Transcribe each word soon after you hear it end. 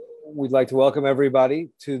we'd like to welcome everybody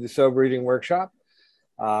to the Sober Eating Workshop.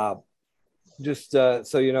 So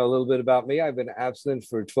you know a little bit about me, I've been abstinent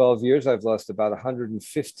for 12 years. I've lost about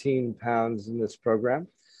 115 pounds in this program.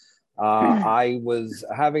 I was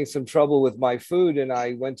having some trouble with my food, and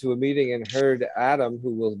I went to a meeting and heard Adam,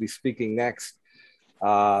 who will be speaking next,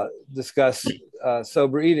 discuss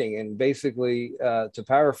sober eating. And basically, to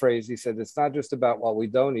paraphrase, he said, it's not just about what we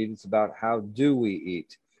don't eat, it's about how do we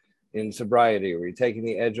eat in sobriety. Are we taking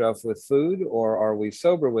the edge off with food, or are we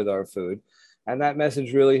sober with our food? And that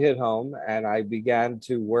message really hit home. And I began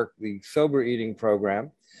to work the sober eating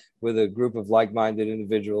program with a group of like-minded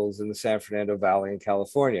individuals in the San Fernando Valley in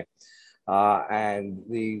California.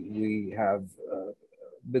 We have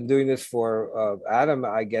been doing this for, Adam,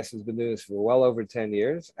 I guess, has been doing this for well over 10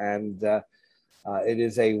 years. And it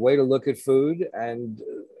is a way to look at food and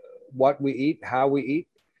what we eat, how we eat.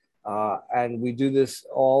 And we do this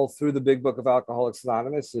all through the Big Book of Alcoholics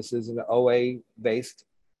Anonymous. This is an OA-based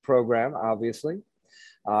program, obviously.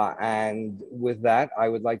 And with that, I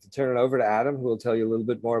would like to turn it over to Adam, who will tell you a little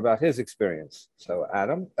bit more about his experience. So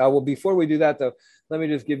Adam, well, before we do that though, let me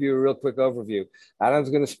just give you a real quick overview. Adam's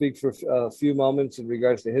going to speak for a few moments in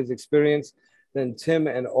regards to his experience. Then Tim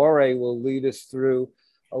and Ore will lead us through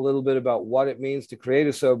a little bit about what it means to create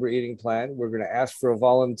a sober eating plan. We're going to ask for a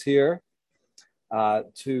volunteer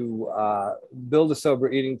to build a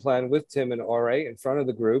sober eating plan with Tim and Ore in front of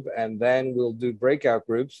the group. And then we'll do breakout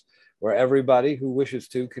groups where everybody who wishes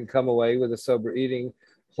to can come away with a sober eating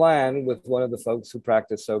plan with one of the folks who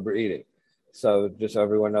practice sober eating. So just so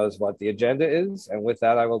everyone knows what the agenda is. And with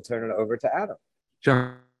that, I will turn it over to Adam.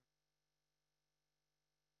 Sure.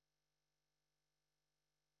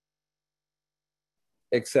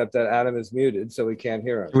 Except that Adam is muted, so we can't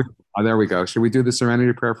hear him. Oh, there we go. Should we do the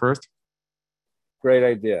serenity prayer first? Great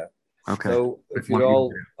idea. Okay. So if you'd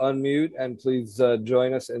all unmute and please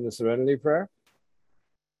join us in the serenity prayer.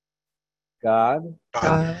 God,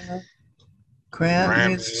 grant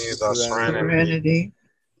me the serenity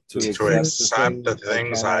to accept the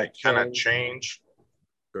things I cannot change,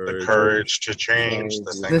 the courage to change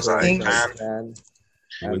the things I can,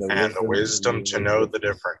 and the wisdom to know the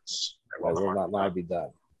difference. That will not now be done.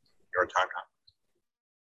 Your time now.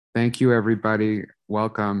 Thank you, everybody.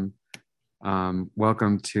 Welcome.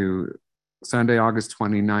 Welcome to Sunday, August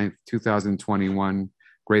 29th, 2021.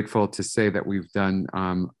 Grateful to say that we've done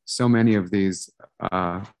so many of these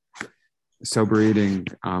sober eating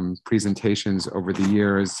presentations over the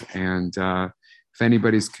years. And if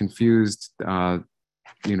anybody's confused,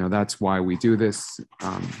 that's why we do this.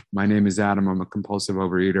 My name is Adam. I'm a compulsive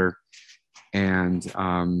overeater. And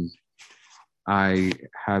I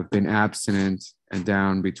have been abstinent and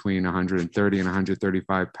down between 130 and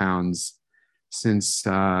 135 pounds since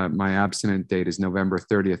my abstinent date is November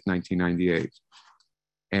 30th, 1998.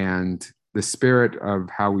 And the spirit of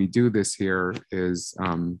how we do this here is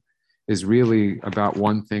really about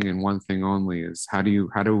one thing and one thing only: is how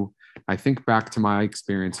do I think back to my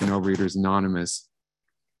experience in Overeaters Anonymous,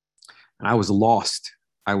 and I was lost.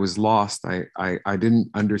 I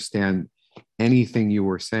didn't understand anything you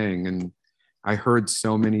were saying, and I heard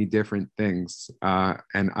so many different things,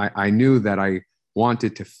 and I knew that I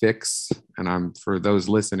wanted to fix, and for those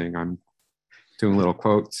listening, I'm doing little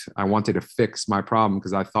quotes. I wanted to fix my problem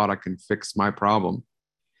because I thought I can fix my problem.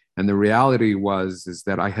 And the reality is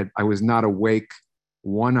that I was not awake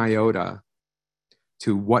one iota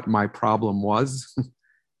to what my problem was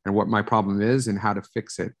and what my problem is and how to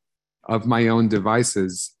fix it. Of my own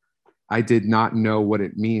devices, I did not know what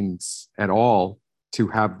it means at all to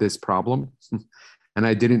have this problem. And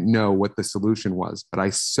I didn't know what the solution was, but I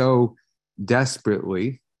so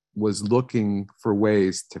desperately was looking for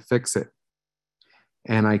ways to fix it.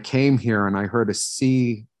 And I came here and I heard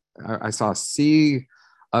I saw a sea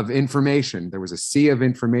of information. There was a sea of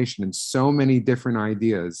information and so many different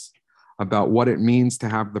ideas about what it means to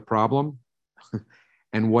have the problem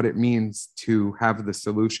and what it means to have the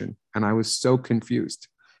solution. And I was so confused.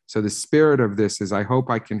 So the spirit of this is, I hope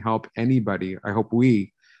I can help anybody. I hope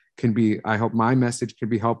I hope my message could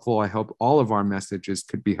be helpful. I hope all of our messages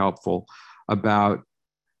could be helpful about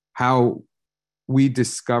how we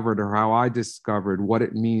discovered, or how I discovered, what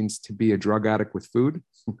it means to be a drug addict with food,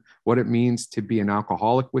 what it means to be an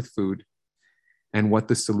alcoholic with food, and what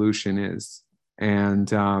the solution is.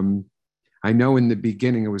 And I know in the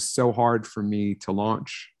beginning, it was so hard for me to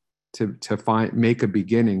launch, to make a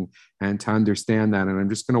beginning and to understand that. And I'm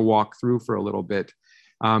just going to walk through for a little bit.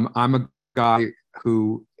 I'm a guy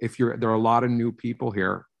who, there are a lot of new people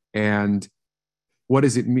here, and what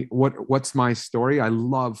does it mean? What's my story? I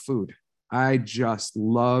love food. I just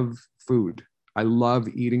love food. I love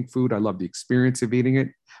eating food. I love the experience of eating it.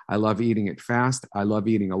 I love eating it fast. I love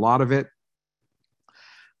eating a lot of it.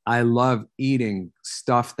 I love eating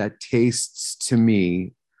stuff that tastes to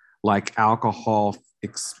me like alcohol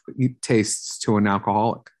tastes to an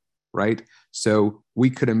alcoholic, right? So we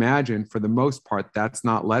could imagine, for the most part, that's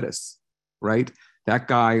not lettuce, right? That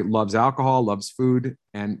guy loves alcohol, loves food,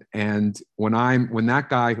 and when that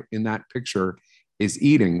guy in that picture is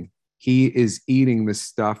eating, he is eating the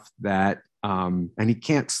stuff that and he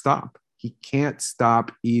can't stop. He can't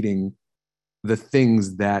stop eating the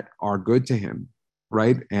things that are good to him,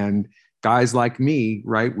 right? And guys like me,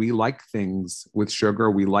 right? We like things with sugar.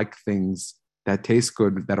 We like things that taste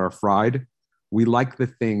good, that are fried. We like the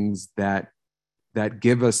things that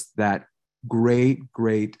give us that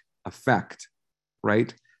great effect,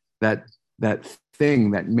 right? That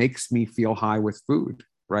thing that makes me feel high with food,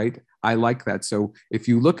 right? I like that. So if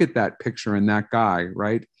you look at that picture and that guy,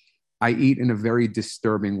 right? I eat in a very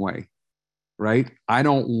disturbing way, right? I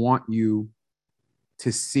don't want you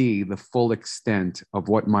to see the full extent of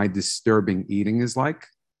what my disturbing eating is like.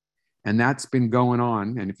 And that's been going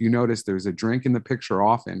on. And if you notice, there's a drink in the picture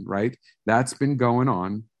often, right? That's been going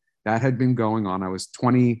on. That had been going on. I was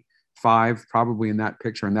 25, probably, in that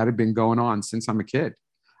picture. And that had been going on since I'm a kid.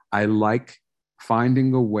 I like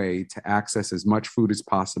finding a way to access as much food as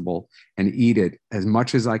possible and eat it as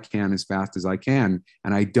much as I can, as fast as I can.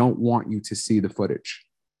 And I don't want you to see the footage.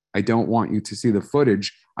 I don't want you to see the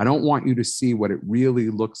footage. I don't want you to see what it really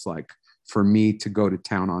looks like for me to go to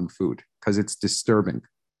town on food, because it's disturbing.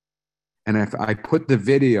 And if I put the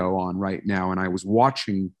video on right now and I was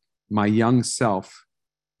watching my young self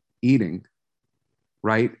eating,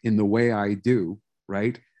 right, in the way I do,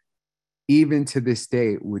 right, even to this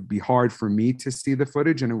day, it would be hard for me to see the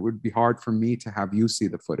footage, and it would be hard for me to have you see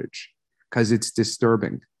the footage, because it's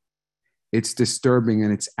disturbing. It's disturbing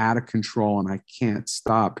and it's out of control, and I can't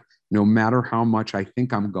stop. No matter how much I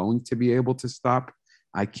think I'm going to be able to stop,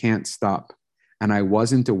 I can't stop. And I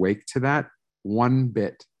wasn't awake to that one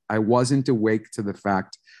bit. I wasn't awake to the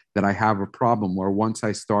fact that I have a problem where once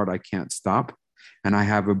I start, I can't stop. And I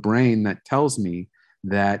have a brain that tells me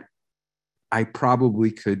that I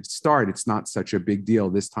probably could start. It's not such a big deal.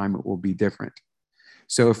 This time it will be different.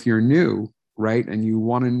 So if you're new, right, and you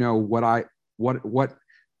want to know what I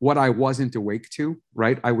wasn't awake to,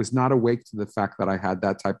 right? I was not awake to the fact that I had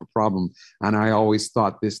that type of problem. And I always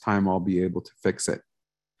thought, this time I'll be able to fix it.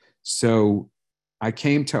 So I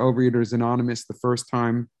came to Overeaters Anonymous the first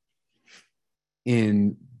time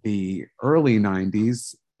in the early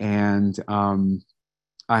 90s. And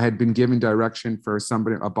I had been given direction for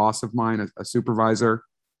somebody, a boss of mine, a supervisor,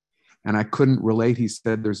 and I couldn't relate. He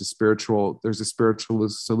said, there's a spiritual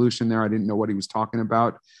solution there. I didn't know what he was talking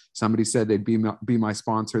about. Somebody said they'd be my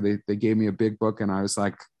sponsor. They gave me a big book, and I was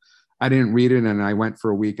like, I didn't read it. And I went for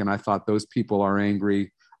a week, and I thought, those people are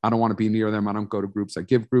angry. I don't want to be near them. I don't go to groups. I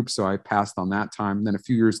give groups. So I passed on that time. And then a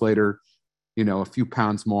few years later, a few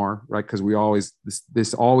pounds more, right? Because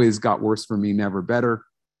this always got worse for me, never better,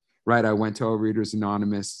 right? I went to Overeaters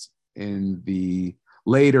Anonymous in the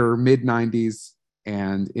later mid 90s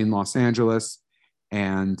and in Los Angeles.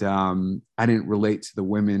 And I didn't relate to the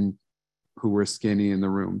women who were skinny in the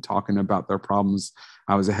room talking about their problems.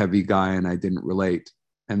 I was a heavy guy and I didn't relate.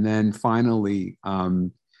 And then finally,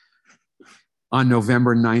 on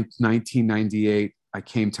November 9th, 1998, I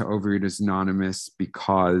came to Overeaters Anonymous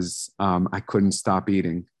because I couldn't stop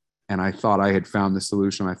eating. And I thought I had found the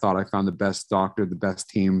solution. I thought I found the best doctor, the best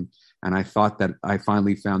team. And I thought that I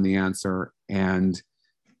finally found the answer. And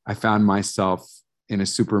I found myself in a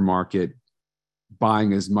supermarket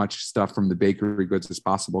buying as much stuff from the bakery goods as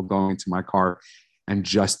possible, going to my car and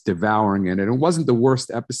just devouring it. And it wasn't the worst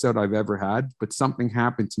episode I've ever had, but something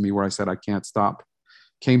happened to me where I said, I can't stop.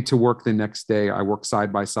 Came to work the next day. I worked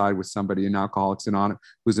side by side with somebody in Alcoholics Anonymous,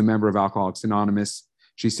 who's a member of Alcoholics Anonymous.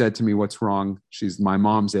 She said to me, what's wrong? She's my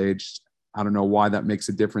mom's age. I don't know why that makes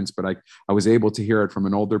a difference, but I was able to hear it from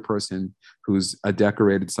an older person who's a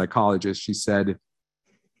decorated psychologist. She said,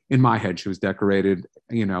 in my head, she was decorated,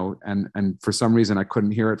 and for some reason I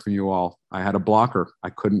couldn't hear it from you all. I had a blocker. I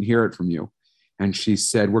couldn't hear it from you. And she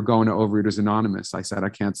said, we're going to Overeaters Anonymous. I said, I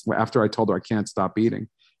can't. After I told her I can't stop eating,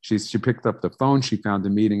 she picked up the phone, she found a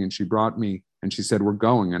meeting, and she brought me, and she said, we're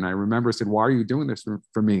going. And I remember I said, why are you doing this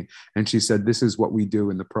for me? And she said, this is what we do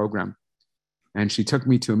in the program. And she took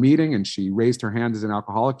me to a meeting, and she raised her hand as an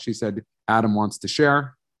alcoholic. She said, Adam wants to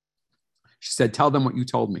share. She said, tell them what you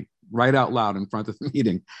told me, right out loud in front of the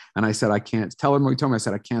meeting. And I said, I can't. Tell them what you told me. I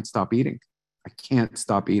said, I can't stop eating. I can't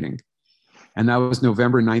stop eating. And that was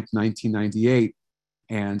November 9th, 1998.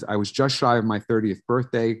 And I was just shy of my 30th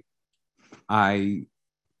birthday.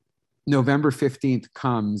 November 15th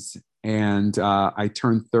comes and I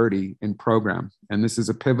turn 30 in program. And this is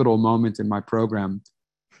a pivotal moment in my program.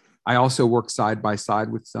 I also work side by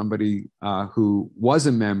side with somebody who was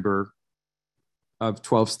a member of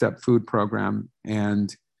 12-Step Food Program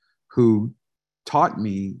and who taught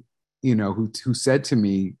me, who said to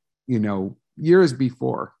me, years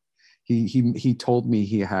before, he told me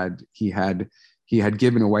he had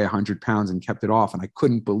given away 100 pounds and kept it off, and I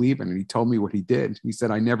couldn't believe it. And he told me what he did. He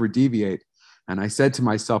said, I never deviate. And I said to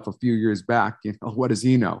myself a few years back, what does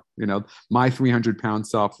he know? My 300-pound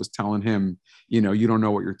self was telling him, you don't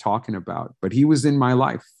know what you're talking about. But he was in my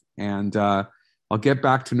life. And I'll get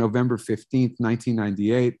back to November 15th,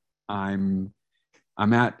 1998.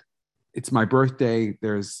 It's my birthday.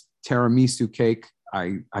 There's tiramisu cake.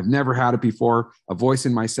 I've never had it before. A voice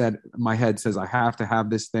in my head says, I have to have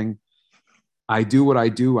this thing. I do what I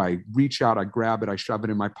do. I reach out, I grab it, I shove it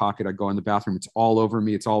in my pocket. I go in the bathroom. It's all over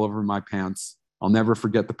me. It's all over my pants. I'll never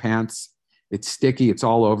forget the pants. It's sticky. It's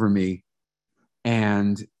all over me.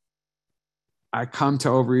 And I come to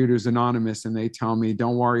Overeaters Anonymous and they tell me,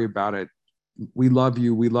 don't worry about it. We love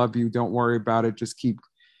you. We love you. Don't worry about it. Just keep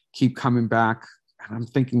coming back. And I'm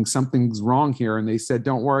thinking something's wrong here. And they said,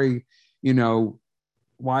 don't worry.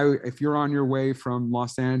 Why, if you're on your way from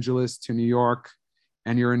Los Angeles to New York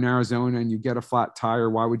and you're in Arizona and you get a flat tire,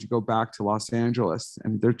 why would you go back to Los Angeles?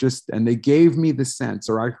 And they gave me the sense,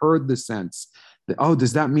 or I heard the sense that, oh,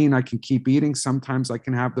 does that mean I can keep eating? Sometimes I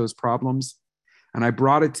can have those problems. And I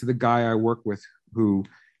brought it to the guy I work with who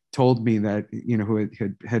told me that, who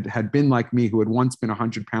had been like me, who had once been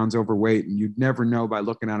 100 pounds overweight, and you'd never know by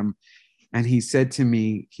looking at him. And he said,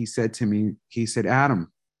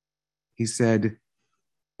 Adam, he said,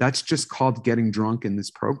 that's just called getting drunk in this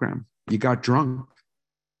program. You got drunk.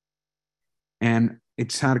 And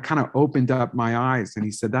it kind of opened up my eyes. And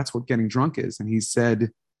he said, that's what getting drunk is. And he said,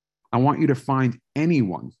 I want you to find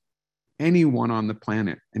anyone on the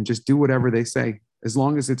planet and just do whatever they say, as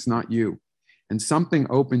long as it's not you. And something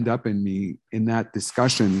opened up in me in that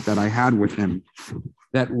discussion that I had with him,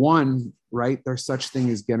 that one, right, there's such thing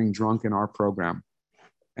as getting drunk in our program.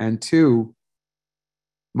 And two,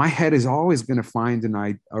 my head is always going to find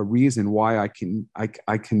a reason why I can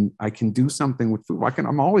do something with food.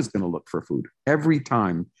 I'm always going to look for food. Every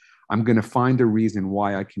time I'm going to find a reason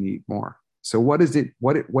why I can eat more. So what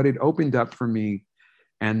it opened up for me,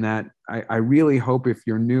 and that I really hope, if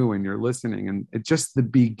you're new and you're listening, and it's just this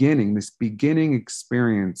beginning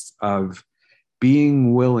experience of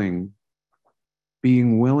being willing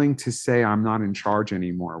to say I'm not in charge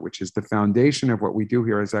anymore, which is the foundation of what we do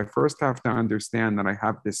here, is I first have to understand that I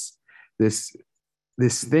have this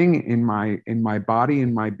thing in my body,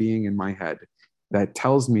 in my being, in my head, that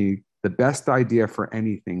tells me the best idea for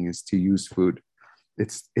anything is to use food.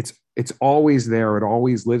 It's always there. It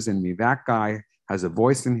always lives in me. That guy has a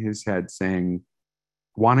voice in his head saying,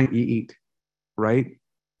 why don't you eat, right?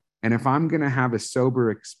 And if I'm going to have a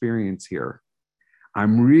sober experience here,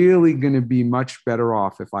 I'm really going to be much better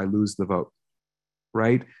off if I lose the vote,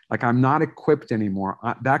 right? Like, I'm not equipped anymore.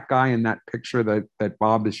 That guy in that picture that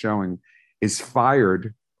Bob is showing is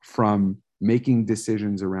fired from making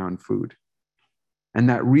decisions around food. And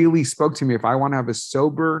that really spoke to me. If I want to have a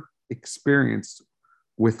sober experience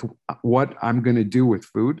with what I'm going to do with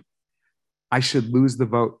food, I should lose the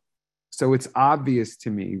vote. So it's obvious to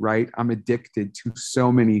me, right? I'm addicted to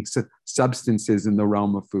so many substances in the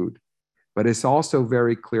realm of food. But it's also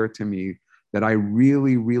very clear to me that I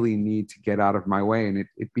really, really need to get out of my way. And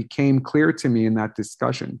it became clear to me in that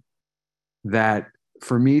discussion that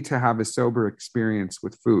for me to have a sober experience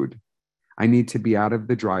with food, I need to be out of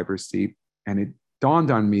the driver's seat. And it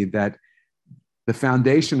dawned on me that the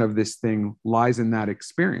foundation of this thing lies in that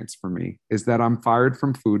experience for me, is that I'm fired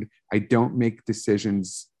from food. I don't make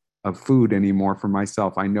decisions of food anymore for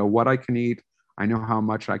myself. I know what I can eat. I know how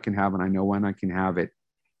much I can have, and I know when I can have it.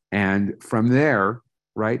 And from there,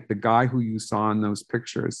 right, the guy who you saw in those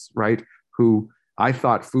pictures, right, who I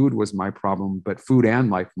thought food was my problem, but food and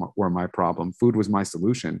life were my problem. Food was my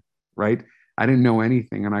solution, right? I didn't know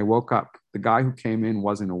anything. And I woke up. The guy who came in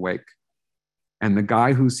wasn't awake. And the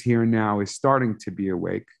guy who's here now is starting to be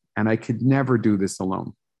awake. And I could never do this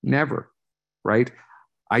alone. Never, right?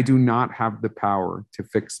 I do not have the power to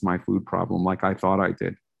fix my food problem like I thought I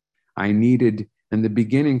did. I needed, and the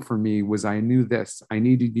beginning for me was, I knew this. I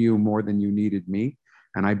needed you more than you needed me.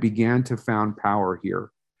 And I began to found power here,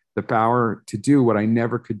 the power to do what I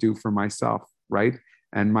never could do for myself, right?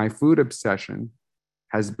 And my food obsession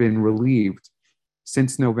has been relieved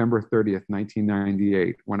since November 30th,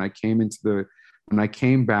 1998, when I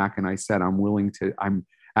came back and I said,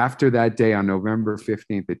 after that day on November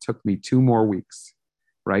 15th, it took me 2 more weeks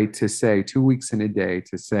right? To say 2 weeks in a day,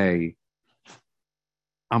 to say,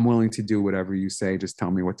 I'm willing to do whatever you say, just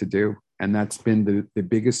tell me what to do. And that's been the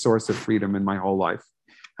biggest source of freedom in my whole life.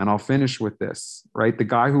 And I'll finish with this, right? The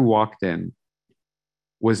guy who walked in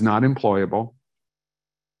was not employable,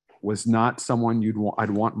 was not someone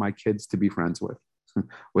I'd want my kids to be friends with,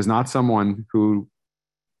 was not someone who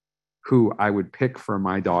I would pick for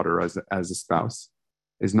my daughter as a spouse,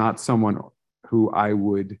 is not someone who I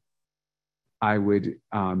would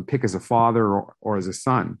pick as a father or as a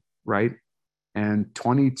son, right? And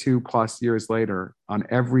 22 plus years later, on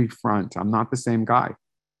every front, I'm not the same guy,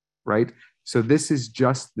 right? So this is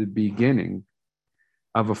just the beginning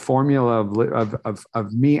of a formula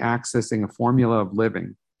of me accessing a formula of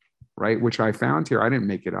living, right? Which I found here. I didn't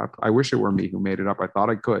make it up. I wish it were me who made it up. I thought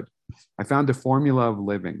I could. I found a formula of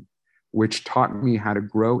living, which taught me how to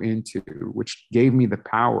grow into, which gave me the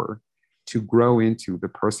power to grow into the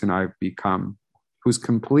person I've become, who's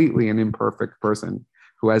completely an imperfect person,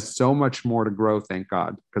 who has so much more to grow, thank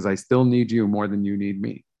God, because I still need you more than you need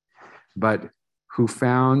me, but who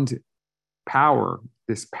found power,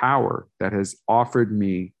 this power that has offered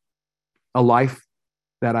me a life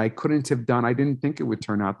that I couldn't have done. I didn't think it would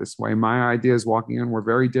turn out this way. My ideas walking in were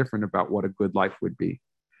very different about what a good life would be,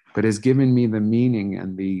 but has given me the meaning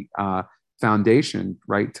and the foundation,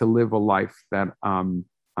 right, to live a life that I'm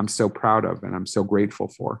so proud of and I'm so grateful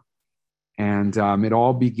for. And it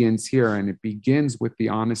all begins here, and it begins with the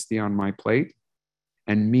honesty on my plate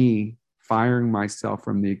and me firing myself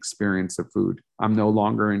from the experience of food. I'm no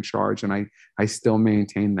longer in charge, and I still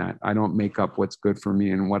maintain that. I don't make up what's good for me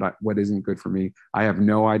and what isn't good for me. I have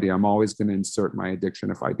no idea. I'm always going to insert my addiction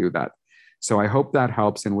if I do that. So I hope that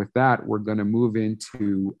helps. And with that, we're going to move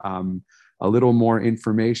into a little more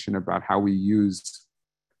information about how we use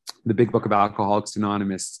the Big Book of Alcoholics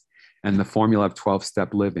Anonymous and the formula of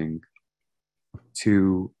 12-step living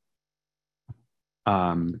to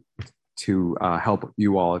help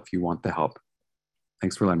you all if you want the help.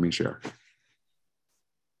 Thanks for letting me share.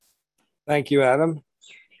 Thank you, Adam.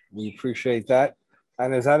 We appreciate that.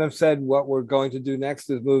 And as Adam said, what we're going to do next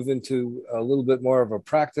is move into a little bit more of a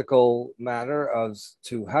practical matter as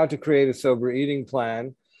to how to create a sober eating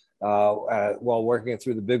plan while working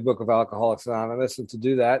through the Big Book of Alcoholics Anonymous. And to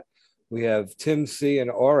do that, we have Tim C.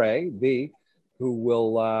 and Ore B., who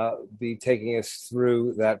will be taking us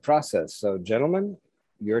through that process. So gentlemen,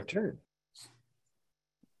 your turn.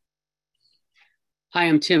 Hi,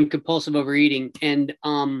 I'm Tim, compulsive overeating. And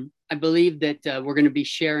I believe that we're going to be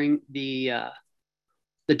sharing the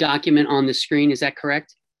document on the screen. Is that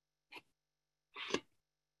correct?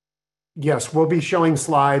 Yes, we'll be showing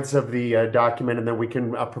slides of the document, and then we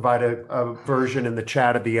can provide a version in the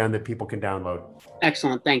chat at the end that people can download.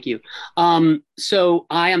 Excellent, thank you. So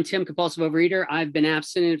I am Tim, compulsive overeater. I've been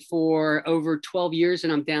abstinent for over 12 years,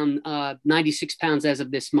 and I'm down 96 pounds as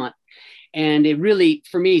of this month. And it really,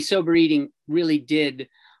 for me, sober eating really did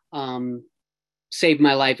save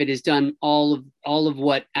my life. It has done all of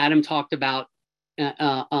what Adam talked about.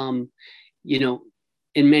 You know,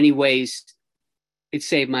 in many ways, it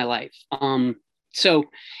saved my life. So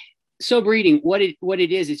sober eating, what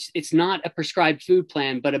it is, it's not a prescribed food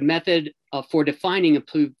plan, but a method for defining a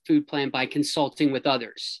food plan by consulting with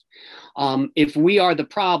others. If we are the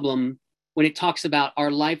problem, when it talks about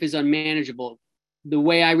our life is unmanageable, the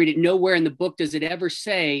way I read it, nowhere in the book does it ever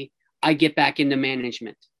say, I get back into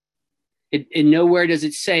management. And nowhere does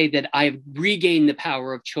it say that I've regained the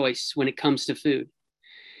power of choice when it comes to food.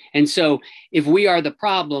 And so if we are the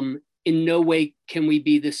problem, in no way can we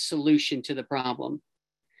be the solution to the problem.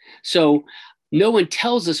 So no one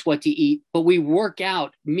tells us what to eat, but we work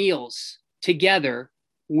out meals together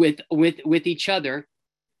with each other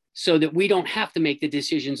so that we don't have to make the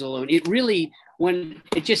decisions alone. It really, when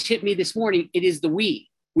it just hit me this morning, it is the we.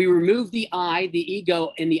 We remove the I, the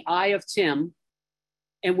ego, and the I of Tim,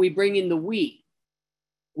 and we bring in the we.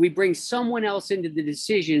 We bring someone else into the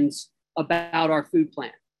decisions about our food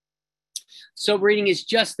plan. Sober eating is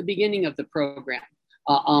just the beginning of the program.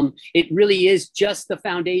 It really is just the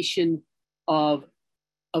foundation of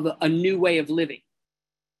a new way of living.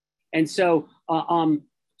 And so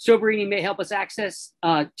sober eating may help us access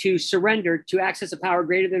to surrender, to access a power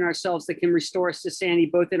greater than ourselves that can restore us to sanity,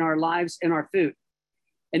 both in our lives and our food.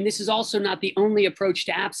 And this is also not the only approach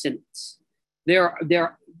to abstinence.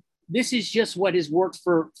 This is just what has worked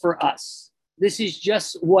for us. This is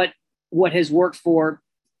just what has worked for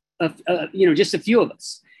just a few of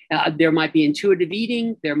us. There might be intuitive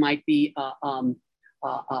eating. There might be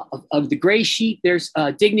of the gray sheet. There's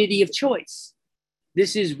dignity of choice.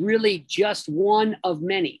 This is really just one of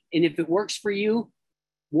many. And if it works for you,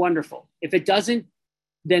 wonderful. If it doesn't,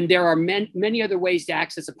 then there are many other ways to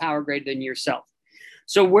access a power greater than yourself.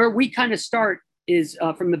 So where we kind of start is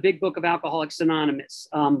from the Big Book of Alcoholics Anonymous,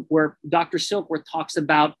 where Dr. Silkworth talks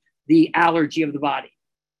about the allergy of the body.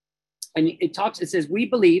 And it says, we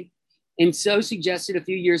believe, and so suggested a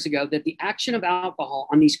few years ago, that the action of alcohol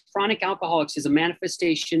on these chronic alcoholics is a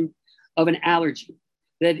manifestation of an allergy.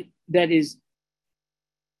 The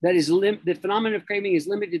phenomenon of craving is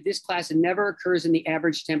limited to this class and never occurs in the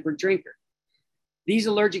average temperate drinker. These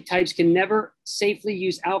allergic types can never safely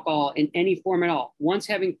use alcohol in any form at all. Once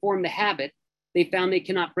having formed the habit, they found they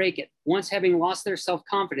cannot break it. Once having lost their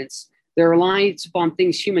self-confidence, their reliance upon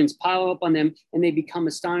things humans pile up on them, and they become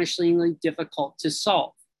astonishingly difficult to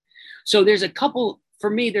solve. So there's a couple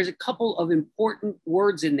of important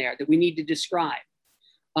words in there that we need to describe.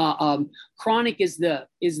 Chronic is the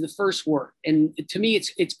first word. And to me,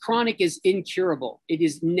 it's chronic is incurable. It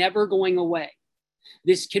is never going away.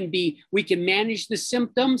 We can manage the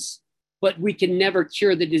symptoms, but we can never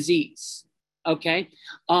cure the disease. Okay.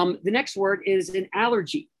 The next word is an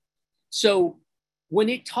allergy. So when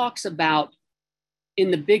it talks about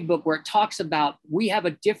in the Big Book, where it talks about we have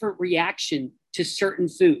a different reaction to certain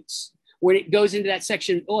foods, when it goes into that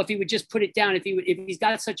section, if he would just put it down, if he's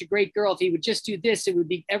got such a great girl, if he would just do this,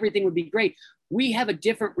 everything would be great. We have a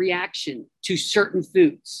different reaction to certain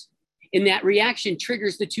foods. And that reaction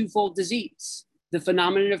triggers the twofold disease, the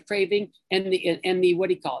phenomenon of craving and the what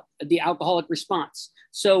do you call it? The alcoholic response.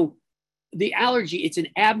 So the allergy, it's an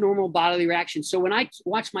abnormal bodily reaction. So when I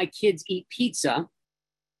watch my kids eat pizza,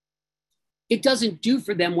 it doesn't do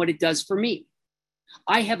for them what it does for me.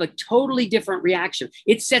 I have a totally different reaction.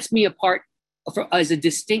 It sets me apart as a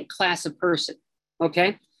distinct class of person.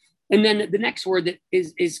 Okay. And then the next word that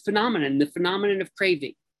is phenomenon, the phenomenon of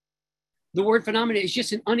craving. The word phenomenon is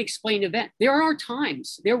just an unexplained event. There were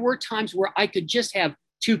times where I could just have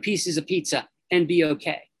 2 pieces of pizza and be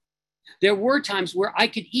okay. There were times where I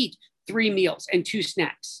could eat 3 meals and 2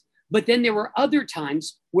 snacks, but then there were other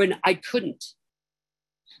times when I couldn't.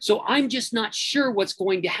 So I'm just not sure what's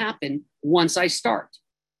going to happen once I start.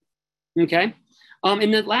 Okay.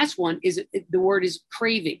 And the last one is the word is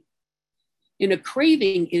craving. And a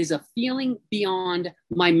craving is a feeling beyond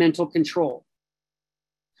my mental control.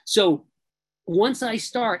 So once I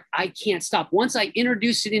start, I can't stop. Once I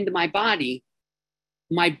introduce it into my body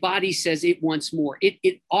says it wants more.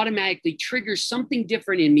 It automatically triggers something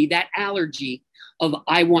different in me, that allergy of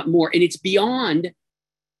I want more. And it's beyond,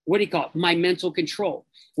 what do you call it? My mental control.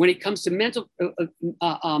 When it comes to mental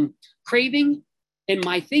craving and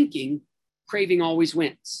my thinking, craving always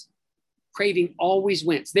wins. Craving always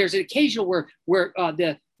wins. There's an occasional where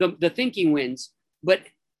the thinking wins, but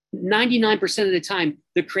 99% of the time,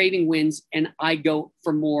 the craving wins and I go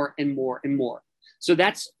for more and more and more. So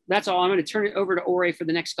that's all. I'm going to turn it over to Ore for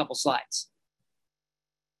the next couple slides.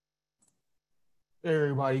 Hey,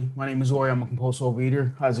 everybody. My name is Ore. I'm a compulsive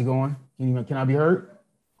overeater. How's it going? Can I be heard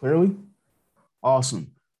clearly?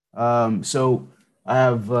 Awesome. So I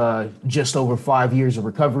have just over 5 years of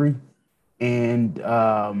recovery, and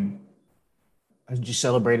I just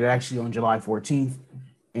celebrated actually on July 14th,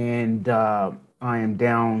 and I am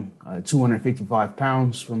down 255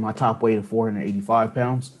 pounds from my top weight of 485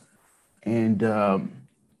 pounds. And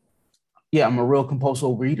yeah, I'm a real compulsive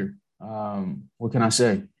overeater. What can I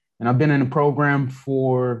say? And I've been in program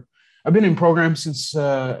since,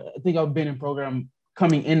 I think I've been in program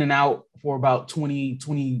coming in and out for about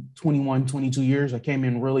 21, 22 years. I came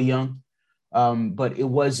in really young, but it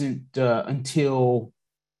wasn't until,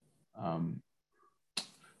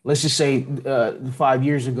 let's just say 5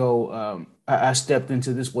 years ago, I stepped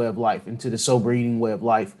into this way of life, into the sober eating way of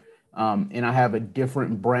life. And I have a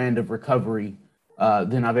different brand of recovery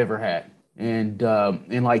than I've ever had. And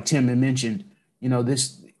like Tim had mentioned,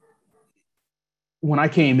 when I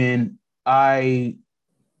came in,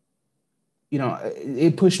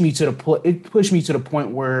 it pushed me to the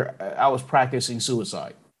point where I was practicing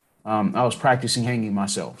suicide. I was practicing hanging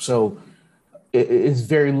myself. So it's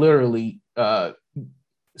very literally, I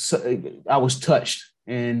was touched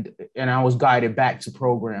and I was guided back to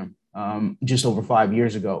program just over 5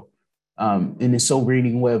 years ago. And the sober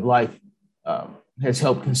eating way of life has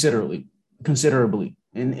helped considerably.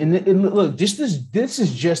 And look, this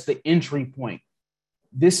is just the entry point.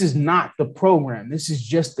 This is not the program. This is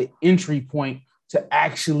just the entry point to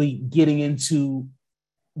actually getting into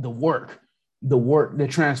the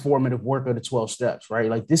transformative work of the 12 steps, right?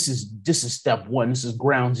 Like this is step one. This is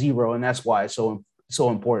ground zero. And that's why it's so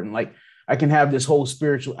important. Like I can't have this whole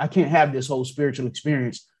spiritual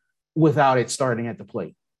experience without it starting at the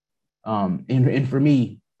plate. And for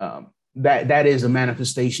me, that is a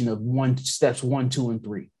manifestation of steps 1, 2, and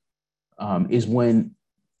 3, is when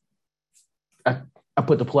I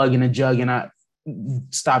put the plug in the jug and I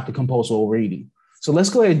stopped the compulsive overeating. So let's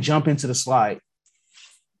go ahead and jump into the slide.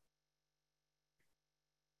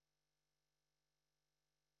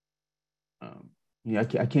 I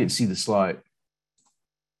can't see the slide.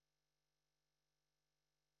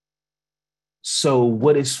 So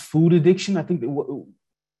what is food addiction? I think that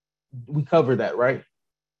we covered that, right?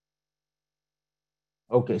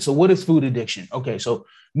 Okay, so what is food addiction? Okay, so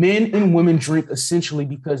men and women drink essentially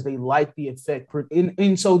because they like the effect.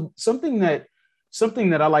 And so something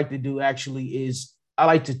that I like to do actually is I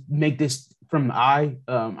like to make this from the eye.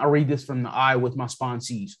 I read this from the eye with my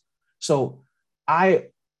sponsees. So I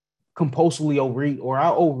compulsively overeat, or I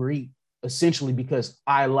overeat essentially because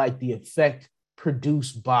I like the effect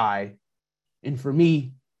produced by, and for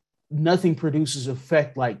me, nothing produces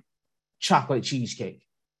effect like chocolate cheesecake.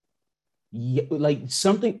 Yeah, like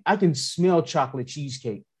something, I can smell chocolate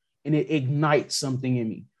cheesecake and it ignites something in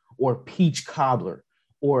me, or peach cobbler,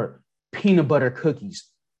 or peanut butter cookies.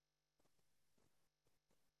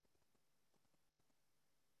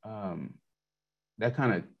 That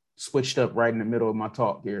kind of switched up right in the middle of my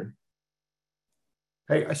talk here.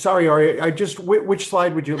 Hey, sorry, Ari. Which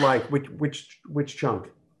slide would you like? Which chunk?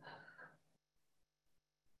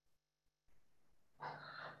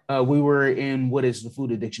 We were in what is the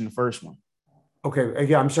food addiction, the first one. Okay,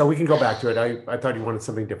 yeah, I'm sorry. We can go back to it. I thought you wanted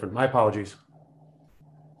something different. My apologies.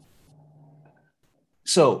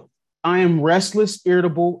 So I am restless,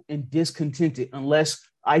 irritable, and discontented unless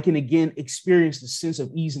I can again experience the sense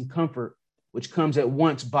of ease and comfort, which comes at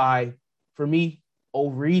once by, for me,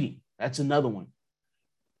 overeating. That's another one.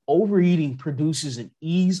 Overeating produces an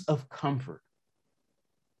ease of comfort.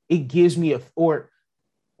 It gives me it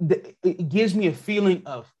gives me a feeling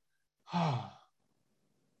of,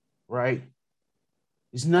 right?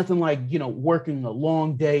 It's nothing like, working a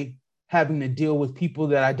long day, having to deal with people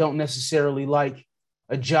that I don't necessarily like,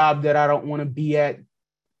 a job that I don't want to be at,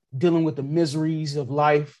 dealing with the miseries of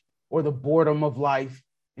life or the boredom of life,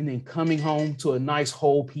 and then coming home to a nice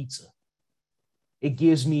whole pizza. It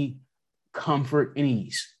gives me comfort and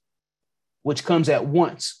ease, which comes at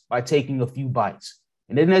once by taking a few bites.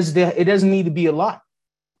 And it doesn't need to be a lot.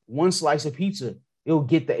 One slice of pizza,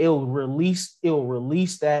 it'll release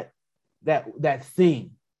that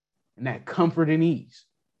thing and that comfort and ease.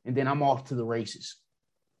 And then I'm off to the races.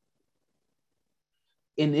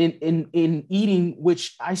 In eating,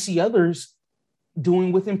 which I see others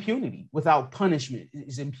doing with impunity, without punishment,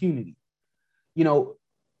 is impunity.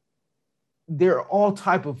 There are all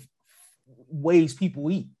type of ways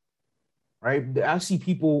people eat, right? I see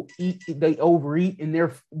people eat, they overeat, and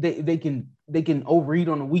they can overeat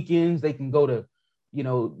on the weekends. They can go to,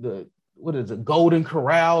 the Golden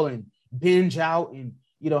Corral and binge out and,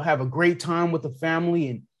 have a great time with the family.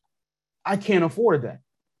 And I can't afford that.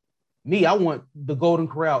 Me, I want the Golden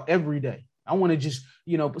Corral every day. I want to just,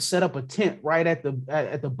 set up a tent right at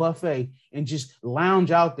the buffet and just lounge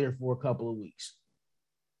out there for a couple of weeks.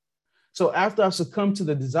 So after I succumb to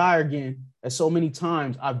the desire again, as so many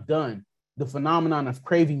times I've done, the phenomenon of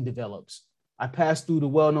craving develops. I pass through the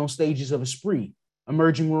well-known stages of a spree,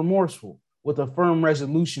 emerging remorseful with a firm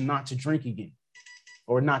resolution not to drink again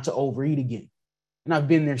or not to overeat again. And I've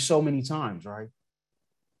been there so many times, right?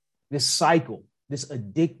 This cycle, this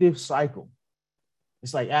addictive cycle.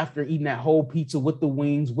 It's like after eating that whole pizza with the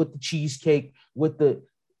wings, with the cheesecake, with the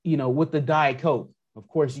Diet Coke. Of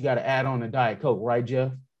course, you got to add on a Diet Coke, right,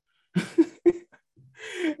 Jeff?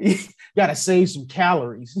 You got to save some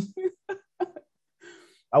calories.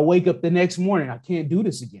 I wake up the next morning, I can't do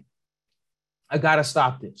this again. I got to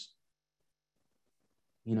stop this.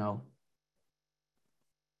 And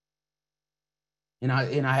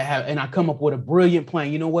I come up with a brilliant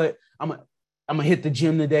plan. You know what? I'm gonna hit the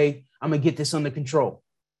gym today. I'm gonna get this under control.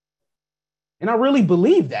 And I really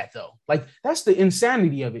believe that, though. Like, that's the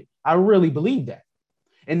insanity of it. I really believe that.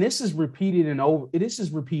 And this is repeated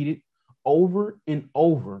over and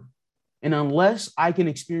over. And unless I can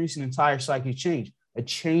experience an entire psychic change, a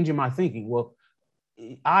change in my thinking, well,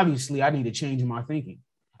 obviously I need a change in my thinking.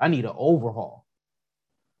 I need an overhaul,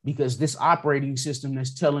 because this operating system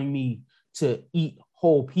that's telling me to eat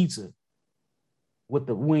whole pizza with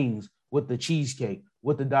the wings, with the cheesecake,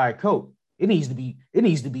 with the Diet Coke, it needs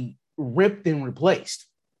to be ripped and replaced.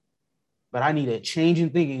 But I need a change in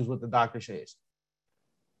thinking, is what the doctor says.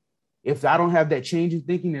 If I don't have that change in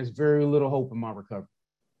thinking, there's very little hope in my recovery.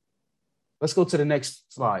 Let's go to the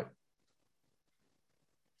next slide.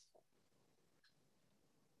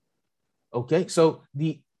 Okay, so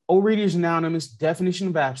the Overeaters Anonymous definition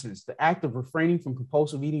of abstinence: the act of refraining from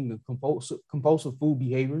compulsive eating and compulsive food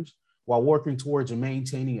behaviors while working towards and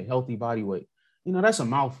maintaining a healthy body weight. That's a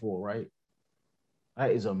mouthful, right?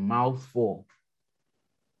 That is a mouthful.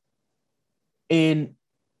 And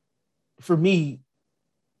for me,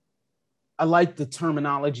 I like the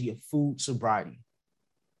terminology of food sobriety.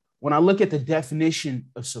 When I look at the definition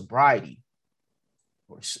of sobriety,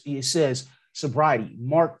 it says sobriety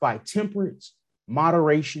marked by temperance,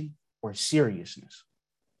 moderation, or seriousness.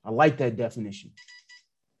 I like that definition.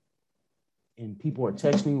 And people are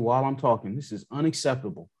texting me while I'm talking. This is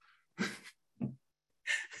unacceptable.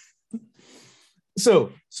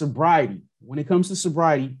 So, sobriety. When it comes to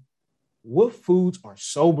sobriety, what foods are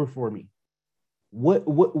sober for me?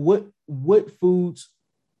 What foods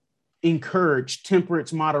encourage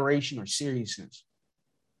temperance, moderation, or seriousness?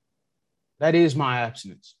 That is my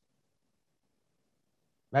abstinence.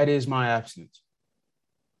 That is my abstinence.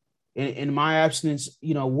 In my abstinence,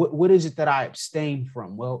 you know, what is it that I abstain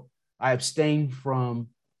from? Well, I abstain from,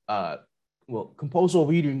 compulsive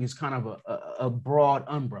overeating is kind of a broad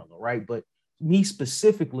umbrella, right? But me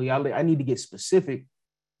specifically, I need to get specific.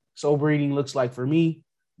 Sober eating looks like for me,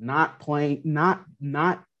 not getting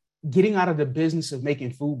out of the business of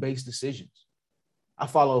making food-based decisions. I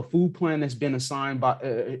follow a food plan that's been assigned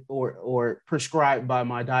by or prescribed by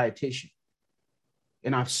my dietitian,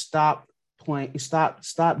 and I've stopped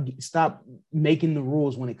making the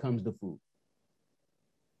rules when it comes to food.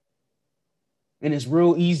 And it's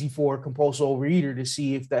real easy for a compulsive overeater to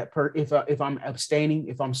see if I'm abstaining,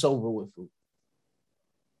 if I'm sober with food.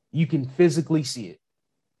 You can physically see it.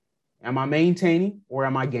 Am I maintaining or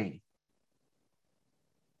am I gaining?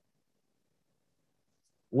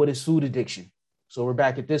 What is food addiction? So we're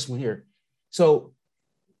back at this one here. So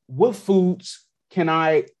what foods can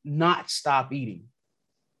I not stop eating?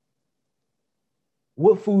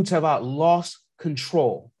 What foods have I lost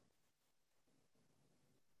control?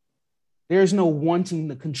 There's no wanting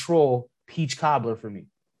to control peach cobbler for me.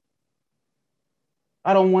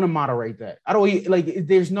 I don't want to moderate that. I don't eat, like,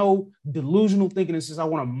 there's no delusional thinking that says I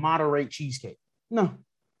want to moderate cheesecake. No,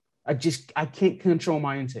 I can't control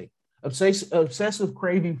my intake. Obsessive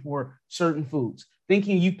craving for certain foods,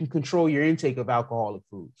 thinking you can control your intake of alcoholic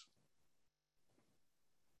foods.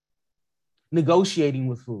 Negotiating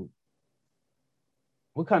with food.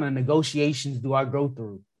 What kind of negotiations do I go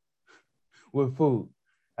through with food?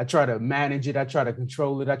 I try to manage it. I try to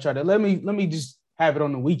control it. I try to let me just have it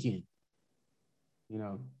on the weekend. You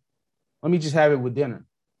know, let me just have it with dinner.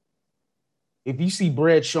 If you see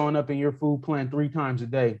bread showing up in your food plan 3 times a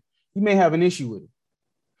day, you may have an issue with it.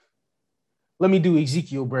 Let me do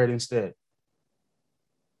Ezekiel bread instead.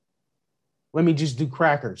 Let me just do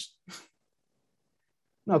crackers.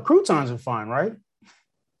 No, croutons are fine, right?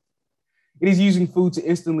 It is using food to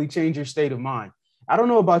instantly change your state of mind. I don't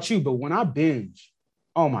know about you, but when I binge,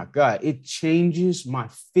 oh my God, it changes my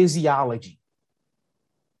physiology.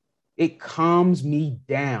 It calms me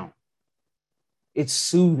down. It's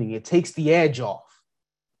soothing. It takes the edge off.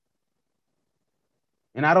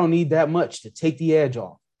 And I don't need that much to take the edge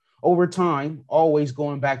off. Over time, always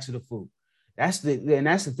going back to the food. That's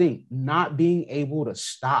the thing, not being able to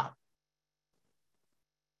stop.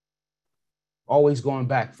 Always going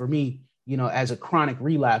back. For me, you know, as a chronic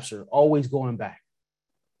relapser, always going back.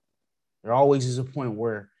 There always is a point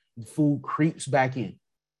where the food creeps back in.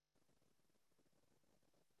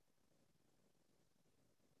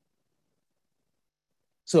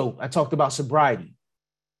 So I talked about sobriety,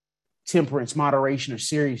 temperance, moderation, or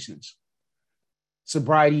seriousness.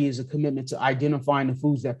 Sobriety is a commitment to identifying the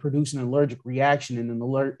foods that produce an allergic reaction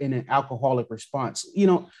and an alcoholic response. You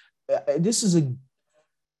know, this is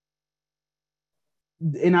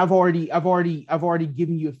and I've already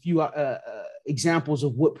given you a few examples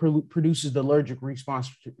of what produces the allergic response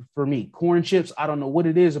for me. Corn chips, I don't know what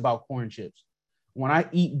it is about corn chips. When I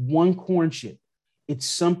eat one corn chip, it's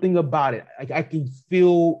something about it. I can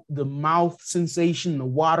feel the mouth sensation, the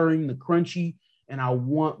watering, the crunchy, and I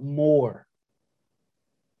want more.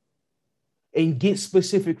 And get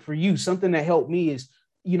specific for you. Something that helped me is,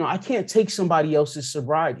 you know, I can't take somebody else's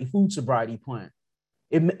food sobriety plan.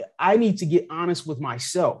 I need to get honest with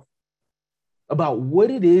myself about what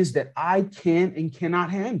it is that I can and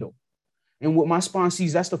cannot handle. And with my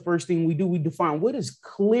sponsees, that's the first thing we do. We define what is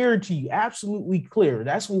clear to you, absolutely clear.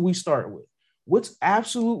 That's what we start with. What's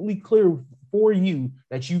absolutely clear for you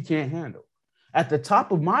that you can't handle? At the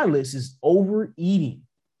top of my list is overeating.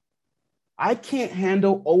 I can't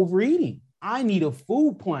handle overeating. I need a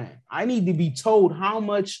food plan. I need to be told how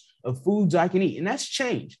much of foods I can eat. And that's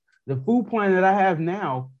changed. The food plan that I have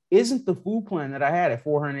now isn't the food plan that I had at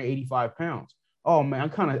 485 pounds. Oh man,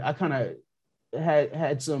 I kind of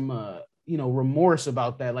had some, remorse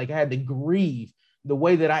about that. Like I had to grieve the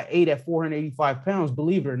way that I ate at 485 pounds.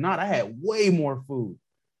 Believe it or not, I had way more food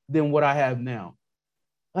than what I have now.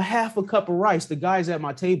 A half a cup of rice. The guys at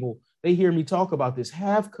my table, they hear me talk about this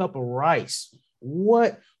half cup of rice.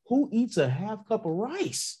 What? Who eats a half cup of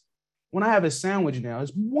rice? When I have a sandwich now,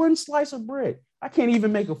 it's one slice of bread. I can't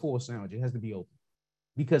even make a full sandwich. It has to be open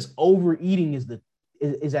because overeating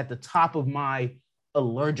is at the top of my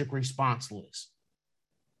allergic response list.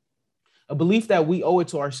 A belief that we owe it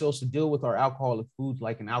to ourselves to deal with our alcoholic foods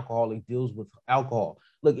like an alcoholic deals with alcohol.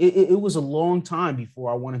 Look, it was a long time before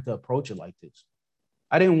I wanted to approach it like this.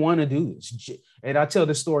 I didn't want to do this. And I tell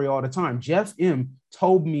this story all the time. Jeff M.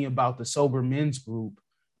 told me about the Sober Men's Group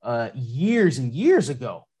years and years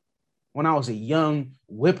ago when I was a young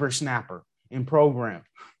whippersnapper in program.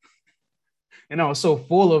 And I was so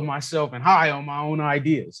full of myself and high on my own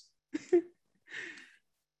ideas.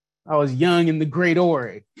 I was young in the great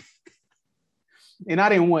Ori. And I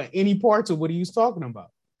didn't want any parts of what he was talking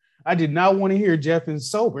about. I did not want to hear Jeff and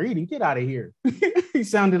sober eating. Get out of here. He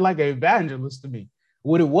sounded like an evangelist to me.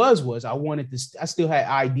 What it was I still had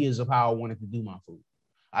ideas of how I wanted to do my food.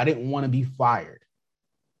 I didn't want to be fired.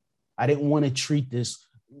 I didn't want to treat this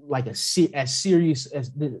like as serious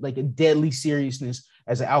as like a deadly seriousness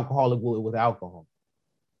as an alcoholic would with alcohol.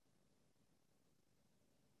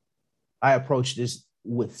 I approached this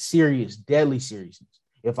with serious, deadly seriousness.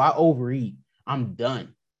 If I overeat, I'm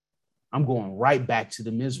done. I'm going right back to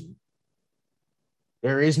the misery.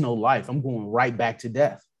 There is no life. I'm going right back to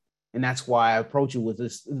death. And that's why I approach it with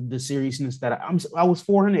the seriousness that I was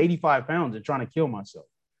 485 pounds and trying to kill myself,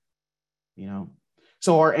 you know?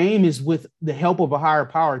 So our aim is with the help of a higher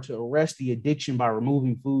power to arrest the addiction by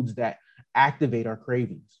removing foods that activate our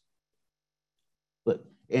cravings. But,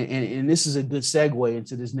 and this is a good segue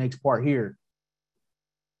into this next part here.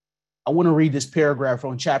 I want to read this paragraph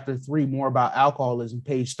on chapter 3, more about alcoholism,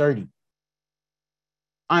 page 30.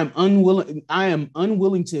 I am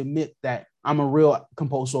unwilling to admit that I'm a real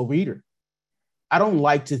compulsive overeater. I don't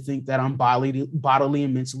like to think that I'm bodily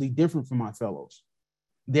and mentally different from my fellows.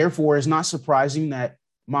 Therefore, it's not surprising that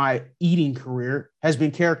my eating career has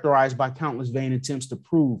been characterized by countless vain attempts to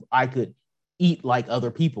prove I could eat like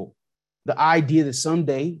other people. The idea that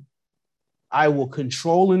someday I will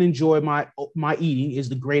control and enjoy my eating is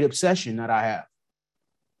the great obsession that I have.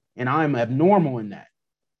 And I'm abnormal in that.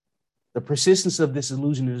 The persistence of this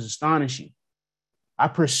illusion is astonishing. I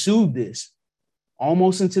pursued this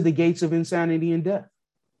almost into the gates of insanity and death.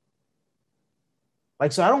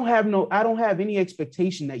 Like, so I don't have any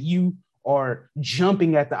expectation that you are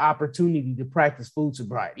jumping at the opportunity to practice food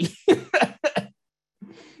sobriety.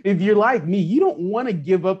 If you're like me, you don't want to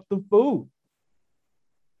give up the food.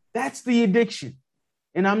 That's the addiction.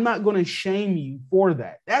 And I'm not going to shame you for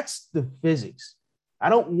that. That's the physics. I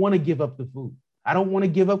don't want to give up the food. I don't want to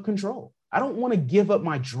give up control. I don't want to give up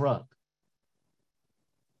my drug.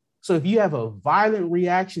 So if you have a violent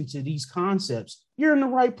reaction to these concepts, you're in the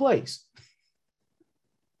right place.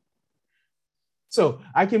 So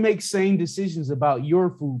I can make sane decisions about your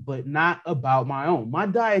food, but not about my own. My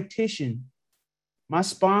dietitian, my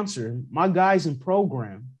sponsor, my guys in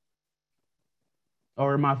program,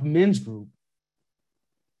 or my men's group,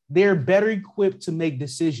 they're better equipped to make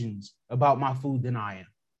decisions about my food than I am.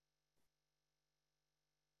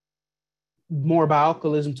 More About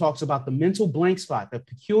Alcoholism talks about the mental blank spot, the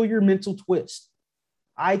peculiar mental twist.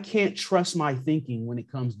 I can't trust my thinking when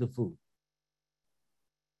it comes to food.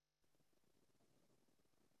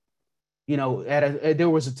 You know, there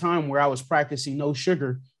was a time where I was practicing no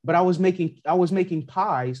sugar, but I was making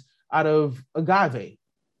pies out of agave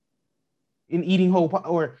and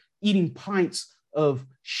eating pints of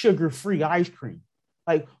sugar-free ice cream.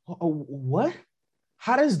 Like, what?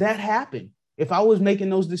 How does that happen? If I was making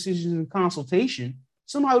those decisions in consultation,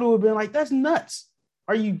 somebody would have been like, that's nuts.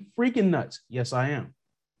 Are you freaking nuts? Yes, I am.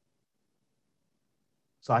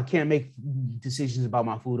 So I can't make decisions about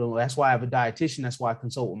my food. That's why I have a dietitian. That's why I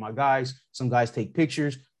consult with my guys. Some guys take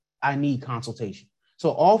pictures. I need consultation.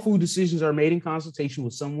 So all food decisions are made in consultation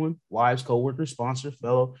with someone, wives, coworkers, sponsor,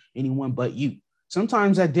 fellow, anyone but you.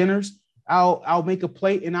 Sometimes at dinners, I'll make a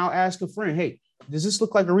plate and I'll ask a friend, hey, does this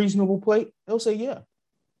look like a reasonable plate? They'll say, yeah.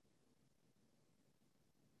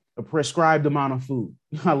 A prescribed amount of food.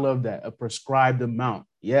 I love that. A prescribed amount.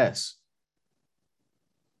 Yes.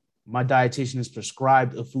 My dietitian has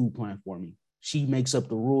prescribed a food plan for me. She makes up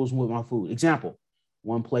the rules with my food. Example,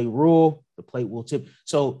 1 plate rule, the plate will tip.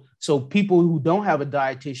 So people who don't have a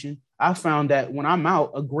dietitian, I found that when I'm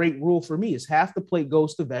out, a great rule for me is half the plate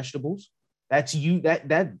goes to vegetables. That's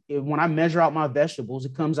that when I measure out my vegetables,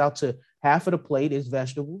 it comes out to half of the plate is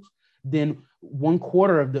vegetables. Then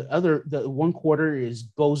 1/4 of the 1/4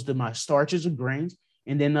 goes to my starches and grains.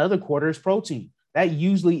 And then the other 1/4 is protein. That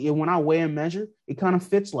usually, when I weigh and measure, it kind of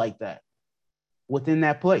fits like that. within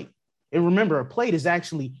that plate. And remember, a plate is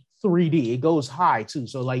actually 3D. It goes high too.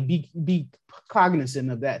 So like be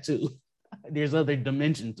cognizant of that too. There's other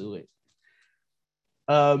dimension to it.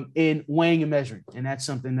 And weighing and measuring. And that's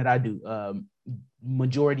something that I do.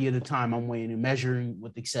 Majority of the time I'm weighing and measuring,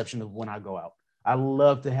 with the exception of when I go out. I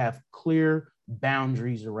love to have clear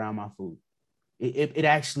boundaries around my food. It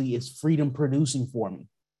actually is freedom producing for me.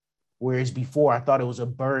 Whereas before I thought it was a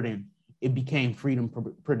burden, it became freedom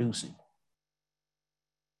producing.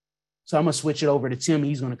 So I'm going to switch it over to Tim.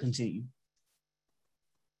 He's going to continue.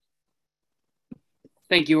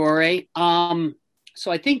 Thank you, Ore.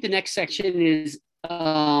 So I think the next section is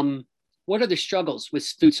what are the struggles with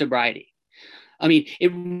food sobriety? I mean, it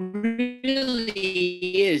really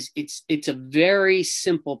is. It's a very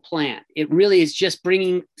simple plan. It really is just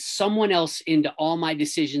bringing someone else into all my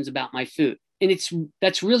decisions about my food. And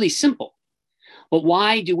that's really simple. But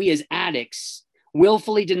why do we as addicts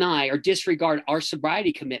willfully deny or disregard our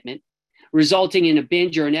sobriety commitment, resulting in a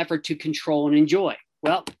binge or an effort to control and enjoy?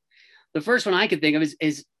 Well, the first one I could think of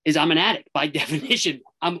is I'm an addict by definition.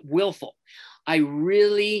 I'm willful. I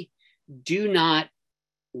really do not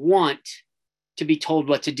want to be told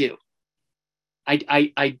what to do.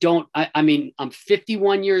 I don't. I mean, I'm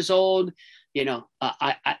 51 years old. You know,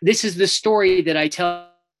 this is the story that I tell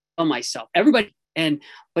myself.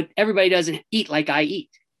 But everybody doesn't eat like I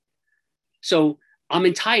eat. So I'm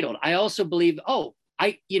entitled. I also believe,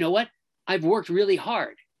 you know what? I've worked really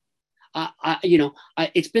hard.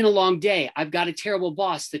 It's been a long day. I've got a terrible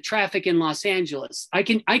boss. The traffic in Los Angeles. I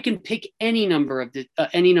can pick any number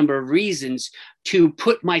of reasons to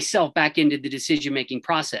put myself back into the decision-making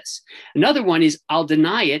process. Another one is I'll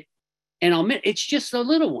deny it, and I'll admit it's just a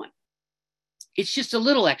little one. It's just a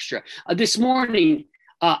little extra. This morning,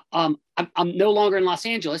 I'm no longer in Los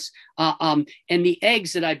Angeles, and the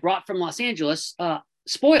eggs that I brought from Los Angeles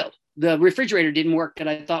spoiled. The refrigerator didn't work that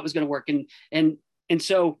I thought was going to work, and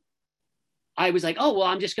so I was like, oh, well,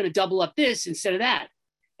 I'm just going to double up this instead of that.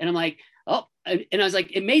 And I'm like, oh, and I was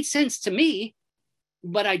like, it made sense to me,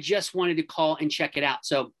 but I just wanted to call and check it out.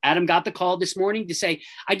 So Adam got the call this morning to say,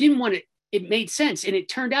 I didn't want it. It made sense. And it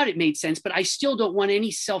turned out it made sense, but I still don't want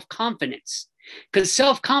any self-confidence, because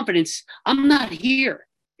self-confidence, I'm not here.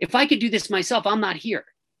 If I could do this myself, I'm not here.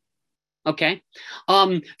 Okay.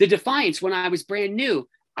 The defiance, when I was brand new,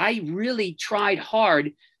 I really tried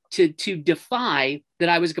hard to defy that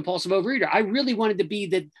I was a compulsive overeater. I really wanted to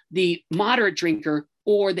be the moderate drinker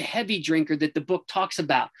or the heavy drinker that the book talks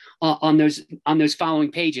about on those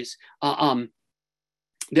following pages that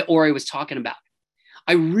Ori was talking about.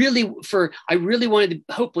 I really wanted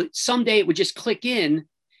to hope that someday it would just click in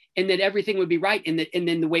and that everything would be right, and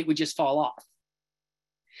then the weight would just fall off.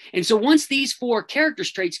 And so once these 4 character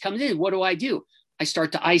traits come in, what do? I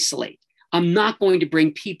start to isolate. I'm not going to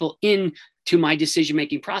bring people in to my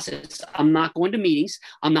decision-making process. I'm not going to meetings.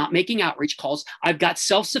 I'm not making outreach calls. I've got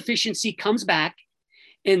self-sufficiency comes back.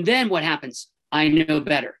 And then what happens? I know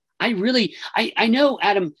better. I know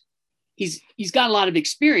Adam, he's got a lot of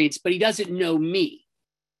experience, but he doesn't know me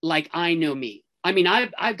like I know me. I mean,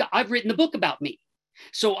 I've written the book about me.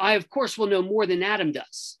 So I, of course, will know more than Adam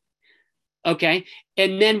does. Okay.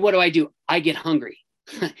 And then what do? I get hungry.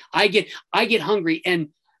 I get hungry. And,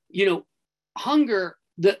 hunger,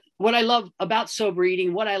 what I love about sober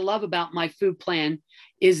eating, what I love about my food plan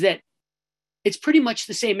is that it's pretty much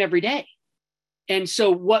the same every day. And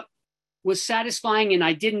so what was satisfying and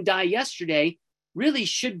I didn't die yesterday really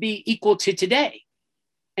should be equal to today.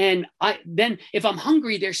 And then if I'm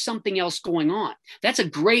hungry, there's something else going on.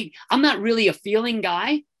 I'm not really a feeling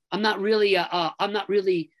guy. I'm not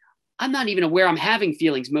even aware I'm having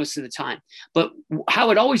feelings most of the time. But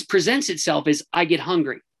how it always presents itself is I get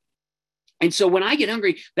hungry. And so when I get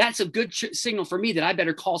hungry, that's a good signal for me that I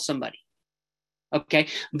better call somebody. Okay,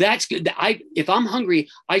 that's good. If I'm hungry,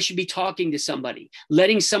 I should be talking to somebody,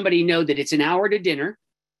 letting somebody know that it's an hour to dinner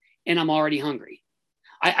and I'm already hungry.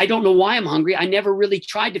 I don't know why I'm hungry. I never really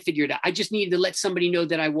tried to figure it out. I just needed to let somebody know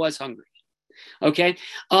that I was hungry. Okay.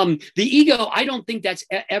 The ego, I don't think that's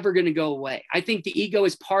ever going to go away. I think the ego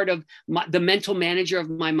is part of the mental manager of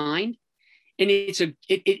my mind. And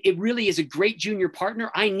it really is a great junior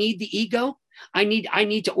partner. I need the ego. I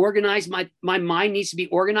need to organize my mind needs to be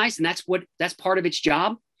organized. And that's part of its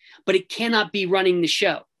job, but it cannot be running the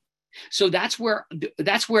show. So that's where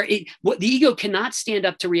the ego cannot stand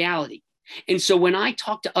up to reality. And so when I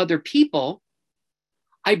talk to other people,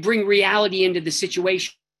 I bring reality into the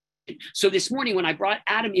situation. So this morning, when I brought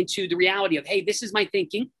Adam into the reality of, hey, this is my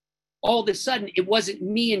thinking, all of a sudden, it wasn't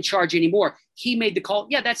me in charge anymore. He made the call.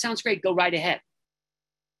 Yeah, that sounds great. Go right ahead.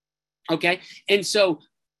 Okay. And so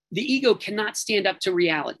the ego cannot stand up to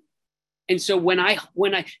reality. And so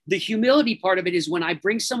the humility part of it is when I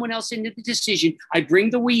bring someone else into the decision, I bring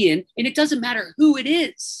the we in, and it doesn't matter who it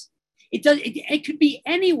is. It could be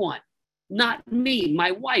anyone, not me,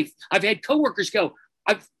 my wife. I've had coworkers go,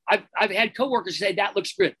 I've had coworkers say, that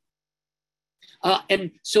looks good.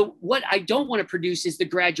 And so what I don't want to produce is the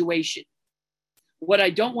graduation. What I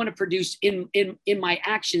don't want to produce in my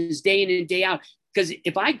actions day in and day out, because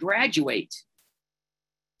if I graduate,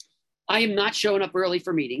 I am not showing up early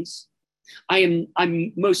for meetings. I'm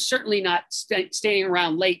most certainly not staying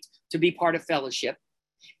around late to be part of fellowship.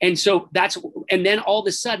 And so and then all of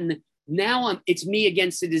a sudden, now it's me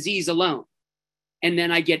against the disease alone. And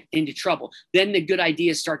then I get into trouble. Then the good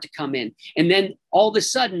ideas start to come in. And then all of a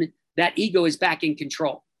sudden, that ego is back in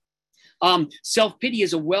control. Self-pity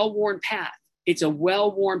is a well-worn path. It's a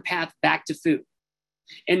well-worn path back to food.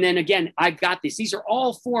 And then again, I've got this. These are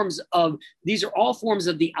all forms of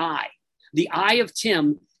the I. The I of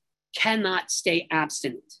Tim cannot stay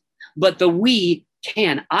abstinent, but the we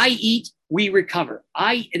can. I eat, we recover.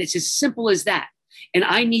 And it's as simple as that. And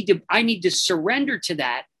I need to surrender to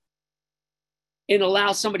that and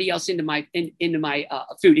allow somebody else into my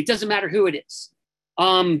food. It doesn't matter who it is.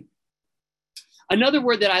 Another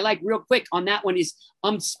word that I like real quick on that one is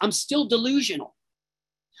I'm still delusional.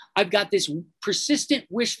 I've got this persistent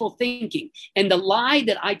wishful thinking. And the lie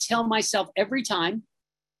that I tell myself every time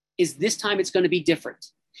is this time it's going to be different.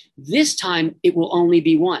 This time it will only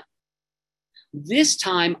be one. This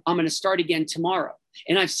time I'm going to start again tomorrow.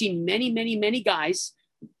 And I've seen many, many, many guys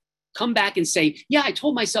come back and say, yeah, I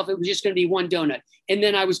told myself it was just going to be one donut. And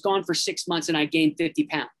then I was gone for 6 months and I gained 50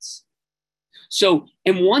 pounds. So,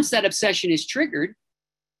 and once that obsession is triggered,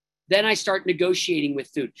 then I start negotiating with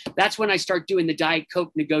food. That's when I start doing the Diet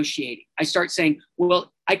Coke negotiating. I start saying,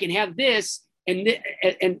 well, I can have this, and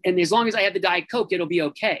as long as I have the Diet Coke, it'll be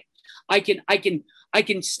okay. I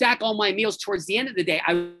can stack all my meals towards the end of the day.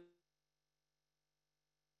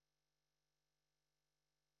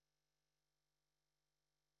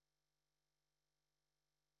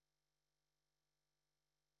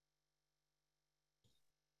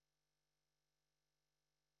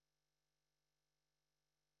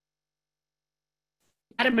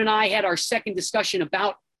 Adam and I had our second discussion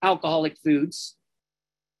about alcoholic foods.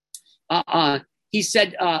 He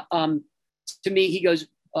said to me, he goes,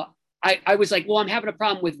 I was like, well, I'm having a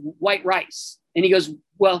problem with white rice. And he goes,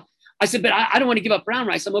 well, I said, but I don't want to give up brown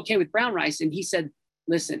rice. I'm okay with brown rice. And he said,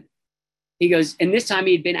 listen, he goes, and this time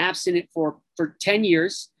he had been abstinent for 10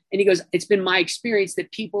 years. And he goes, it's been my experience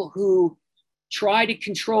that people who try to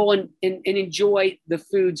control and enjoy the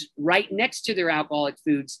foods right next to their alcoholic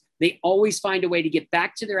foods, they always find a way to get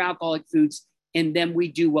back to their alcoholic foods, and then we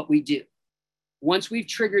do what we do. Once we've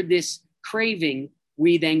triggered this craving,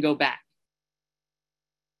 we then go back.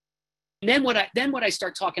 And then what I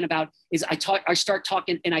start talking about is I start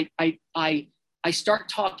talking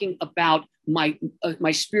about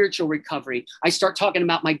my spiritual recovery. I start talking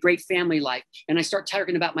about my great family life, and I start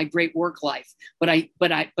talking about my great work life. But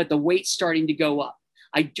the weight's starting to go up.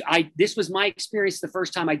 This was my experience the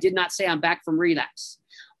first time. I did not say I'm back from relapse.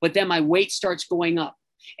 But then my weight starts going up,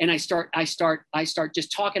 and I start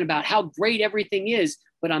just talking about how great everything is,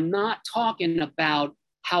 but I'm not talking about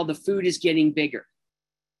how the food is getting bigger.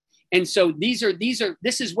 And so this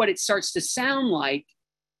is what it starts to sound like,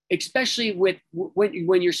 especially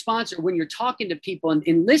when you're sponsored, when you're talking to people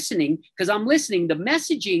and listening, because I'm listening. The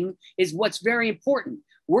messaging is what's very important.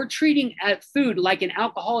 We're treating food like an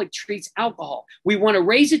alcoholic treats alcohol. We want to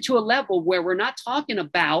raise it to a level where we're not talking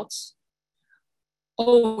about,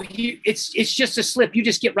 it's just a slip. You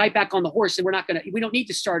just get right back on the horse, and we don't need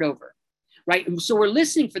to start over, right? And so we're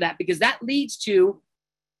listening for that, because that leads to,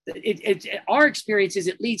 our experience is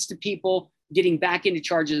it leads to people getting back into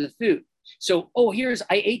charge of the food. So,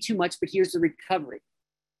 I ate too much, but here's the recovery.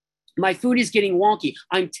 My food is getting wonky.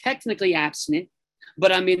 I'm technically abstinent,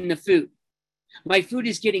 but I'm in the food. My food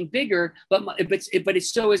is getting bigger, but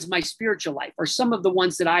so is my spiritual life, or some of the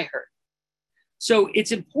ones that I heard. So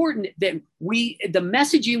it's important that the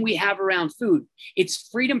messaging we have around food, it's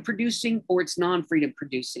freedom producing or it's non-freedom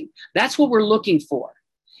producing. That's what we're looking for.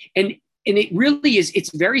 And it really is, it's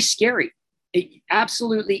very scary. It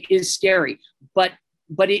absolutely is scary, but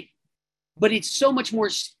it's so much more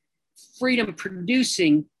freedom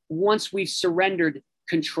producing once we've surrendered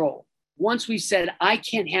control. Once we've said, I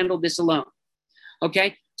can't handle this alone.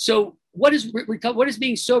 Okay. So what does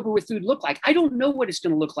being sober with food look like? I don't know what it's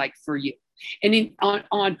going to look like for you. And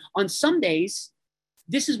on some days,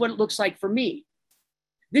 this is what it looks like for me.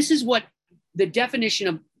 This is what the definition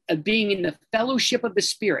of being in the fellowship of the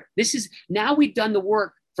Spirit. This is, now we've done the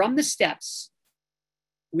work from the steps.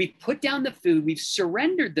 We've put down the food. We've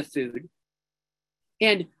surrendered the food.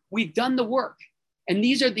 And we've done the work. And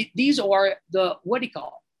these are the what do you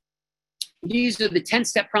call? These are the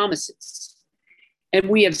 10-step promises. And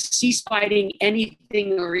we have ceased fighting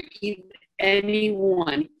anything or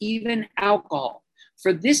anyone, even alcohol.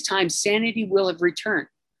 For this time, sanity will have returned.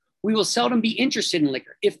 We will seldom be interested in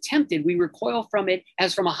liquor. If tempted, we recoil from it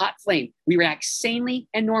as from a hot flame. We react sanely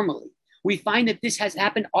and normally. We find that this has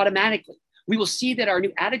happened automatically. We will see that our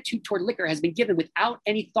new attitude toward liquor has been given without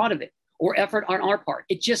any thought of it or effort on our part.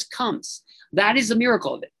 It just comes. That is the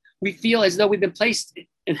miracle of it. We feel as though we've been placed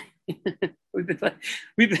in,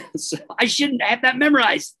 I shouldn't have that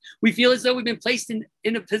memorized. We feel as though we've been placed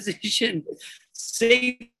in a position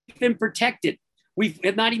safe and protected. We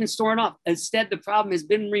have not even stored off. Instead, the problem has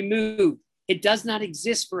been removed. It does not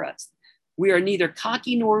exist for us. We are neither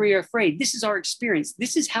cocky nor we are afraid. This is our experience.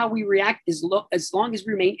 This is how we react as long as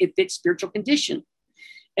we remain in fit spiritual condition.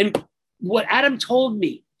 And what Adam told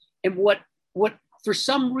me, and what for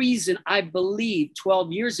some reason I believed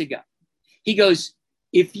 12 years ago, he goes,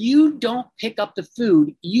 if you don't pick up the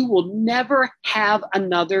food, you will never have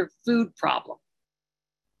another food problem.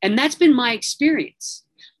 And that's been my experience.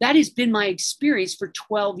 That has been my experience for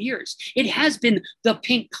 12 years. It has been the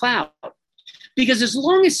pink cloud. Because as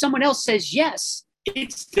long as someone else says yes,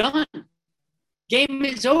 it's done. Game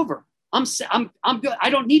is over. I'm good. I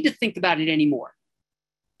don't need to think about it anymore.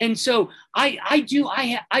 And so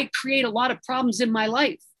I create a lot of problems in my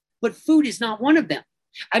life, but food is not one of them.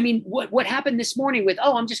 I mean, what happened this morning with,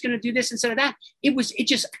 I'm just going to do this instead of that.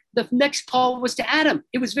 The next call was to Adam.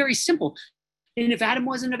 It was very simple. And if Adam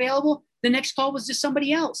wasn't available, the next call was to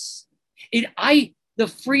somebody else. The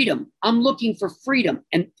freedom, I'm looking for freedom.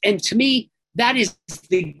 And to me, that is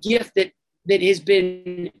the gift that has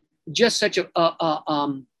been just such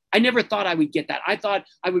I never thought I would get that. I thought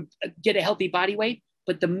I would get a healthy body weight,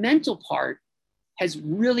 but the mental part has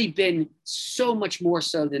really been so much more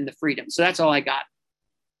so than the freedom. So that's all I got.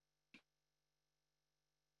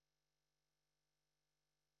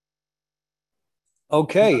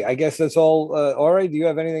 Okay, I guess that's all. Ori, do you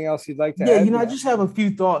have anything else you'd like to add? Yeah, I just have a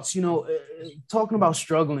few thoughts, talking about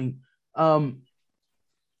struggling, going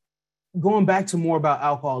back to more about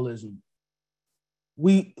alcoholism.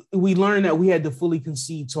 We learned that we had to fully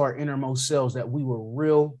concede to our innermost selves that we were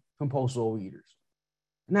real compulsive overeaters.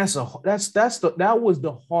 And that was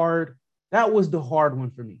the hard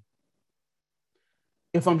one for me.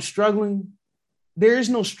 If I'm struggling, there is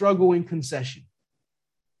no struggle in concession.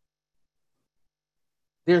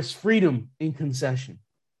 There's freedom in concession.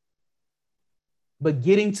 But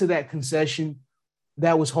getting to that concession,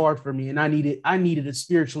 that was hard for me. And I needed it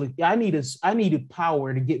spiritually. I needed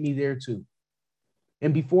power to get me there too.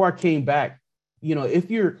 And before I came back,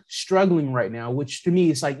 if you're struggling right now, which to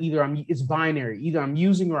me, it's like it's binary. Either I'm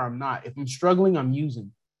using or I'm not. If I'm struggling, I'm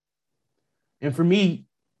using. And for me,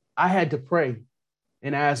 I had to pray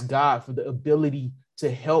and ask God for the ability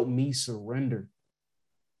to help me surrender.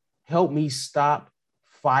 Help me stop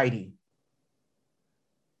fighting.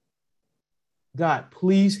 God,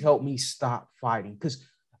 please help me stop fighting, because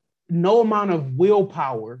no amount of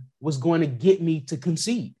willpower was going to get me to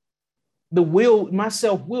concede. My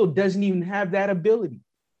self-will doesn't even have that ability,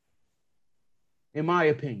 in my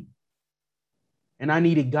opinion. And I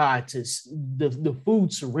needed God the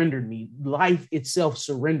food surrendered me. Life itself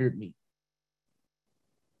surrendered me.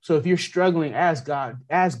 So if you're struggling, ask God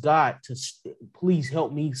to please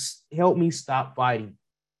help me stop fighting.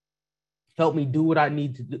 Help me do what I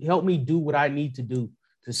need to do. Help me do what I need to do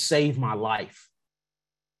to save my life.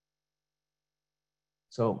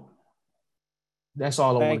 So that's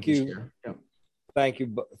all I want to share. Yeah. Thank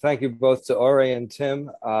you both to Ori and Tim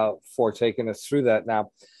for taking us through that.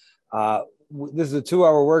 Now, this is a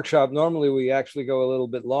 2-hour workshop. Normally, we actually go a little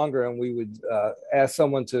bit longer, and we would ask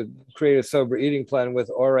someone to create a sober eating plan with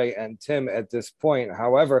Ori and Tim at this point.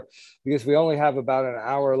 However, because we only have about an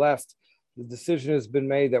hour left, the decision has been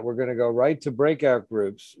made that we're going to go right to breakout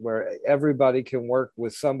groups where everybody can work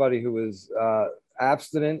with somebody who is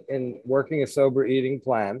abstinent in working a sober eating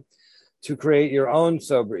plan to create your own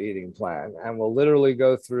sober eating plan. And we'll literally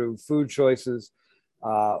go through food choices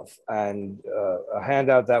and a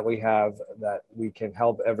handout that we have that we can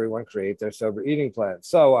help everyone create their sober eating plan.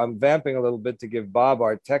 So I'm vamping a little bit to give Bob,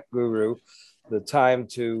 our tech guru, the time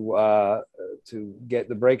to get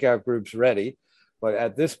the breakout groups ready. But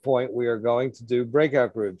at this point, we are going to do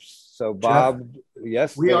breakout groups. So Bob, Jeff,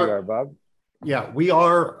 yes, we are, Bob. Yeah, we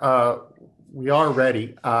are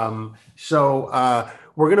ready. We're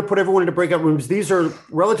going to put everyone into breakout rooms. These are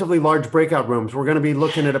relatively large breakout rooms. We're going to be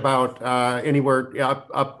looking at about anywhere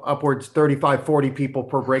upwards 35, 40 people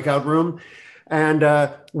per breakout room. And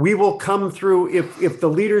we will come through, if the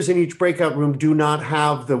leaders in each breakout room do not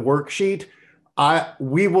have the worksheet,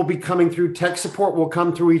 we will be coming through. Tech support will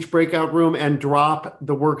come through each breakout room and drop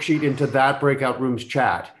the worksheet into that breakout room's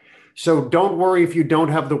chat. So don't worry if you don't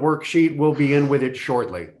have the worksheet, we'll be in with it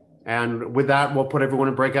shortly. And with that, we'll put everyone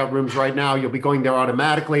in breakout rooms right now. You'll be going there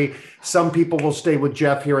automatically. Some people will stay with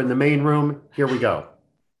Jeff here in the main room. Here we go.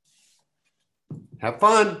 Have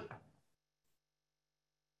fun.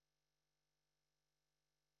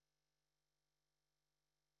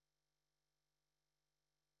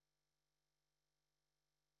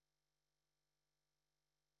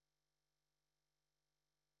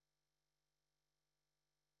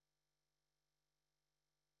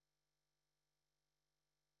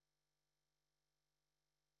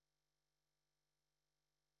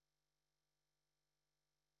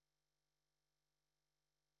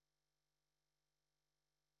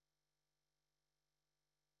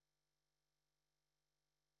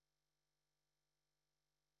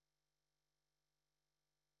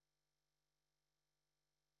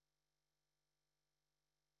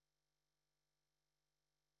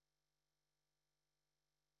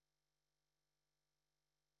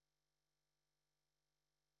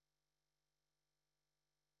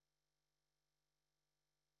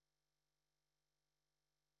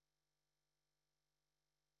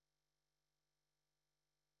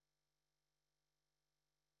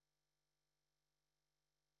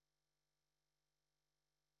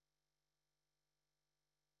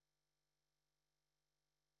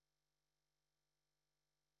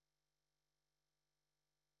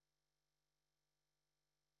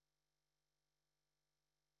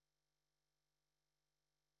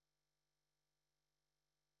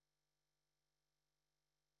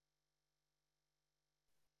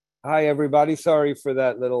 Hi, everybody. Sorry for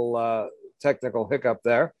that little technical hiccup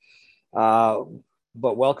there. But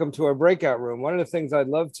welcome to our breakout room. One of the things I'd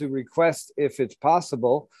love to request, if it's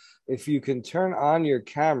possible, if you can turn on your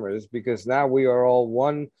cameras, because now we are all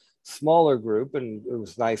one smaller group, and it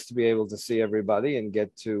was nice to be able to see everybody and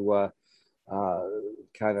get to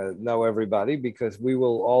kind of know everybody, because we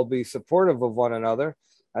will all be supportive of one another.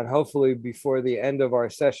 And hopefully before the end of our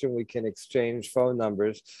session, we can exchange phone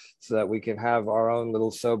numbers so that we can have our own little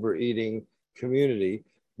sober eating community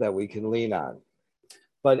that we can lean on.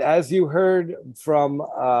 But as you heard from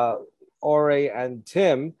Ore and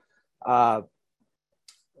Tim,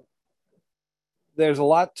 there's a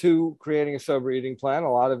lot to creating a sober eating plan.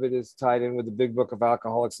 A lot of it is tied in with the Big Book of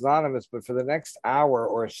Alcoholics Anonymous. But for the next hour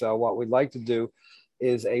or so, what we'd like to do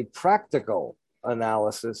is a practical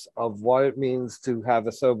analysis of what it means to have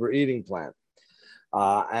a sober eating plan.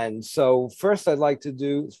 And so first thing I'd like to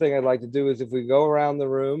do is if we go around the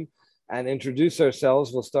room and introduce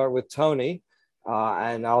ourselves. We'll start with Tony,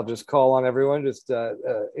 and I'll just call on everyone. Just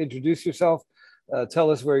introduce yourself,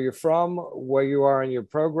 tell us where you're from, where you are in your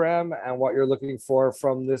program, and what you're looking for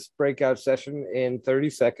from this breakout session in 30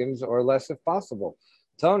 seconds or less if possible.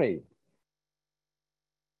 Tony.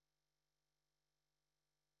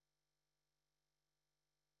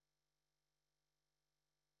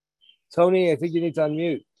 Tony, I think you need to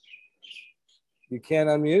unmute. You can't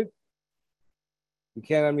unmute? You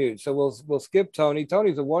can't unmute. So we'll skip Tony.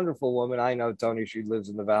 Tony's a wonderful woman. I know Tony. She lives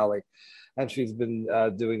in the Valley, and she's been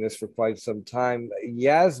doing this for quite some time.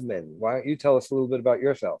 Yasmin, why don't you tell us a little bit about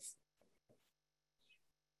yourself?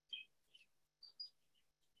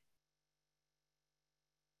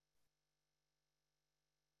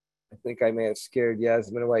 I think I may have scared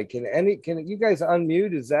Yasmin away. Can you guys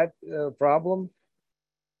unmute? Is that a problem?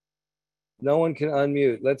 No one can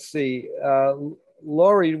unmute. Let's see.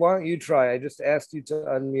 Lori, why don't you try? I just asked you to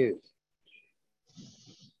unmute.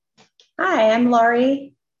 Hi, I'm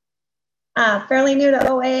Lori. Fairly new to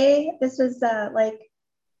OA. This was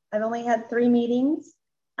I've only had 3 meetings.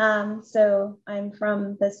 So I'm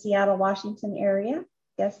from the Seattle, Washington area.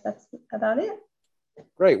 Guess that's about it.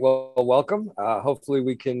 Great. Well, welcome. Hopefully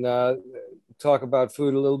we can talk about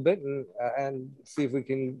food a little bit and see if we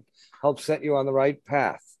can help set you on the right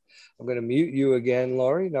path. I'm going to mute you again,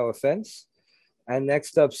 Lori, no offense. And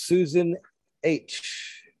next up, Susan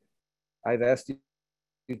H. I've asked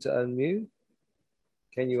you to unmute.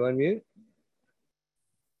 Can you unmute?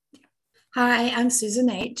 Hi, I'm Susan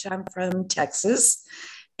H. I'm from Texas.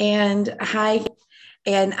 And I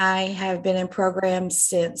have been in programs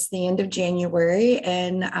since the end of January,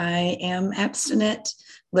 and I am abstinent,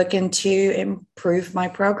 looking to improve my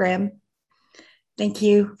program. Thank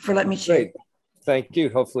you for letting me share. Great. Thank you.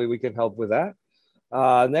 Hopefully we can help with that.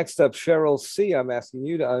 Next up, Cheryl C. I'm asking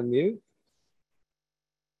you to unmute.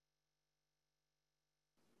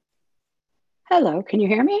 Hello, can you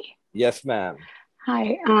hear me? Yes, ma'am.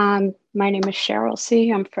 Hi, My name is Cheryl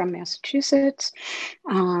C. I'm from Massachusetts.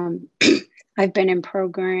 I've been in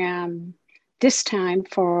program this time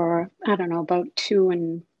for, I don't know, about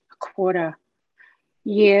 2.25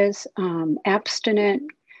 years, abstinent,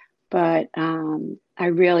 but I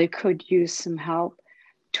really could use some help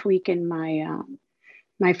tweaking my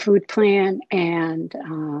my food plan, and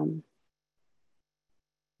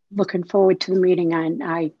looking forward to the meeting.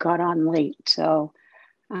 I got on late, so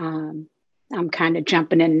I'm kind of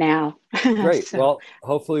jumping in now. Great. So. Well,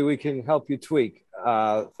 hopefully we can help you tweak.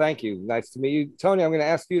 Thank you. Nice to meet you. Tony, I'm going to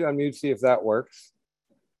ask you to unmute, see if that works.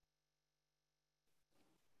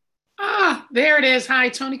 There it is. Hi,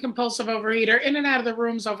 Tony, compulsive overeater, in and out of the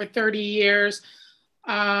rooms over 30 years.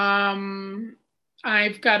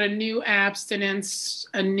 I've got a new abstinence,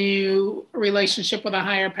 a new relationship with a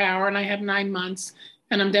higher power, and I have 9 months,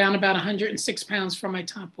 and I'm down about 106 pounds from my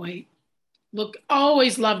top weight. Look,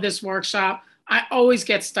 always love this workshop. I always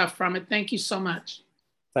get stuff from it. Thank you so much.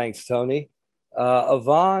 Thanks, Tony.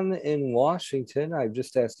 Yvonne in Washington, I've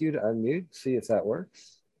just asked you to unmute, see if that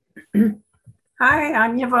works. Hi,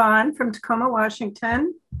 I'm Yvonne from Tacoma,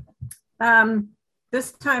 Washington.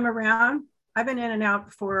 This time around, I've been in and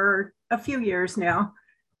out for a few years now,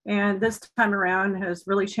 and this time around has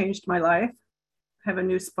really changed my life. I have a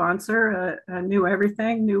new sponsor, a new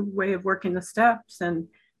everything, new way of working the steps, and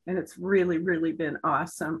it's really, really been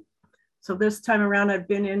awesome. So this time around, I've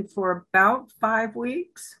been in for about 5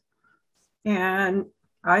 weeks, and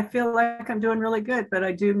I feel like I'm doing really good, but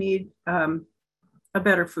I do need a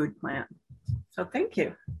better food plan. So thank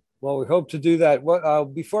you. Well, we hope to do that.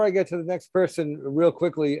 Before I get to the next person, real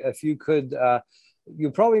quickly, if you could, you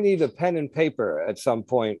probably need a pen and paper at some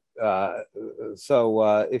point.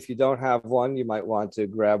 So if you don't have one, you might want to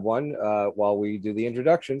grab one while we do the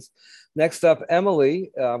introductions. Next up,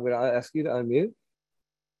 Emily, I'm going to ask you to unmute.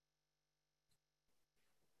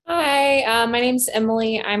 Hi, my name's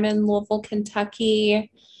Emily. I'm in Louisville,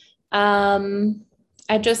 Kentucky.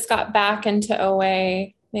 I just got back into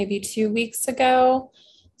OA maybe 2 weeks ago.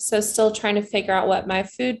 So still trying to figure out what my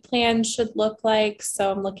food plan should look like. So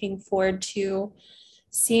I'm looking forward to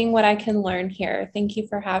seeing what I can learn here. Thank you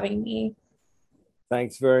for having me.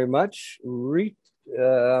 Thanks very much.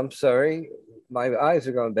 I'm sorry, my eyes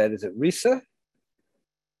are going bad. Is it Risa?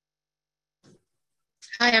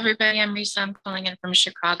 Hi, everybody. I'm Risa. I'm calling in from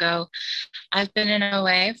Chicago. I've been in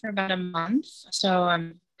OA for about a month, so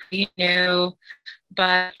I'm pretty new,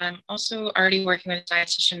 but I'm also already working with a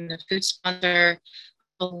dietitian and a food sponsor,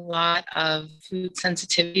 a lot of food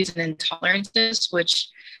sensitivities and intolerances, which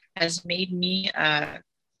has made me a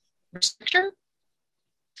restrictor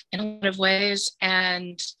in a lot of ways.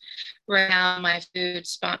 And right now, my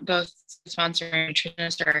both sponsor and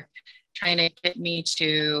nutritionist are trying to get me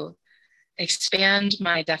to expand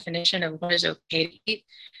my definition of what is okay to eat.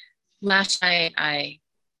 Last night, I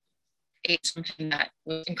ate something that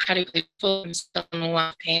was incredibly full. I'm still in a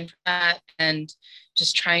lot of pain for that, and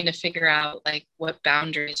just trying to figure out like what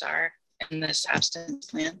boundaries are in this abstinence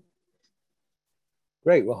plan.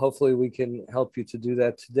 Great. Well, hopefully we can help you to do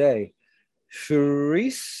that today.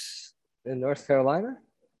 Charisse in North Carolina.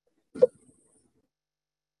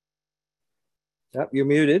 Yep, you're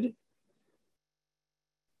muted.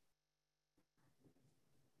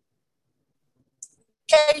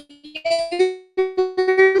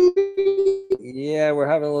 Yeah, we're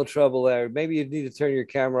having a little trouble there. Maybe you need to turn your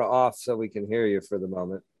camera off so we can hear you for the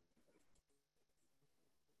moment.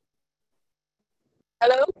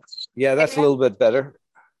 Hello? Yeah, that's a little bit better.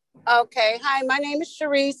 Okay. Hi, my name is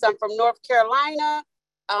Charisse. I'm from North Carolina.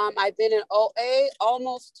 I've been in OA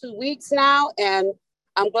almost 2 weeks now, and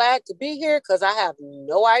I'm glad to be here because I have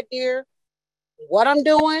no idea what I'm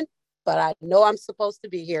doing, but I know I'm supposed to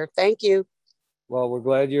be here. Thank you. Well, we're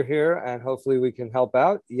glad you're here, and hopefully we can help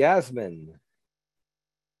out. Yasmin.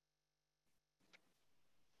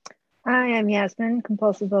 Hi, I'm Yasmin,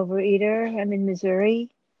 compulsive overeater. I'm in Missouri.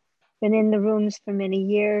 Been in the rooms for many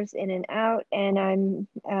years, in and out, and I'm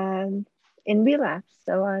in relapse.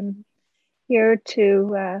 So I'm here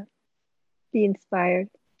to be inspired.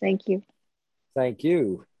 Thank you. Thank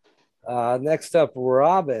you. Next up,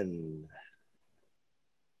 Robin.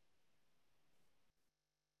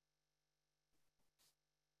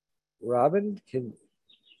 Robin,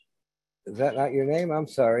 is that not your name? I'm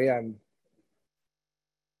sorry.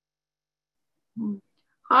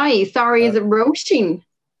 Hi, sorry, is it Roisin?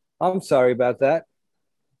 I'm sorry about that.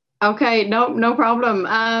 Okay, no problem.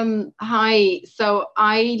 Hi, so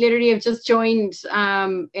I literally have just joined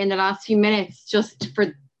in the last few minutes just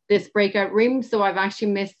for this breakout room. So I've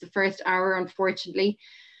actually missed the first hour, unfortunately.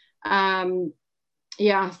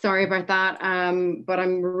 Yeah, sorry about that. But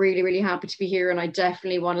I'm really, really happy to be here, and I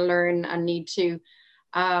definitely want to learn and need to,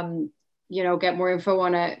 get more info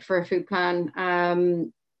on it for a food plan.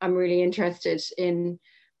 I'm really interested in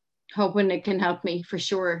hoping it can help me for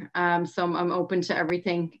sure. So I'm open to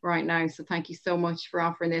everything right now. So thank you so much for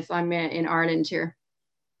offering this. I'm in Ireland here.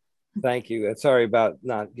 Thank you. Sorry about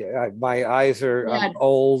not. My eyes are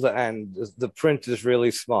old, and the print is really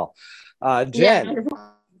small. Jen. Yeah.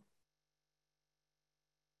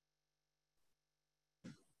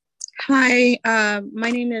 Hi, my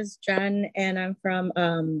name is Jen, and I'm from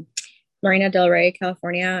Marina Del Rey,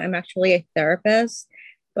 California. I'm actually a therapist,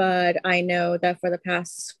 but I know that for the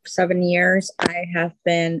past 7 years, I have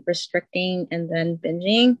been restricting and then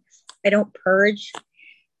binging. I don't purge,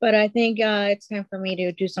 but I think it's time for me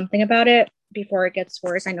to do something about it before it gets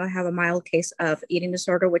worse. I know I have a mild case of eating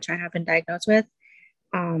disorder, which I have been diagnosed with.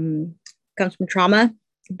 Comes from trauma,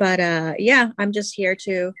 but yeah, I'm just here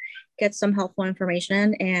to get some helpful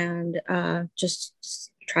information and just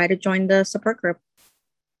try to join the support group.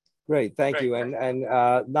 Great, thank you. And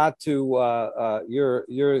not to you're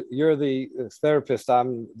the therapist,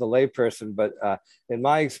 I'm the layperson, but in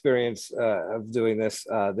my experience of doing this,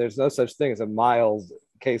 there's no such thing as a mild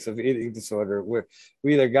case of eating disorder.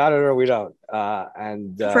 We either got it or we don't.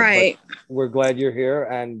 Right. We're glad you're here,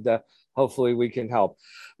 and hopefully we can help.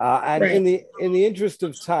 And right. in the interest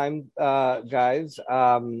of time, guys,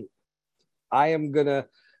 I am gonna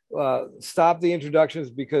stop the introductions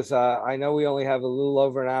because I know we only have a little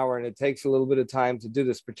over an hour, and it takes a little bit of time to do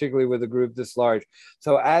this, particularly with a group this large.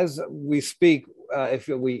 So as we speak, if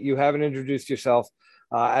you haven't introduced yourself,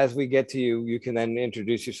 as we get to you, you can then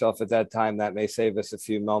introduce yourself at that time. That may save us a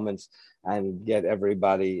few moments and get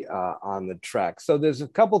everybody on the track. So there's a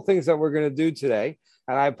couple things that we're going to do today,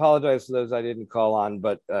 and I apologize for those I didn't call on,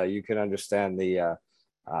 but you can understand the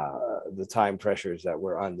time pressures that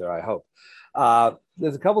we're under, I hope.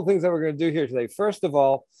 There's a couple things that we're going to do here today. First of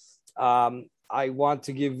all, I want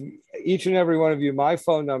to give each and every one of you my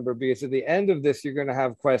phone number, because at the end of this, you're going to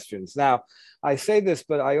have questions. Now, I say this,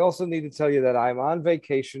 but I also need to tell you that I'm on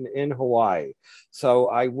vacation in Hawaii. So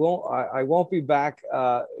I won't be back,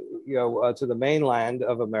 to the mainland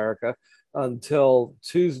of America until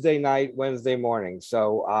Tuesday night, Wednesday morning.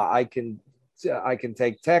 So I can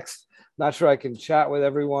take text. Not sure I can chat with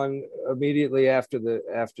everyone immediately after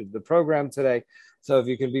the program today. So if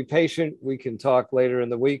you can be patient, we can talk later in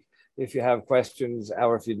the week if you have questions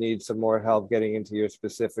or if you need some more help getting into your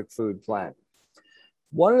specific food plan.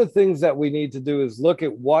 One of the things that we need to do is look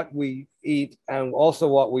at what we eat and also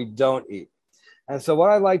what we don't eat. And so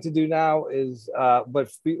what I'd like to do now is,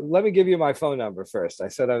 let me give you my phone number first. I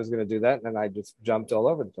said I was going to do that, and then I just jumped all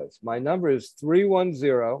over the place. My number is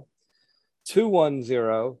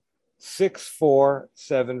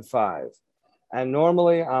 310-210-6475. And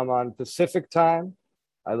normally I'm on Pacific time.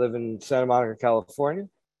 I live in Santa Monica, California.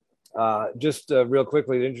 Just real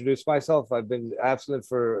quickly to introduce myself, I've been abstinent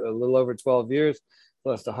for a little over 12 years,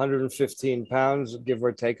 lost 115 pounds, give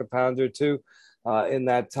or take a pound or two in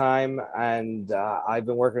that time. And I've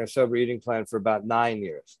been working a sober eating plan for about 9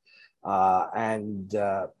 years.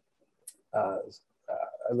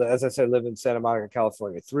 As I said, I live in Santa Monica,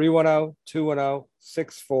 California.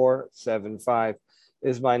 310-210-6475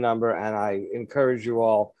 is my number, and I encourage you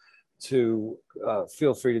all to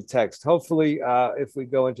feel free to text. Hopefully, if we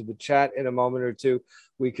go into the chat in a moment or two,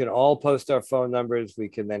 we can all post our phone numbers. We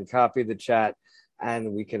can then copy the chat,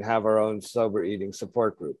 and we can have our own sober eating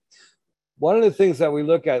support group. One of the things that we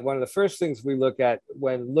look at, one of the first things we look at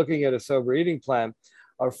when looking at a sober eating plan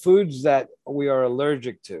are foods that we are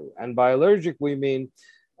allergic to. And by allergic, we mean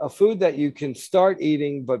a food that you can start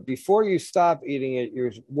eating, but before you stop eating it,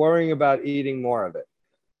 you're worrying about eating more of it.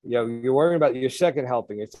 You're worrying about your second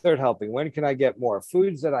helping, your third helping. When can I get more?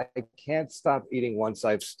 Foods that I can't stop eating once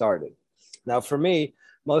I've started. Now, for me,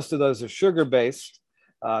 most of those are sugar-based,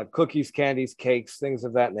 cookies, candies, cakes, things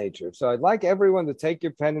of that nature. So I'd like everyone to take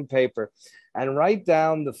your pen and paper and write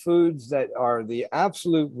down the foods that are the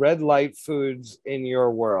absolute red light foods in your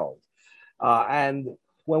world. And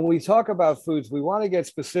when we talk about foods, we want to get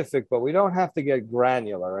specific, but we don't have to get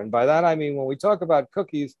granular. And by that, I mean, when we talk about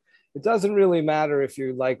cookies, it doesn't really matter if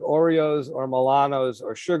you like Oreos or Milanos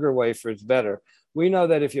or sugar wafers better. We know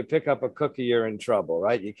that if you pick up a cookie, you're in trouble,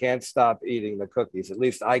 right? You can't stop eating the cookies. At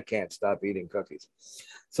least I can't stop eating cookies.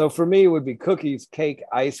 So for me, it would be cookies, cake,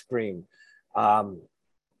 ice cream,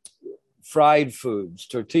 fried foods,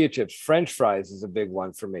 tortilla chips, French fries is a big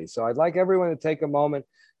one for me. So I'd like everyone to take a moment,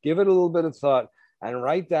 give it a little bit of thought, and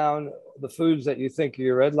write down the foods that you think are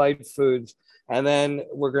your red light foods. And then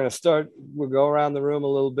we'll go around the room a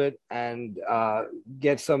little bit and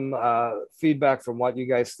get some feedback from what you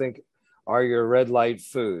guys think are your red light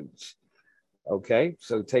foods. Okay,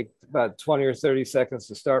 so take about 20 or 30 seconds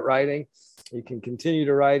to start writing. You can continue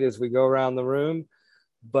to write as we go around the room,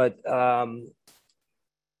 but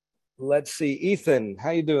let's see, Ethan,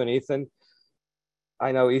 how you doing, Ethan?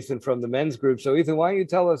 I know Ethan from the men's group. So Ethan, why don't you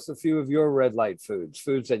tell us a few of your red light foods,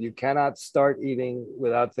 foods that you cannot start eating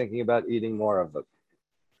without thinking about eating more of them.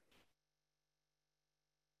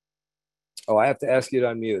 Oh, I have to ask you to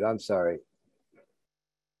unmute. I'm sorry.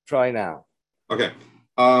 Try now. Okay.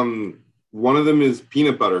 One of them is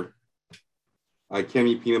peanut butter. I can't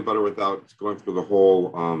eat peanut butter without going through the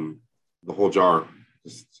whole jar.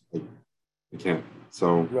 I can't.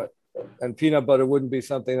 So. Right. And peanut butter wouldn't be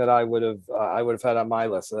something that I would have had on my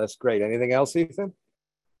list. So that's great. Anything else, Ethan?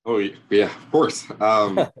 Oh yeah, of course.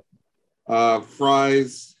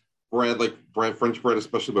 Fries, bread, like French bread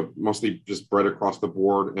especially, but mostly just bread across the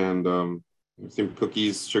board, and some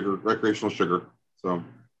cookies, sugar, recreational sugar. So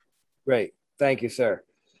great. Thank you, sir.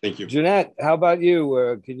 Thank you. Jeanette, how about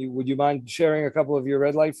you? Would you mind sharing a couple of your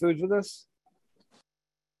red light foods with us?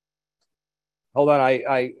 Hold on,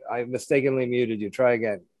 I mistakenly muted you. Try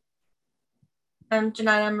again. I'm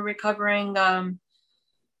Jeanette. I'm a recovering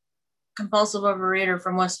compulsive overeater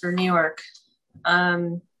from Western New York.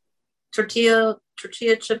 Tortilla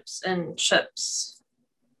chips and chips.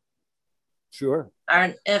 Sure.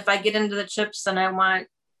 And if I get into the chips, then I want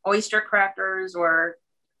oyster crackers or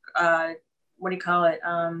what do you call it?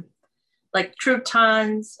 Like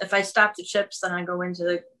croutons. If I stop the chips, then I go into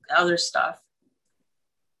the other stuff.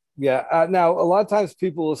 Yeah. Now, a lot of times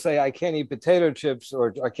people will say, I can't eat potato chips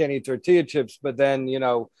or I can't eat tortilla chips, but then,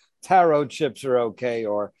 taro chips are okay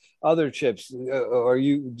or other chips. Do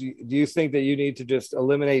you think that you need to just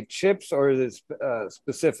eliminate chips, or is it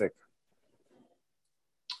specific?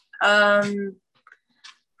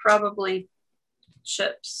 Probably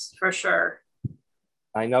chips for sure.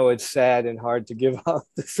 I know it's sad and hard to give up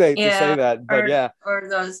to say that, but Or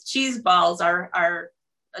those cheese balls are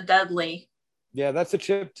deadly. Yeah, that's a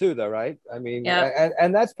chip too, though, right? I mean,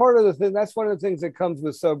 and that's part of the thing. That's one of the things that comes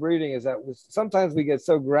with sober eating is that sometimes we get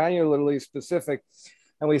so granularly specific,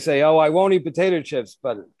 and we say, "Oh, I won't eat potato chips,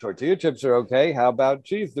 but tortilla chips are okay. How about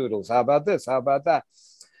cheese doodles? How about this? How about that?"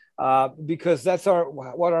 Because that's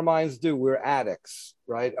what our minds do. We're addicts,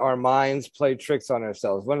 right? Our minds play tricks on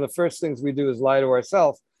ourselves. One of the first things we do is lie to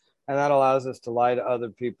ourselves, and that allows us to lie to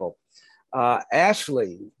other people.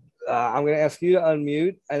 Ashley. I'm going to ask you to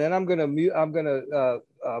unmute, and then I'm going to mute. I'm going to,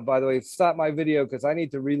 by the way, stop my video because I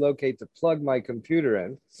need to relocate to plug my computer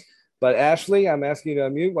in. But Ashley, I'm asking you to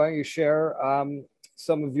unmute. Why don't you share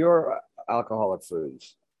some of your alcoholic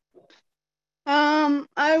foods?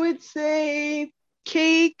 I would say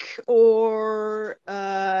cake or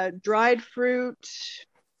dried fruit,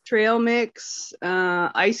 trail mix,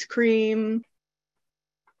 ice cream,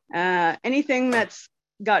 anything that's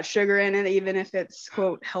got sugar in it, even if it's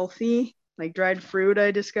quote healthy. Like dried fruit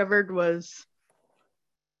I discovered was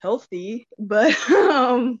healthy, but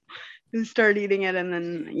you start eating it and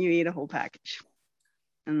then you eat a whole package.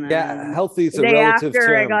 And then healthy is a relative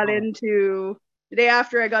term. The day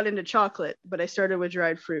after I got into chocolate, but I started with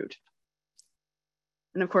dried fruit.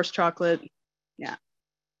 And of course chocolate,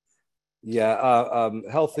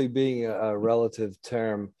 healthy being a relative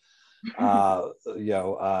term.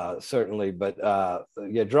 Certainly, but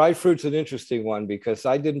dried fruit's an interesting one because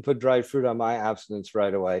I didn't put dried fruit on my abstinence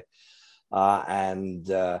right away, and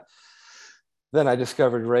then I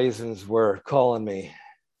discovered raisins were calling me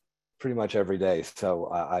pretty much every day, so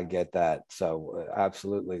I get that. So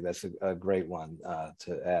absolutely, that's a great one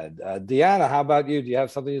to add. Deanna, how about you? Do you have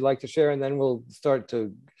something you'd like to share, and then we'll start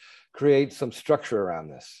to create some structure around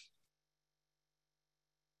this?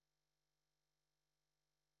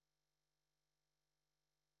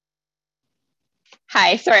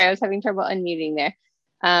 Hi, sorry, I was having trouble unmuting there.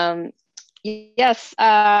 Yes,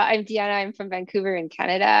 I'm Deanna. I'm from Vancouver in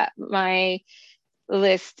Canada. My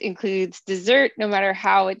list includes dessert, no matter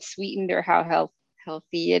how it's sweetened or how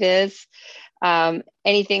healthy it is.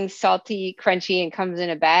 Anything salty, crunchy, and comes in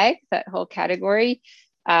a bag, that whole category.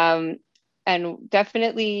 And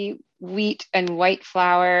definitely wheat and white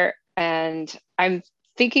flour. And I'm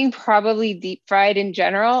thinking probably deep fried in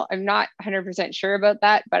general. I'm not 100% sure about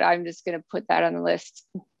that, but I'm just going to put that on the list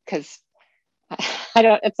because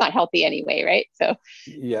it's not healthy anyway, right? So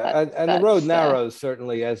and the road narrows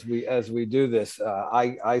certainly as we do this.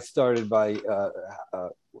 I started by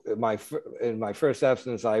in my first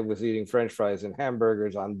abstinence, I was eating French fries and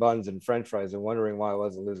hamburgers on buns and French fries and wondering why I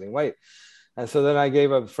wasn't losing weight. And so then I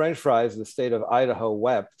gave up French fries. The state of Idaho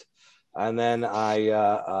wept. And then I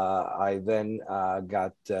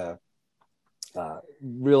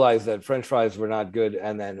realized that French fries were not good,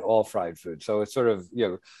 and then all fried food. So it's sort of,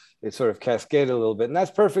 it sort of cascaded a little bit, and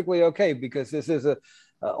that's perfectly okay, because this is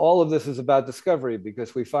all of this is about discovery,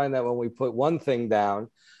 because we find that when we put one thing down,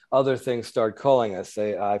 other things start calling us.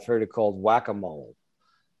 I've heard it called whack-a-mole.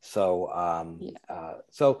 So,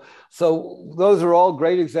 so those are all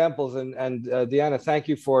great examples. And Deanna, thank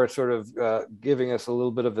you for sort of giving us a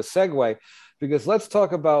little bit of a segue, because let's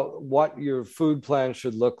talk about what your food plan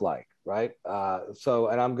should look like, right?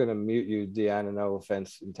 And I'm going to mute you, Deanna, no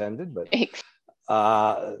offense intended, but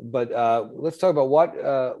let's talk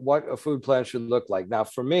about what a food plan should look like. Now,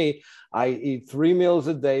 for me, I eat 3 meals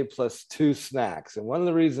a day plus 2 snacks. And one of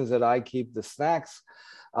the reasons that I keep the snacks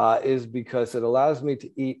is because it allows me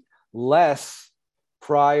to eat less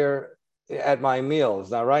prior at my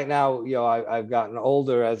meals. Now, right now, I've gotten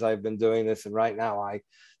older as I've been doing this, and right now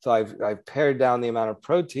I've pared down the amount of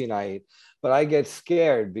protein I eat, but I get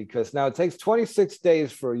scared because now it takes 26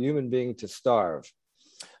 days for a human being to starve.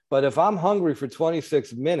 But if I'm hungry for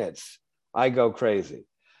 26 minutes, I go crazy,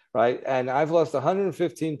 right? And I've lost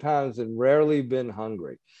 115 pounds and rarely been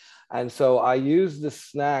hungry. And so I use the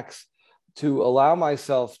snacks to allow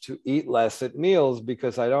myself to eat less at meals,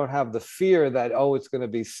 because I don't have the fear that, oh, it's going to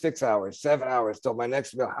be 6 hours, 7 hours till my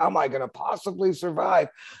next meal. How am I going to possibly survive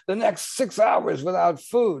the next 6 hours without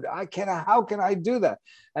food? How can I do that?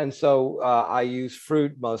 And so I use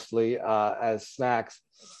fruit mostly as snacks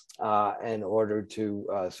in order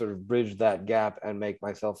to sort of bridge that gap and make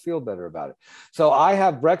myself feel better about it. So I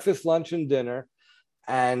have breakfast, lunch, and dinner,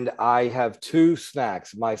 and I have 2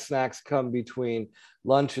 snacks. My snacks come between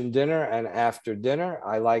lunch and dinner and after dinner.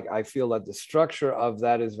 I feel that the structure of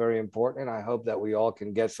that is very important, and I hope that we all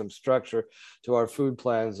can get some structure to our food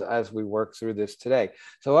plans as we work through this today.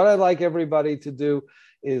 So what I'd like everybody to do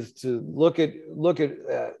is to look at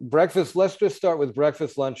breakfast. Let's just start with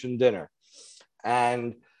breakfast, lunch, and dinner,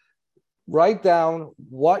 and write down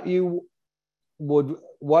what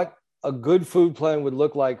a good food plan would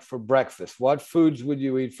look like for breakfast. What foods would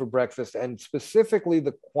you eat for breakfast, and specifically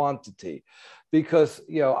the quantity? Because,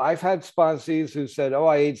 I've had sponsees who said, oh,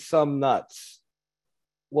 I ate some nuts.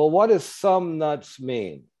 Well, what does some nuts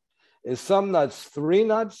mean? Is some nuts 3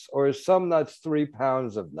 nuts, or is some nuts 3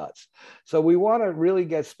 pounds of nuts? So we want to really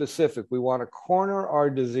get specific. We want to corner our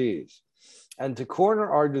disease. And to corner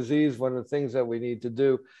our disease, one of the things that we need to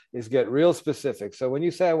do is get real specific. So when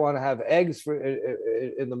you say I want to have eggs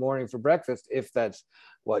in the morning for breakfast, if that's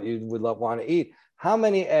what you would want to eat, how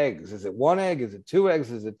many eggs? Is it 1 egg? Is it 2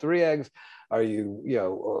 eggs? Is it 3 eggs? Are you,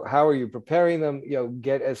 how are you preparing them?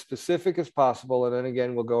 Get as specific as possible. And then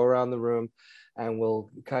again, we'll go around the room and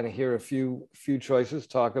we'll kind of hear a few choices,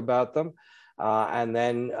 talk about them. And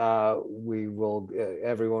then everyone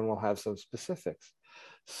will have some specifics.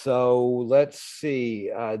 So let's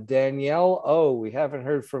see, Danielle, we haven't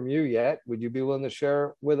heard from you yet. Would you be willing to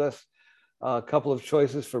share with us a couple of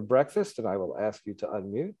choices for breakfast? And I will ask you to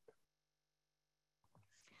unmute.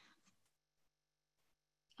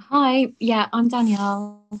 Hi, yeah, I'm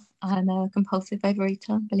Danielle. I'm a compulsive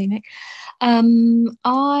overeater, bulimic.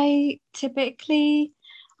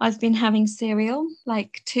 I've been having cereal,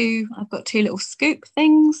 I've got 2 little scoop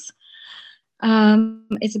things.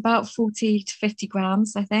 It's about 40 to 50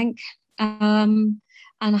 grams, I think. And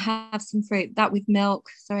I have some fruit, that with milk,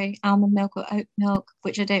 almond milk or oat milk,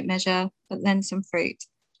 which I don't measure, but then some fruit,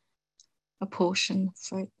 a portion of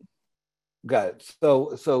fruit. Got it.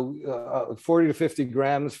 So 40 to 50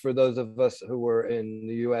 grams for those of us who are in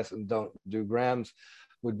the US and don't do grams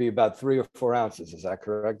would be about 3 or 4 ounces. Is that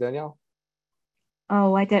correct, Danielle?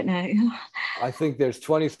 Oh, I don't know. I think there's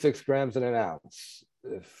 26 grams in an ounce.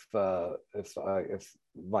 If my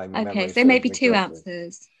memory okay, so maybe 2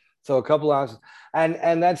 ounces. So a couple ounces,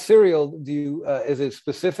 and that cereal, do you is it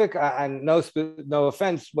specific? And no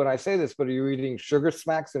offense when I say this, but are you eating sugar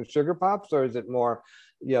smacks and sugar pops, or is it more,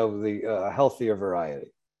 the healthier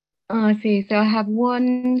variety? Oh, I see. So I have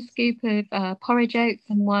 1 scoop of porridge oats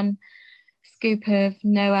and 1 scoop of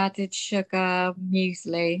no added sugar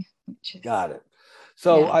muesli. Got it.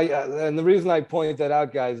 So and the reason I point that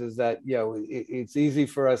out, guys, is that, it's easy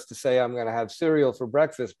for us to say I'm going to have cereal for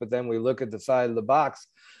breakfast, but then we look at the side of the box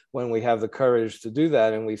when we have the courage to do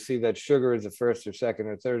that, and we see that sugar is the first or second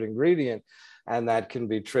or third ingredient, and that can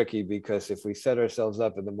be tricky, because if we set ourselves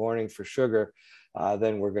up in the morning for sugar,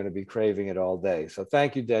 then we're going to be craving it all day. So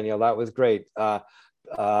thank you, Danielle. That was great. How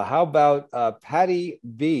about Patsy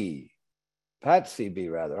B,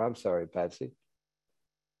 rather. I'm sorry, Patsy.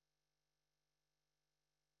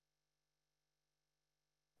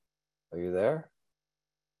 Are you there?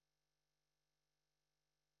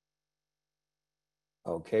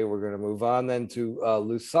 Okay, we're going to move on then to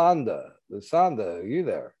Lusanda. Lusanda, are you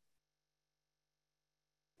there?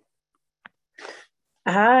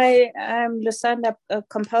 Hi, I'm Lusanda, a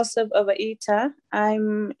compulsive overeater.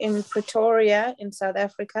 I'm in Pretoria in South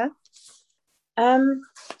Africa.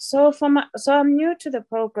 So I'm new to the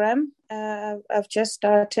program. I've just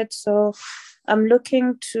started, so I'm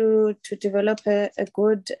looking to develop a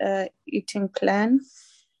good eating plan.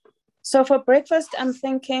 So for breakfast, I'm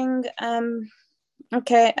thinking,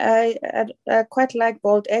 okay, I quite like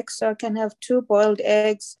boiled eggs, so I can have 2 boiled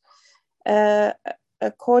eggs, a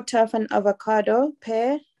quarter of an avocado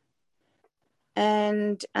pear,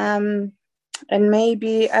 and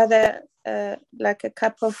maybe other like a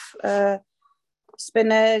cup of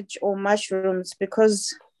spinach or mushrooms,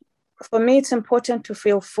 because for me it's important to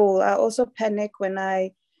feel full. I also panic when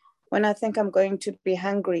I think I'm going to be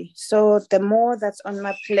hungry. So the more that's on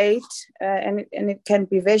my plate, and it can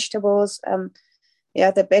be vegetables,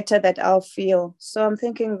 the better that I'll feel. So I'm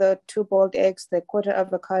thinking the 2 boiled eggs, the quarter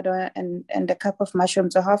avocado, and a cup of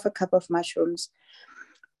mushrooms, or half a cup of mushrooms,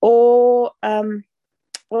 or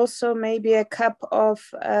also maybe a cup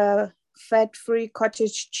of fat-free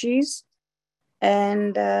cottage cheese,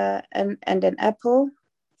 and an apple,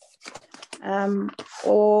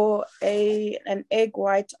 or an egg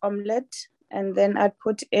white omelette, and then I'd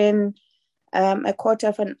put in a quarter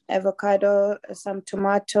of an avocado, some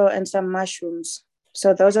tomato, and some mushrooms.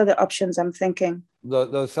 So those are the options I'm thinking.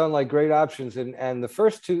 Those sound like great options, and the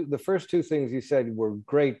first two things you said were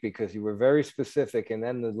great because you were very specific, and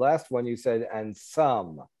then the last one you said and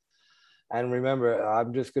some. And remember,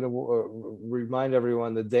 I'm just going to remind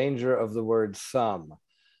everyone the danger of the word some,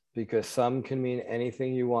 because some can mean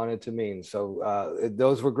anything you want it to mean. So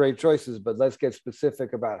those were great choices, but let's get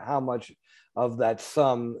specific about how much of that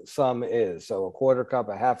some is. So a quarter cup,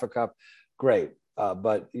 a half a cup, great.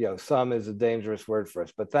 But some is a dangerous word for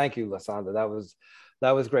us. But thank you, Lasanda.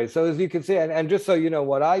 That was great. So as you can see, and just so you know,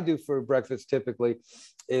 what I do for breakfast typically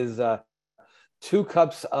is 2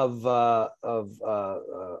 cups of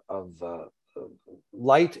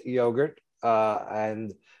light yogurt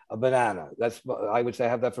and a banana. I would say I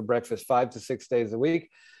have that for breakfast 5 to 6 days a week.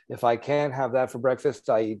 If I can't have that for breakfast,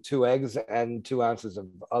 I eat 2 eggs and 2 ounces of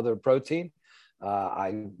other protein.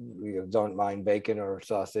 I don't mind bacon or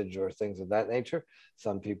sausage or things of that nature.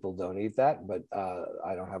 Some people don't eat that, but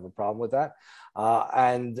I don't have a problem with that.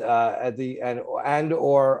 And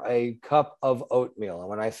or a cup of oatmeal. And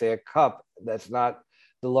when I say a cup, that's not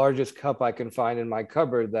the largest cup I can find in my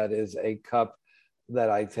cupboard. That is a cup that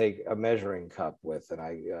I take a measuring cup with,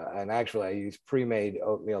 and actually I use pre-made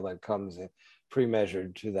oatmeal that comes in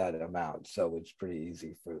pre-measured to that amount, so it's pretty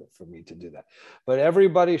easy for me to do that. But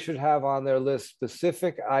everybody should have on their list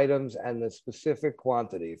specific items and the specific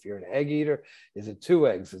quantity. If you're an egg eater, is it 2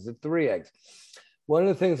 eggs? Is it 3 eggs? One of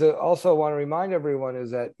the things that also I want to remind everyone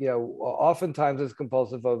is that, oftentimes as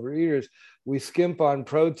compulsive overeaters, we skimp on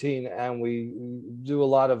protein and we do a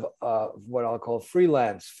lot of what I'll call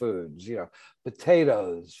freelance foods,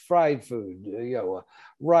 potatoes, fried food,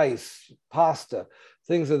 rice, pasta,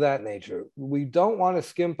 things of that nature. We don't want to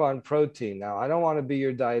skimp on protein. Now, I don't want to be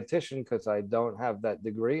your dietitian because I don't have that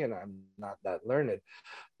degree and I'm not that learned,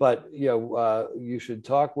 but you should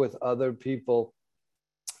talk with other people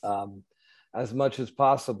as much as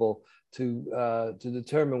possible to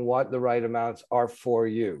determine what the right amounts are for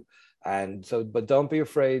you. And so, but don't be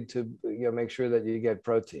afraid to make sure that you get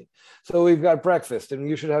protein. So we've got breakfast, and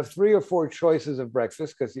you should have 3 or 4 choices of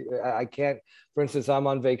breakfast, because I can't, for instance, I'm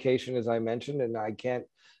on vacation, as I mentioned, and I can't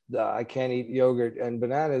eat yogurt and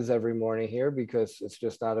bananas every morning here because it's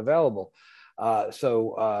just not available. I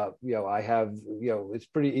have, it's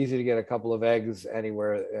pretty easy to get a couple of eggs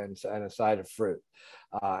anywhere and a side of fruit.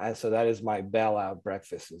 And so that is my bailout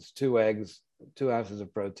breakfast, is 2 eggs, 2 ounces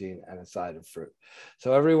of protein, and a side of fruit.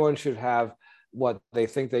 So everyone should have what they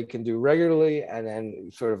think they can do regularly, and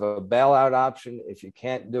then sort of a bailout option if you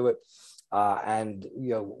can't do it. I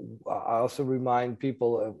also remind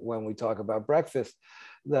people when we talk about breakfast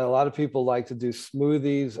that a lot of people like to do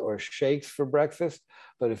smoothies or shakes for breakfast.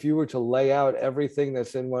 But if you were to lay out everything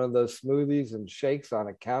that's in one of those smoothies and shakes on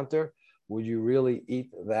a counter, would you really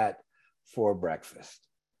eat that for breakfast?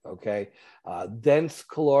 Okay. Dense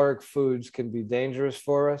caloric foods can be dangerous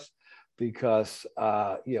for us because,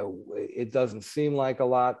 it doesn't seem like a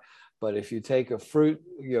lot, but if you take a fruit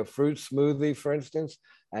smoothie, for instance,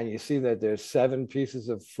 and you see that there's 7 pieces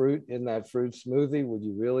of fruit in that fruit smoothie, would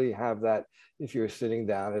you really have that if you're sitting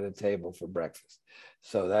down at a table for breakfast?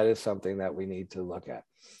 So that is something that we need to look at.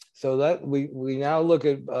 So that we now look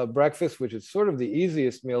at breakfast, which is sort of the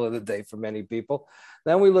easiest meal of the day for many people.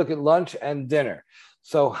 Then we look at lunch and dinner.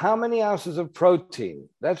 So how many ounces of protein?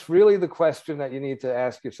 That's really the question that you need to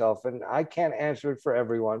ask yourself. And I can't answer it for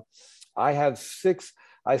everyone. I have 6.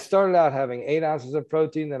 I started out having 8 ounces of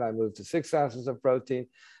protein, then I moved to 6 ounces of protein.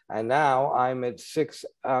 And now I'm at 6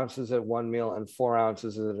 ounces at one meal and 4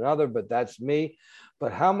 ounces at another, but that's me.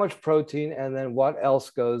 But how much protein, and then what else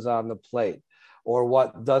goes on the plate, or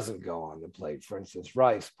what doesn't go on the plate? For instance,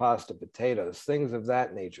 rice, pasta, potatoes, things of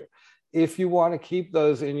that nature. If you want to keep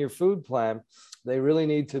those in your food plan, they really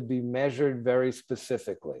need to be measured very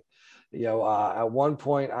specifically. You know, at one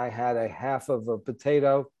point I had a half of a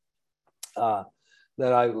potato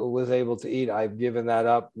that I was able to eat. I've given that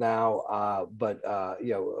up now, but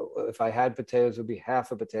you know, if I had potatoes, it would be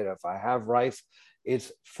half a potato. If I have rice,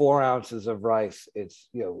 it's 4 ounces of rice. It's,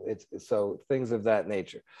 you know, it's so things of that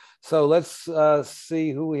nature. So let's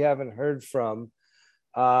see who we haven't heard from.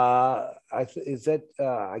 I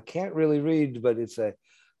can't really read, but it's a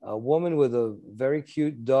woman with a very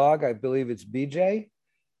cute dog. I believe it's BJ.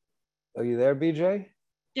 Are you there, BJ?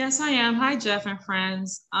 Yes, I am. Hi, Jeff and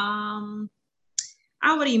friends.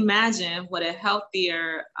 I would imagine what a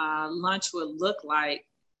healthier lunch would look like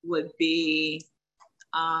would be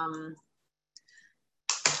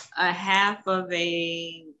a half of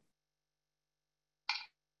a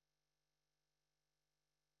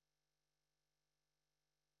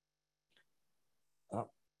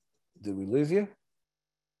did we lose you?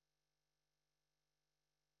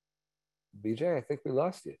 BJ, I think we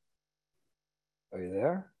lost you. Are you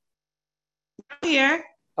there? I'm here.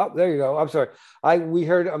 Oh, there you go. I'm sorry. We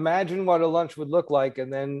heard imagine what a lunch would look like,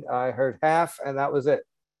 and then I heard half, and that was it.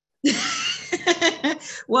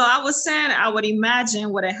 Well, I was saying I would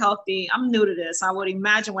imagine what a healthy, I'm new to this, I would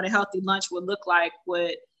imagine what a healthy lunch would look like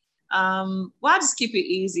with, well, I'll just keep it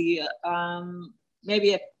easy.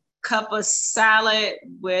 Maybe a cup of salad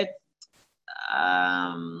with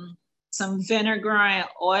some vinegar and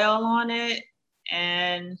oil on it,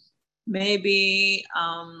 and maybe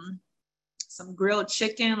some grilled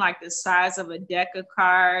chicken like the size of a deck of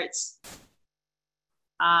cards.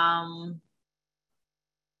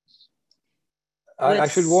 I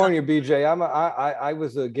should warn you, BJ. I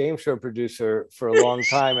was a game show producer for a long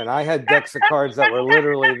time, and I had decks of cards that were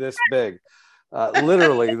literally this big,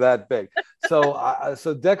 literally that big.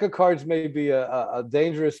 So deck of cards may be a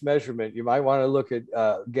dangerous measurement. You might want to look at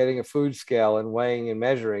getting a food scale and weighing and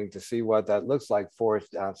measuring to see what that looks like. 4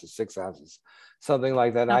 ounces, 6 ounces, something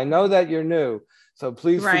like that. And I know that you're new, so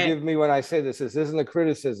please forgive me when I say this. This isn't a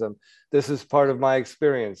criticism. This is part of my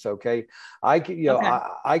experience. Okay, I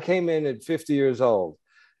came in at 50 years old,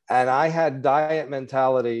 and I had diet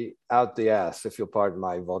mentality out the ass, if you'll pardon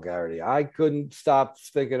my vulgarity. I couldn't stop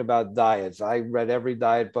thinking about diets. I read every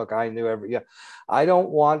diet book. I knew every. Yeah, I don't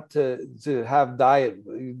want to have diet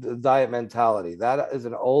mentality. That is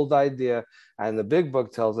an old idea, and the big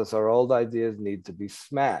book tells us our old ideas need to be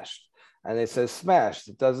smashed. And it says smashed.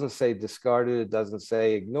 It doesn't say discarded. It doesn't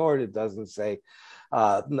say ignored. It doesn't say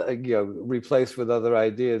replaced with other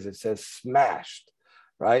ideas. It says smashed,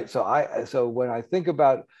 right? So when I think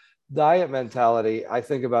about diet mentality, I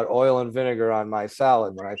think about oil and vinegar on my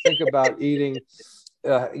salad. When I think about eating,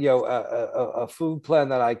 a food plan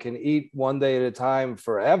that I can eat one day at a time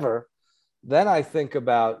forever, then I think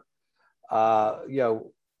about,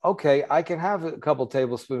 okay, I can have a couple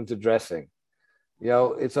tablespoons of dressing.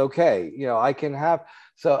 It's okay. I can have,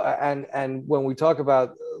 and when we talk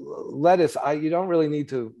about lettuce, you don't really need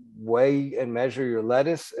to weigh and measure your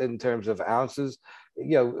lettuce in terms of ounces,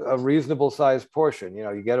 a reasonable sized portion.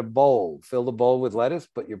 You get a bowl, fill the bowl with lettuce,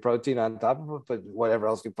 put your protein on top of it, put whatever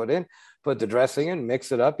else you put in, put the dressing in,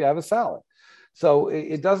 mix it up, you have a salad. So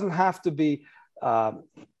it doesn't have to be,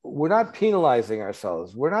 we're not penalizing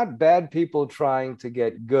ourselves. We're not bad people trying to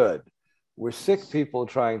get good. We're sick people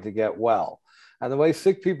trying to get well. And the way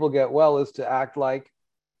sick people get well is to act like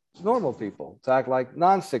normal people, to act like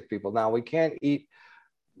non-sick people. Now, we can't eat,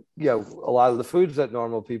 a lot of the foods that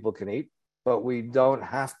normal people can eat, but we don't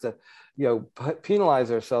have to,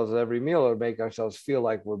 penalize ourselves at every meal or make ourselves feel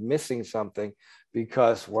like we're missing something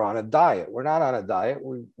because we're on a diet. We're not on a diet.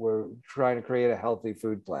 We're trying to create a healthy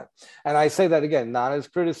food plan. And I say that again, not as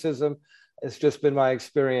criticism. It's just been my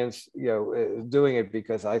experience, doing it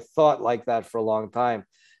because I thought like that for a long time.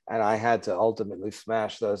 And I had to ultimately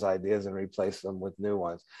smash those ideas and replace them with new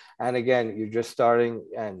ones. And again, you're just starting,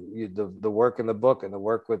 and the work in the book and the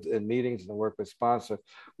work in meetings and the work with sponsor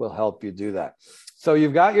will help you do that. So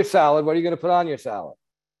you've got your salad. What are you going to put on your salad?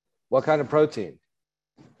 What kind of protein?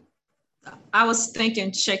 I was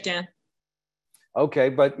thinking chicken. Okay,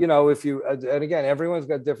 but you know, if you, and again, everyone's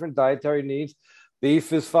got different dietary needs.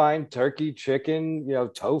 Beef is fine, turkey, chicken, you know,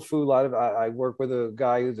 tofu. A lot of, I work with a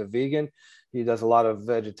guy who's a vegan. He does a lot of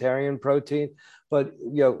vegetarian protein. But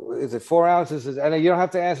you know, is it 4 ounces? And you don't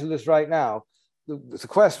have to answer this right now. It's a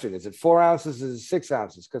question. Is it 4 ounces? Is it 6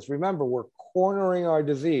 ounces? Because remember, we're cornering our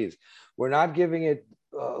disease. We're not giving it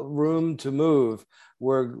room to move.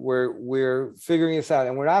 We're figuring this out,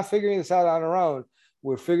 and we're not figuring this out on our own.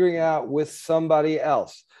 We're figuring it out with somebody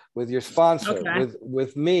else, with your sponsor, Okay.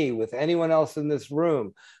 with me, with anyone else in this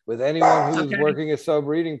room, with anyone who's Okay. working a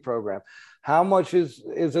sober eating program. How much is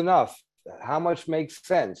enough? How much makes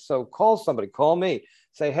sense? So call somebody, call me,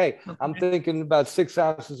 say, hey, I'm thinking about 6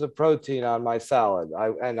 ounces of protein on my salad.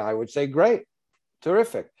 I would say, great,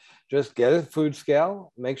 terrific. Just get a food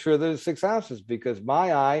scale, make sure that it's 6 ounces, because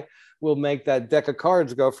my eye will make that deck of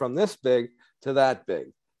cards go from this big to that big,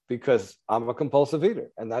 because I'm a compulsive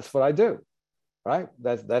eater and that's what I do, right?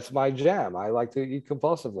 That's my jam. I like to eat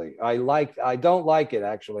compulsively. I don't like it,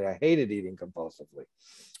 actually. I hated eating compulsively,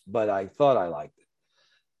 but I thought I liked it.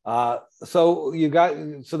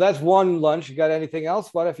 So that's one lunch. You got anything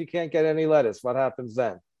else? What if you can't get any lettuce? What happens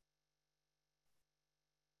then?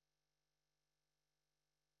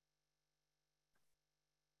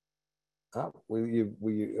 Oh,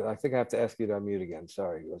 I think I have to ask you to unmute again.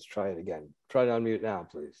 Sorry, let's try it again. Try to unmute now,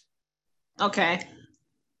 please. Okay.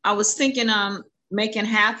 I was thinking making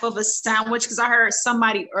half of a sandwich, because I heard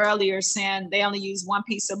somebody earlier saying they only use 1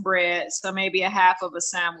 piece of bread. So maybe a half of a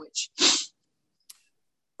sandwich.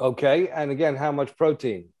 Okay, and again, how much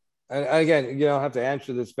protein? And again, you don't have to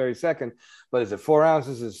answer this very second, but is it 4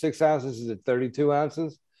 ounces? Is it 6 ounces? Is it 32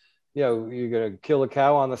 ounces? You know, you're going to kill a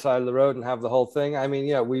cow on the side of the road and have the whole thing. I mean,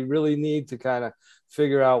 yeah, we really need to kind of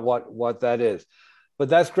figure out what that is. But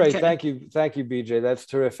that's great. Okay. Thank you, BJ. That's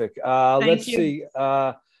terrific. Thank Let's you. see.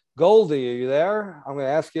 Goldie, are you there? I'm going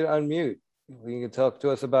to ask you to unmute. You can talk to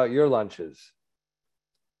us about your lunches.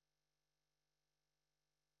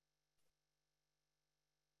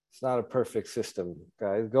 It's not a perfect system,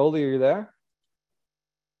 guys. Goldie, are you there?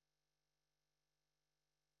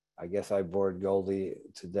 I guess I bored Goldie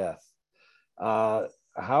to death.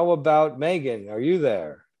 How about Megan? Are you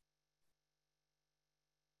there?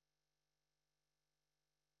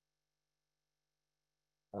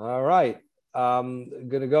 All right. I'm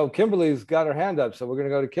going to go. Kimberly's got her hand up, so we're going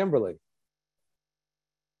to go to Kimberly.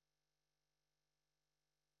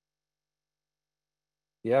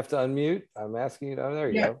 You have to unmute. I'm asking you. Oh,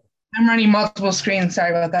 there you go. I'm running multiple screens.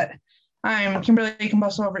 Sorry about that. I'm Kimberly,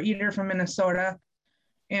 compulsive overeater from Minnesota,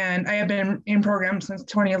 and I have been in program since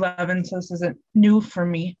 2011, so this isn't new for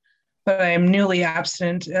me, but I am newly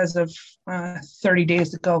abstinent as of 30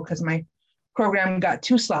 days ago because my program got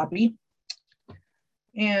too sloppy.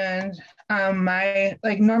 And my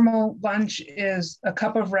normal lunch is a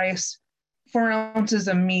cup of rice, 4 ounces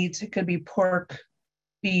of meat. It could be pork,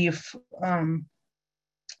 beef, or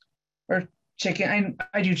chicken.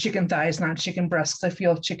 I do chicken thighs, not chicken breasts. I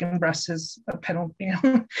feel chicken breast is a penalty,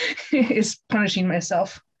 is punishing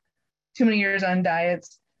myself. Too many years on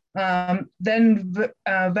diets. Then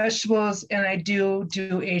vegetables, and I do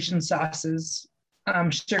Asian sauces.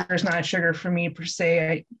 Sugar is not sugar for me per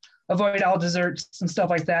se. I avoid all desserts and stuff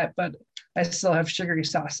like that, but I still have sugary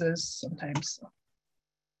sauces sometimes.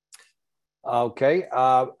 Okay,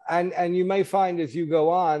 and you may find as you go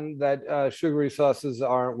on that sugary sauces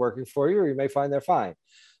aren't working for you, or you may find they're fine.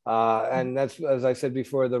 And that's, as I said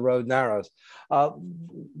before, the road narrows.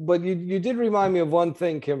 But you did remind me of one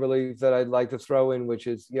thing, Kimberly, that I'd like to throw in, which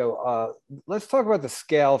is, let's talk about the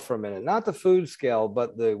scale for a minute. Not the food scale,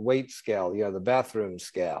 but the weight scale, the bathroom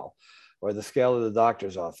scale, or the scale of the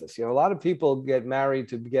doctor's office. A lot of people get married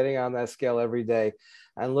to getting on that scale every day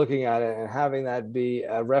and looking at it and having that be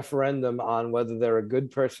a referendum on whether they're a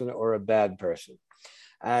good person or a bad person.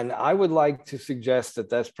 And I would like to suggest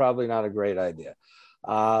that that's probably not a great idea.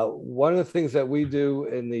 One of the things that we do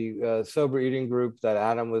in the sober eating group that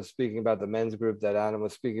Adam was speaking about, the men's group that Adam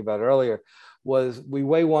was speaking about earlier, was we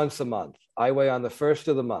weigh once a month. I weigh on the first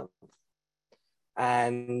of the month.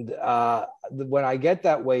 And when I get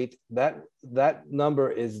that weight, that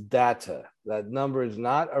number is data. That number is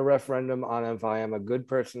not a referendum on if I am a good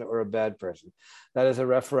person or a bad person. That is a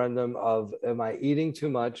referendum of, am I eating too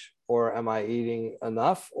much, or am I eating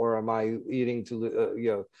enough, or am I eating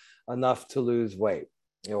enough to lose weight?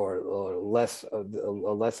 or less a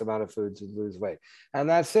less amount of food to lose weight, and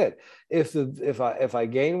that's it. If I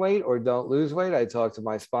gain weight or don't lose weight, I talk to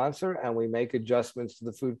my sponsor and we make adjustments to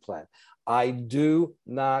the food plan. I do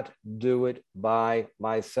not do it by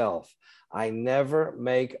myself. I never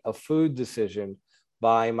make a food decision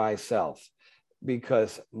by myself,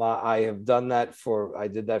 because I have done that I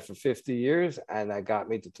did that for 50 years, and that got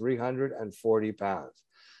me to 340 pounds.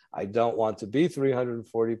 I don't want to be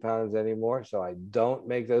 340 pounds anymore, so I don't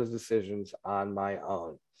make those decisions on my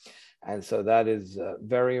own. And so that is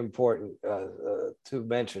very important to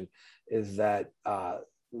mention, is that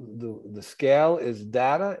the scale is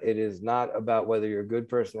data. It is not about whether you're a good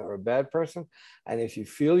person or a bad person. And if you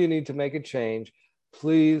feel you need to make a change,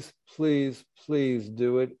 please, please, please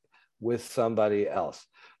do it with somebody else.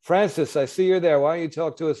 Francis, I see you're there. Why don't you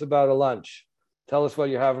talk to us about a lunch? Tell us what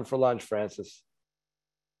you're having for lunch, Francis.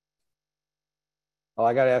 Oh,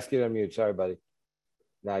 I got to ask you to unmute. Sorry, buddy.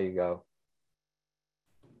 Now you go.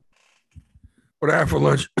 What I have for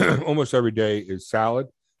lunch almost every day is salad,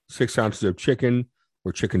 6 ounces of chicken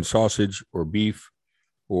or chicken sausage or beef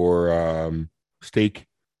or steak,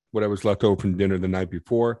 whatever's left over from dinner the night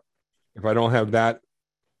before. If I don't have that,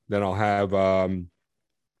 then I'll have,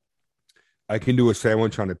 I can do a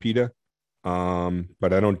sandwich on a pita,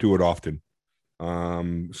 but I don't do it often.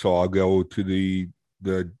 So I'll go to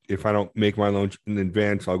if I don't make my lunch in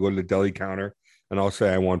advance, I'll go to the deli counter and I'll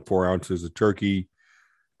say I want 4 ounces of turkey,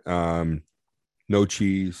 no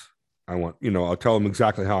cheese. I'll tell them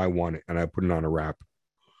exactly how I want it and I put it on a wrap.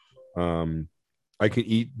 I can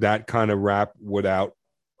eat that kind of wrap without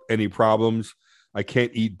any problems. I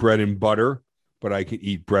can't eat bread and butter, but I can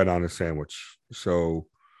eat bread on a sandwich. So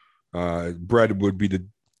bread would be the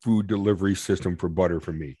food delivery system for butter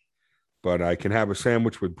for me. But I can have a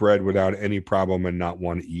sandwich with bread without any problem and not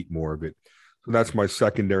want to eat more of it. So that's my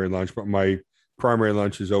secondary lunch. But my primary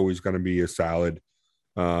lunch is always going to be a salad.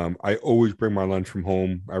 I always bring my lunch from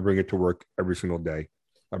home. I bring it to work every single day.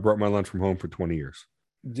 I brought my lunch from home for 20 years.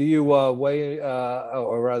 Do you weigh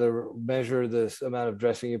or rather measure this amount of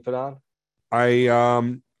dressing you put on?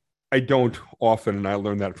 I don't often, and I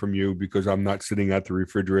learned that from you because I'm not sitting at the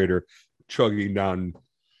refrigerator chugging down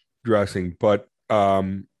dressing. But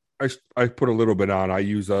I put a little bit on. I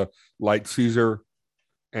use a light Caesar,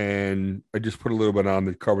 and I just put a little bit on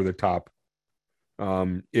to cover the top.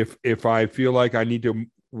 If I feel like I need to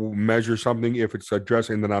measure something, if it's a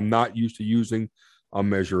dressing that I'm not used to using, I'll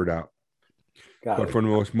measure it out. But for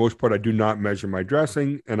the most part, I do not measure my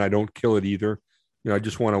dressing, and I don't kill it either. I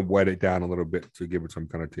just want to wet it down a little bit to give it some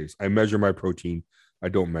kind of taste. I measure my protein. I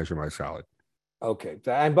don't measure my salad. Okay.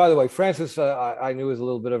 And by the way, Francis, I knew was a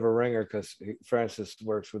little bit of a ringer because Francis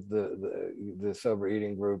works with the sober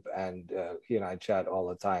eating group, and he and I chat all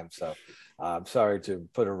the time. So I'm sorry to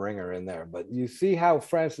put a ringer in there, but you see how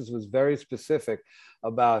Francis was very specific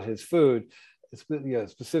about his food,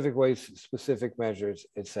 specific weights, specific measures,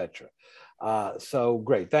 etc. So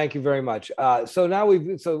great, thank you very much. So now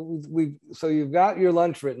you've got your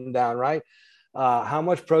lunch written down, right? How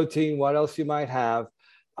much protein, what else you might have.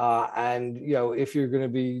 And if you're going to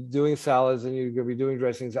be doing salads and you're going to be doing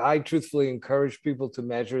dressings, I truthfully encourage people to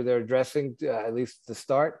measure their dressing, at least to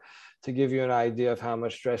start, to give you an idea of how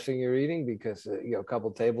much dressing you're eating, because a couple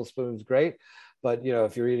tablespoons, great. But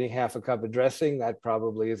if you're eating half a cup of dressing, that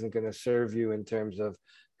probably isn't going to serve you in terms of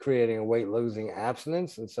creating a weight losing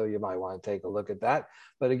abstinence. And so you might want to take a look at that.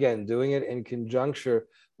 But again, doing it in conjunction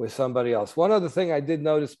with somebody else. One other thing I did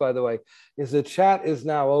notice, by the way, is the chat is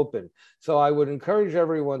now open. So I would encourage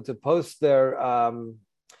everyone to post their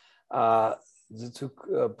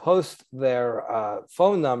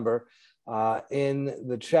phone number in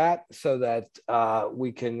the chat so that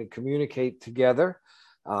we can communicate together.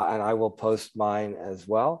 And I will post mine as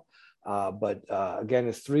well. But again,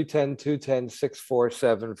 it's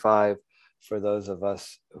 310-210-6475 for those of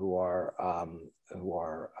us who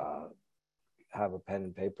have a pen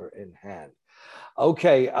and paper in hand.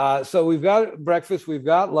 Okay, so we've got breakfast, we've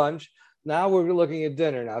got lunch. Now we're looking at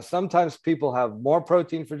dinner. Now, sometimes people have more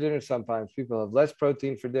protein for dinner. Sometimes people have less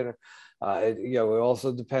protein for dinner. It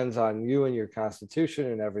also depends on you and your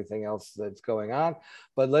constitution and everything else that's going on.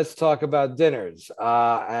 But let's talk about dinners.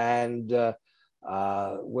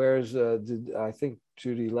 Where's I think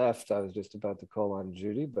Judy left. I was just about to call on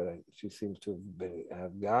Judy, but she seems to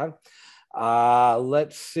have gone.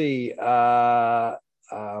 Let's see.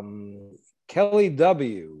 Kelly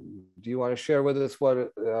W., do you want to share with us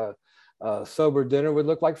what a sober dinner would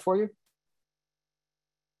look like for you?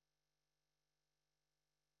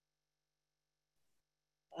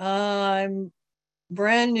 I'm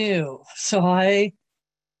brand new, so I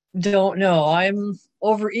don't know. I'm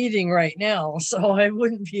overeating right now, so I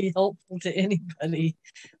wouldn't be helpful to anybody.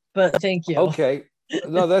 But thank you. Okay.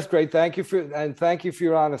 No, that's great. Thank you for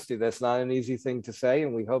your honesty. That's not an easy thing to say,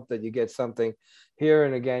 and we hope that you get something here.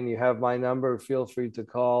 And again, you have my number. Feel free to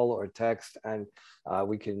call or text, and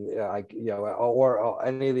we can, or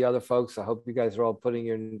any of the other folks. I hope you guys are all putting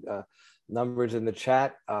your numbers in the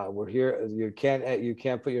chat. We're here. You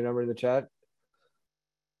can't put your number in the chat.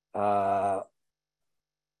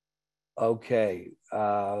 Okay.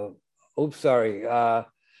 Oops, sorry.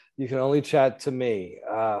 You can only chat to me.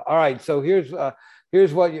 All right. So here's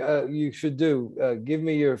what you should do. Give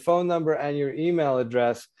me your phone number and your email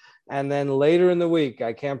address. And then later in the week,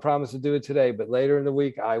 I can't promise to do it today, but later in the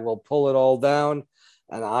week, I will pull it all down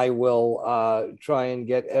and I will try and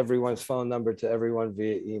get everyone's phone number to everyone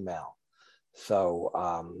via email. So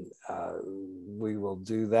we will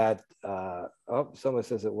do that. Oh, someone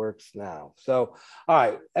says it works now. So, all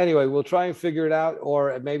right. Anyway, we'll try and figure it out,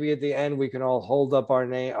 or maybe at the end we can all hold up our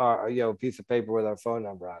name, our piece of paper with our phone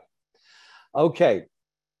number on it. Okay.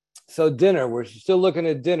 So dinner. We're still looking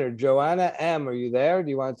at dinner. Joanna M., are you there? Do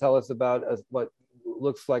you want to tell us about what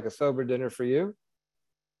looks like a sober dinner for you?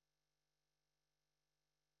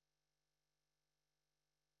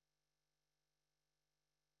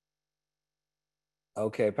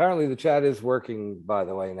 Okay, apparently the chat is working, by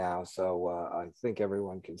the way, now, so I think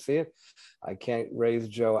everyone can see it. I can't raise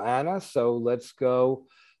Joanna, so let's go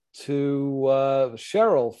to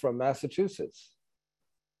Cheryl from Massachusetts.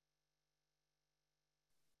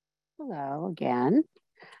 Hello again.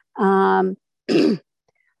 I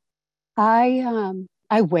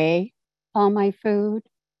weigh all my food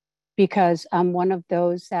because I'm one of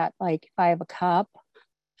those that, like, if I have a cup,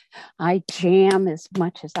 I jam as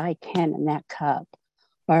much as I can in that cup.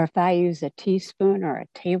 Or if I use a teaspoon or a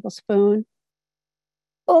tablespoon,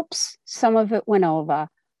 oops, some of it went over,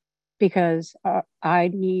 because I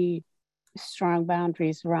need strong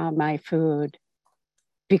boundaries around my food,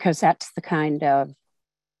 because that's the kind of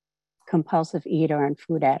compulsive eater and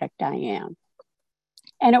food addict I am.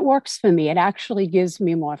 And it works for me. It actually gives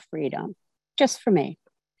me more freedom, just for me.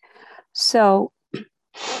 So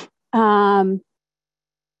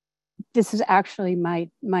this is actually my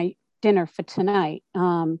dinner for tonight.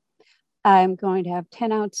 I'm going to have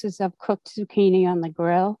 10 ounces of cooked zucchini on the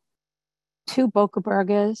grill, 2 Boca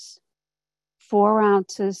burgers, 4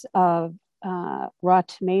 ounces of raw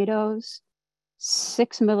tomatoes,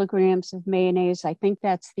 6 milligrams of mayonnaise. I think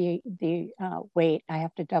that's the weight. I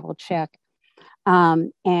have to double check.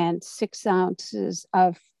 And 6 ounces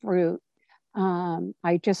of fruit.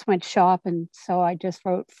 I just went shopping, so I just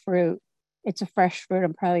wrote fruit. It's a fresh fruit.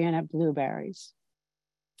 I'm probably gonna have blueberries.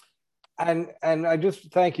 And I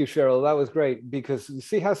just thank you, Cheryl. That was great, because you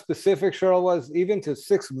see how specific Cheryl was, even to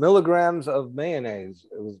 6 milligrams of mayonnaise.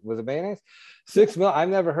 Was it mayonnaise? 6 mil. I've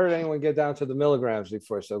never heard anyone get down to the milligrams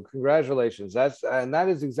before. So congratulations. That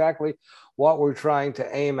is exactly what we're trying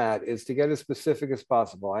to aim at, is to get as specific as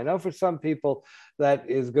possible. I know for some people that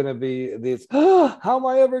is going to be this, oh, how am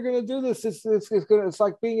I ever going to do this? It's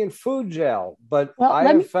like being in food jail. But I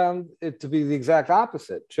have found it to be the exact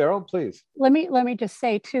opposite. Cheryl, please. Let me just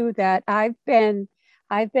say too that I've been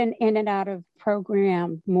in and out of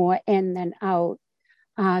program, more in than out,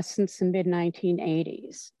 since the mid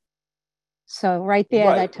 1980s. So right there,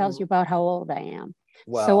 right. That tells you about how old I am.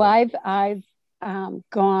 Wow. So I've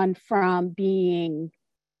gone from being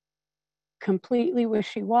completely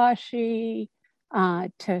wishy-washy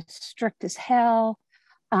to strict as hell.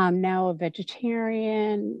 I'm now a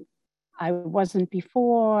vegetarian. I wasn't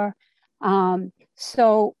before.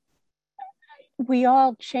 So we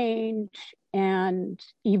all change and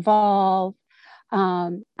evolve.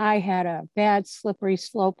 I had a bad slippery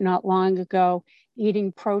slope not long ago,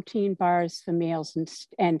 eating protein bars for meals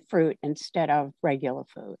and fruit instead of regular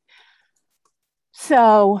food.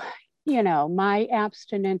 So, my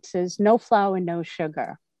abstinence is no flour, no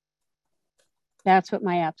sugar. That's what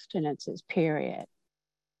my abstinence is, period.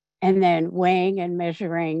 And then weighing and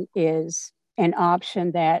measuring is an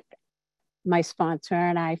option that my sponsor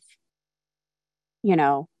and I,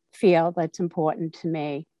 feel that's important to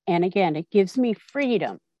me. And again, it gives me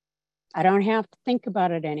freedom. I don't have to think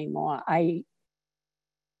about it anymore.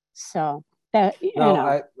 So that, and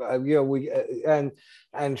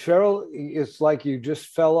Cheryl, it's like you just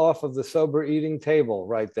fell off of the sober eating table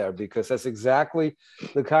right there, because that's exactly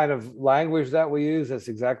the kind of language that we use. That's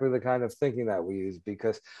exactly the kind of thinking that we use,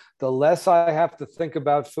 because the less I have to think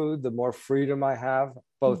about food, the more freedom I have,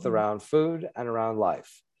 both around food and around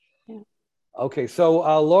life. Yeah. Okay, so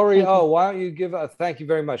Lori O, why don't you give thank you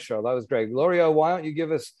very much, Cheryl. That was great. Lori O, why don't you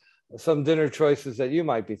give us some dinner choices that you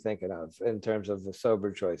might be thinking of in terms of the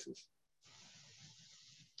sober choices.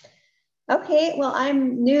 Okay, well,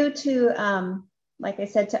 I'm new to, like I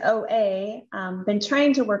said, to OA. Been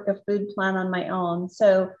trying to work a food plan on my own.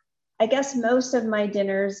 So I guess most of my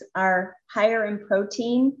dinners are higher in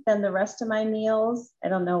protein than the rest of my meals. I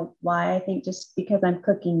don't know why. I think just because I'm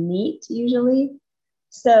cooking meat usually.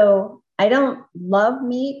 So I don't love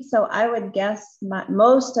meat. So I would guess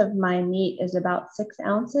most of my meat is about 6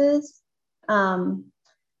 ounces.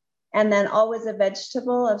 And then always a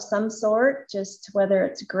vegetable of some sort, just whether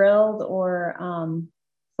it's grilled or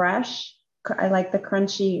fresh. I like the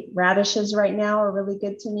crunchy radishes right now are really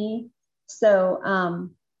good to me. So,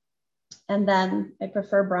 and then I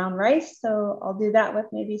prefer brown rice. So I'll do that with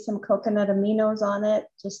maybe some coconut aminos on it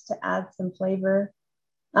just to add some flavor.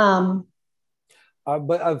 But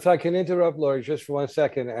if I can interrupt, Lori, just for 1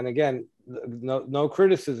 second. And again, no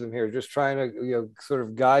criticism here, just trying to sort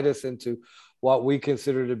of guide us into what we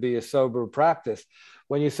consider to be a sober practice.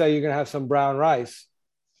 When you say you're going to have some brown rice,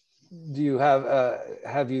 do you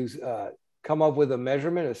have you come up with a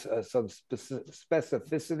measurement, some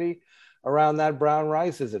specificity around that brown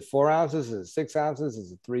rice? Is it 4 ounces? Is it 6 ounces?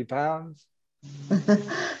 Is it 3 pounds?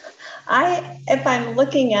 If I'm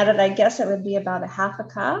looking at it, I guess it would be about a half a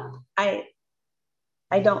cup.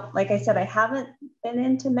 I don't, like I said, I haven't been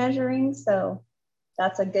into measuring, so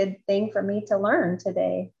that's a good thing for me to learn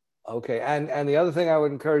today. Okay, and the other thing I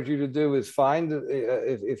would encourage you to do is find,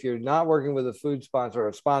 if you're not working with a food sponsor or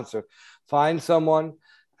a sponsor, find someone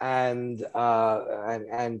and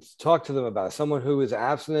talk to them about it. Someone who is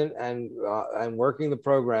abstinent and working the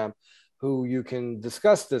program, who you can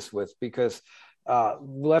discuss this with, because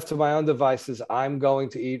left to my own devices, I'm going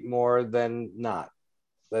to eat more than not.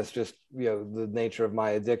 That's just, the nature of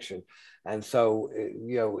my addiction. And so,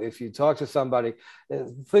 if you talk to somebody,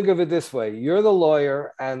 think of it this way: you're the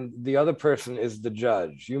lawyer and the other person is the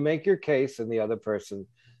judge. You make your case and the other person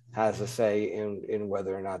has a say in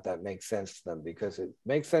whether or not that makes sense to them, because it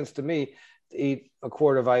makes sense to me to eat a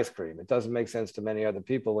quart of ice cream. It doesn't make sense to many other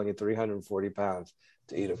people when you're 340 pounds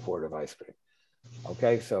to eat a quart of ice cream.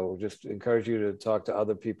 Okay, so just encourage you to talk to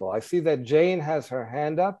other people. I see that Jane has her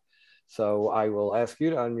hand up. So I will ask you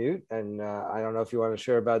to unmute, and I don't know if you want to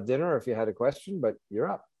share about dinner or if you had a question, but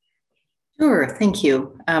you're up. Sure, thank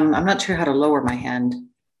you. I'm not sure how to lower my hand.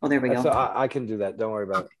 Oh, there we go. So I can do that. Don't worry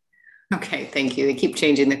about it. Okay, thank you. They keep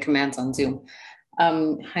changing the commands on Zoom.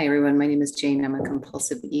 Hi, everyone. My name is Jane. I'm a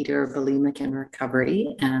compulsive eater, bulimic in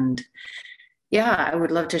recovery. And yeah, I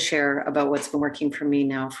would love to share about what's been working for me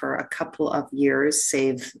now for a couple of years,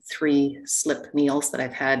 save 3 slip meals that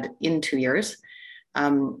I've had in 2 years.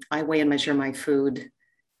 I weigh and measure my food.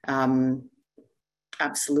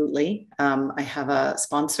 Absolutely. I have a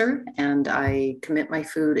sponsor and I commit my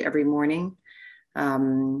food every morning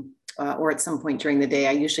or at some point during the day.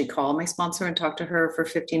 I usually call my sponsor and talk to her for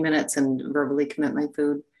 15 minutes and verbally commit my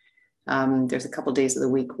food. There's a couple days of the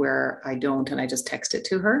week where I don't, and I just text it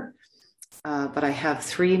to her. But I have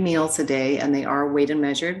 3 meals a day and they are weighed and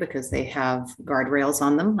measured because they have guardrails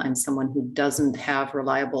on them. I'm someone who doesn't have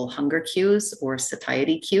reliable hunger cues or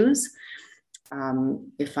satiety cues.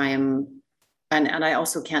 If I am, and I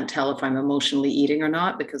also can't tell if I'm emotionally eating or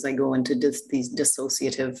not because I go into these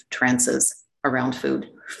dissociative trances around food.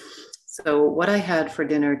 So what I had for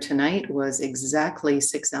dinner tonight was exactly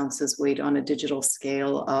 6 ounces weight on a digital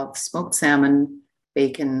scale of smoked salmon,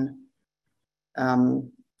 bacon,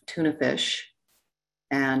 tuna fish,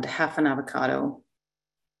 and half an avocado,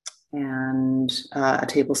 and a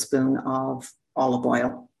tablespoon of olive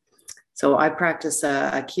oil. So I practice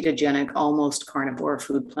a ketogenic, almost carnivore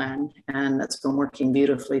food plan, and that's been working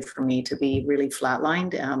beautifully for me to be really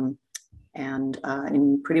flatlined and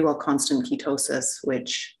in pretty well constant ketosis,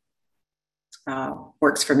 which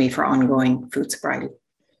works for me for ongoing food sobriety.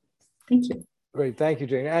 Thank you. Great, thank you,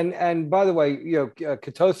 Jane. And by the way,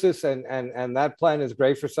 ketosis and that plan is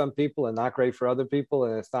great for some people and not great for other people,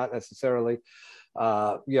 and it's not necessarily,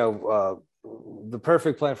 the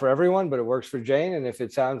perfect plan for everyone, but it works for Jane. And if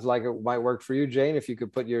it sounds like it might work for you, Jane, if you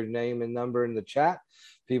could put your name and number in the chat,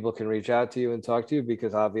 people can reach out to you and talk to you,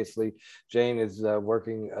 because obviously Jane is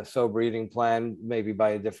working a sober eating plan, maybe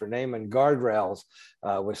by a different name, and guardrails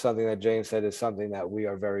was something that Jane said is something that we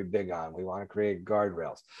are very big on. We want to create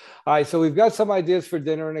guardrails. All right, so we've got some ideas for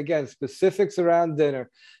dinner, and again, specifics around dinner.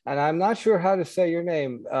 And I'm not sure how to say your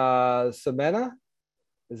name. Ximena,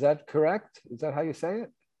 is that correct? Is that how you say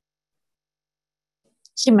it?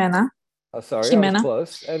 Ximena. Oh, sorry, Ximena. I was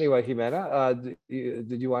close. Anyway, Ximena,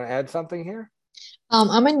 did you want to add something here?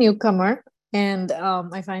 I'm a newcomer, and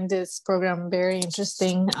I find this program very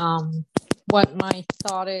interesting. what my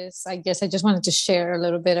thought is. I guess I just wanted to share a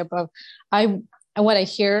little bit about what I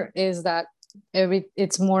hear is that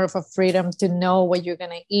it's more of a freedom to know what you're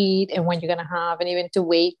gonna eat and when you're gonna have, and even to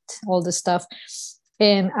wait all the stuff.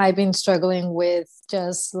 And I've been struggling with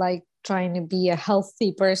just like trying to be a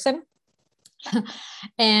healthy person.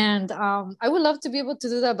 And I would love to be able to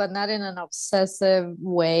do that, but not in an obsessive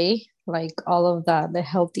way, like all of that, the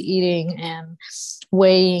healthy eating and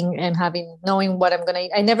weighing and knowing what I'm gonna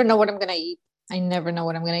eat. I never know what I'm gonna eat.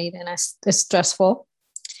 And it's stressful.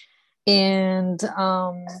 And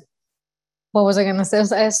what was I gonna say?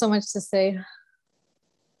 I have so much to say.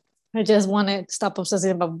 I just want to stop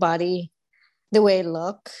obsessing about body, the way I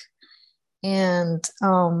look, and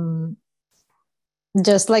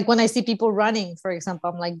just like when I see people running, for example,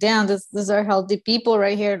 I'm like, damn, these are healthy people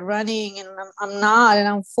right here running, and I'm not, and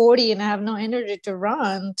I'm 40 and I have no energy to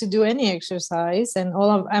run, to do any exercise, and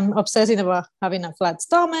I'm obsessing about having a flat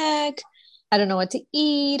stomach. I don't know what to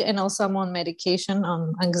eat, and also I'm on medication,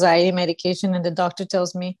 on anxiety medication, and the doctor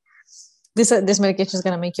tells me this medication is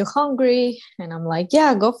gonna make you hungry, and I'm like,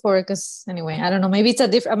 yeah, go for it. Because anyway, I don't know, maybe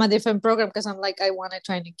I'm a different program, because I'm like, I want to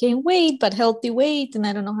try to gain weight, but healthy weight, and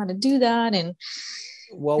I don't know how to do that, and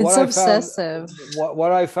it's obsessive.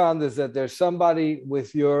 What I found is that there's somebody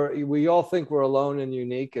with we all think we're alone and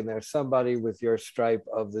unique, and there's somebody with your stripe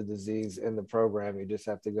of the disease in the program. You just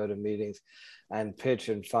have to go to meetings and pitch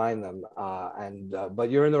and find them. But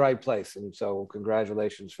you're in the right place. And so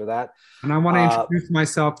congratulations for that. And I want to introduce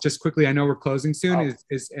myself just quickly. I know we're closing soon.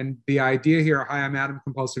 And the idea here, hi, I'm Adam,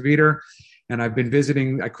 compulsive eater. And I've been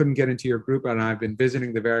visiting, I couldn't get into your group, and I've been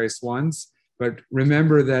visiting the various ones. But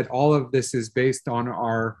remember that all of this is based on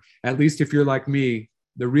at least if you're like me,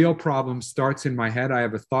 the real problem starts in my head. I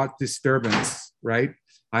have a thought disturbance, right?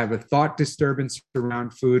 I have a thought disturbance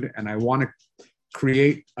around food, and I want to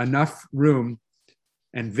create enough room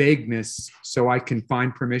and vagueness so I can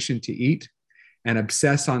find permission to eat and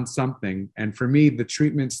obsess on something. And for me, the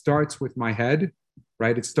treatment starts with my head,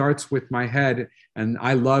 right? It starts with my head, and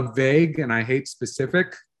I love vague and I hate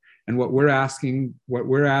specific. And what we're asking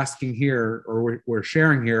here, or we're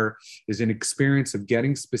sharing here, is an experience of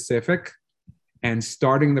getting specific and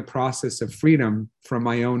starting the process of freedom from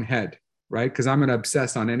my own head, right? Because I'm going to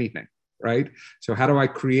obsess on anything, right? So how do I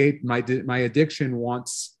create my addiction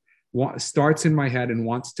starts in my head and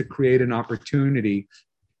wants to create an opportunity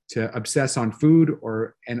to obsess on food,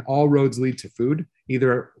 and all roads lead to food,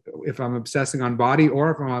 either if I'm obsessing on body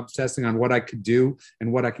or if I'm obsessing on what I could do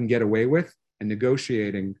and what I can get away with and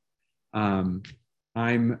negotiating. I'm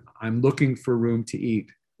looking for room to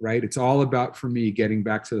eat, right? It's all about, for me, getting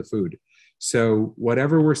back to the food. So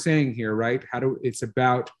whatever we're saying here, right? It's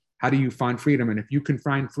about how do you find freedom? And if you can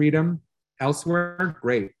find freedom elsewhere,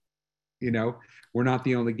 great. We're not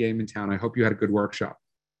the only game in town. I hope you had a good workshop.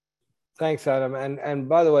 Thanks, Adam. And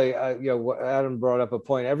by the way, Adam brought up a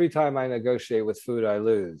point. Every time I negotiate with food, I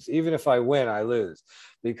lose. Even if I win, I lose,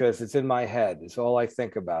 because it's in my head. It's all I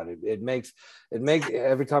think about. It makes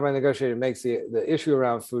every time I negotiate, it makes the issue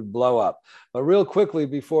around food blow up. But real quickly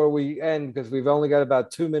before we end, because we've only got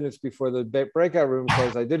about 2 minutes before the breakout room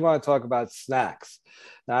closes, I did want to talk about snacks.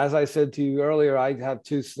 Now, as I said to you earlier, I have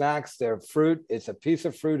 2 snacks. They're fruit. It's a piece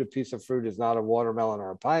of fruit. A piece of fruit is not a watermelon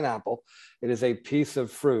or a pineapple. It is a piece of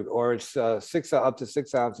fruit, or it's up to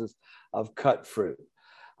 6 ounces of cut fruit.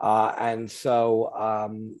 So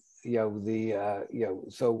it's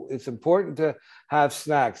important to have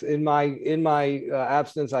snacks. In my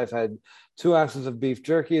abstinence, I've had 2 ounces of beef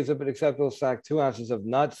jerky as an acceptable snack, 2 ounces of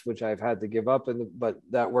nuts, which I've had to give up, but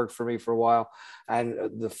that worked for me for a while, and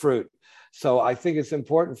the fruit. So I think it's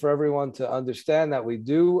important for everyone to understand that we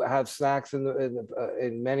do have snacks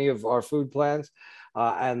in many of our food plans,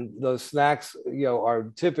 and those snacks, are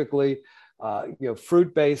typically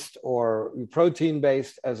fruit-based or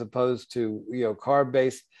protein-based, as opposed to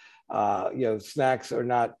carb-based. Snacks are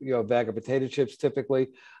not a bag of potato chips typically,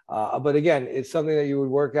 but again, it's something that you would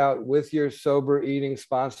work out with your sober eating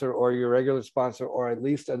sponsor or your regular sponsor, or at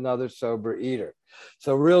least another sober eater.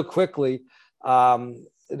 So real quickly,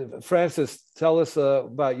 Francis, tell us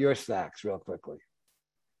about your snacks real quickly.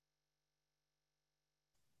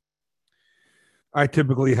 I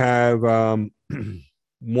typically have 1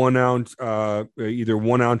 ounce, either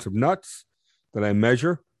 1 ounce of nuts that I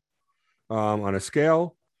measure on a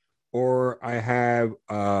scale, or I have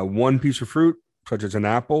 1 piece of fruit, such as an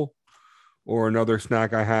apple, or another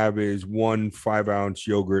snack I have is 1 5-ounce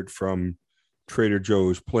yogurt from Trader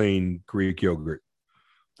Joe's, plain Greek yogurt.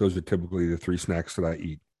 Those are typically the 3 snacks that I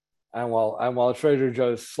eat. And while Trader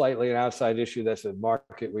Joe's slightly an outside issue, that's a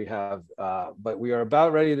market we have. But we are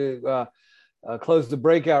about ready to close the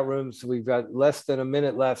breakout rooms. So we've got less than a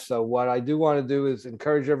minute left. So what I do want to do is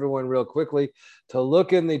encourage everyone real quickly to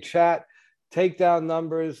look in the chat, take down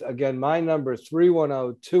numbers. Again, my number is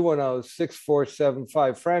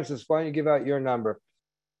 310-210-6475. Francis, why don't you give out your number?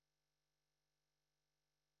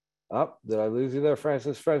 Oh, did I lose you there,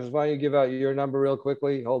 Francis? Francis, why don't you give out your number real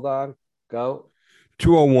quickly? Hold on. Go.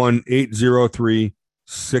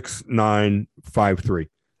 201-803-6953.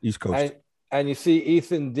 East Coast. And you see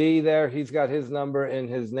Ethan D there. He's got his number in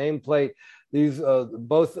his nameplate. These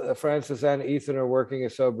both Francis and Ethan are working a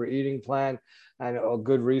sober eating plan and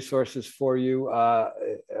good resources for you.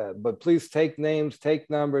 But please take names, take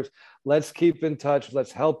numbers. Let's keep in touch.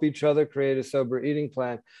 Let's help each other create a sober eating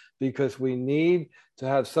plan, because we need to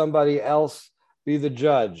have somebody else be the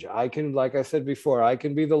judge. I can, like I said before, I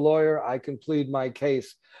can be the lawyer. I can plead my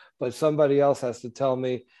case, but somebody else has to tell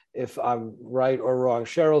me if I'm right or wrong.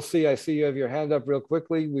 Cheryl C., I see you have your hand up real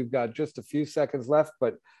quickly. We've got just a few seconds left,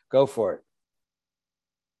 but go for it.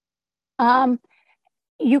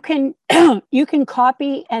 You can you can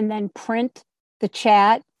copy and then print the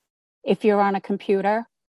chat if you're on a computer.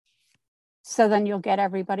 So then you'll get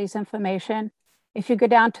everybody's information. If you go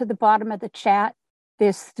down to the bottom of the chat,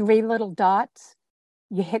 there's 3 little dots.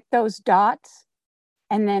 You hit those dots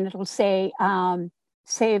and then it'll say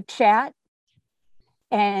save chat.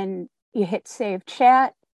 And you hit save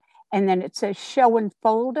chat, and then it says show in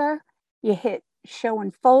folder. You hit show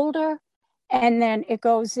in folder, and then it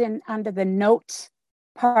goes in under the notes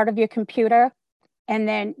part of your computer, and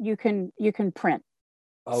then you can print.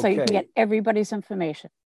 Okay. So you can get everybody's information.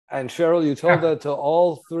 And Cheryl, you told that to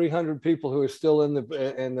all 300 people who are still in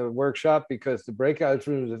the workshop, because the breakout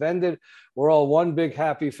rooms have ended. We're all one big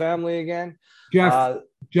happy family again. Jeff,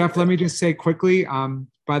 let me just say quickly,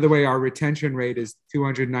 by the way, our retention rate is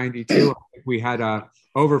 292. We had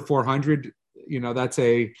over 400. You know, that's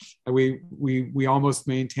we almost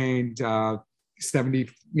maintained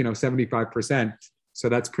 75%. So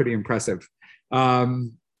that's pretty impressive.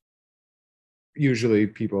 Usually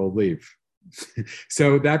people leave.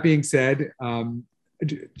 So that being said,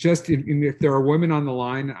 if there are women on the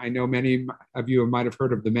line, I know many of you might have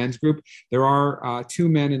heard of the men's group. There are 2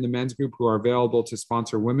 men in the men's group who are available to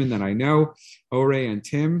sponsor women that I know. Ore and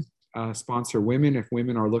Tim sponsor women if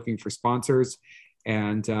women are looking for sponsors.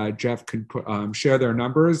 And Jeff can share their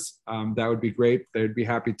numbers. That would be great. They'd be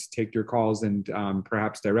happy to take your calls and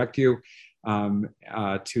perhaps direct you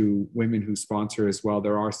to women who sponsor as well.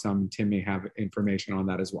 There are some. Tim may have information on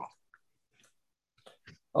that as well.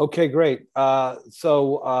 Okay, great.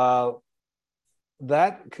 So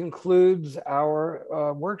that concludes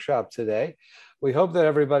our workshop today. We hope that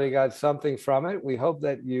everybody got something from it. We hope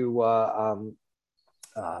that you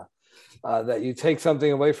take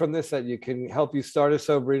something away from this, that you can help you start a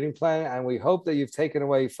sober eating plan. And we hope that you've taken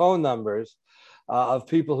away phone numbers of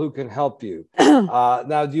people who can help you.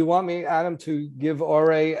 Now, do you want me, Adam, to give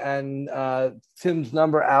Ore and Tim's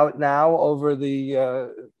number out now over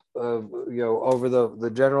the over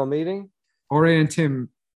the general meeting? Ore and Tim,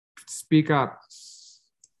 speak up.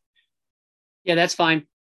 Yeah, that's fine.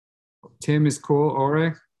 Tim is cool.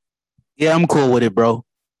 Ore? Yeah, I'm cool with it, bro.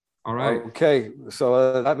 All right. Okay,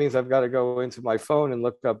 so that means I've got to go into my phone and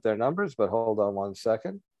look up their numbers, but hold on one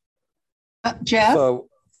second. Jeff? So,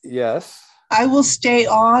 yes. I will stay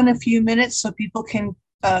on a few minutes so people can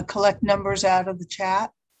collect numbers out of the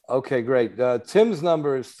chat. Okay, great. Tim's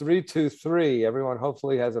number is 323. Everyone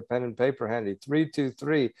hopefully has a pen and paper handy.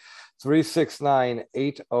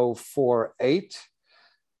 323-369-8048.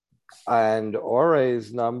 And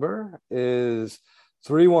Ore's number is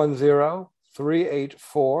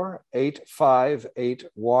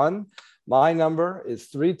 310-384-8581. My number is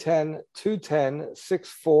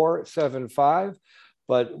 310-210-6475.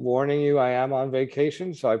 But warning you, I am on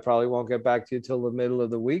vacation, so I probably won't get back to you till the middle of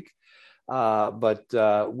the week. But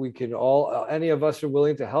we can all, any of us are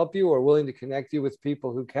willing to help you or willing to connect you with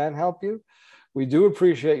people who can help you. We do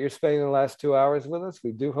appreciate your spending the last 2 hours with us.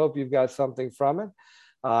 We do hope you've got something from it.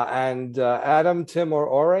 Adam, Tim, or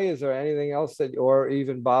Ore, is there anything else that, or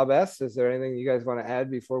even Bob S., is there anything you guys want to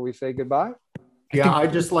add before we say goodbye? Yeah,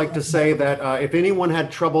 I'd just like to say that if anyone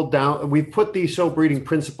had trouble we've put the Sober Eating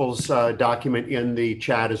Principles document in the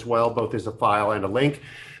chat as well, both as a file and a link.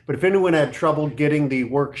 But if anyone had trouble getting the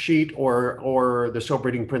worksheet or the Sober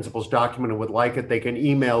Eating Principles document and would like it, they can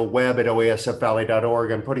email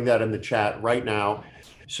web@oasfvalley.org. I'm putting that in the chat right now.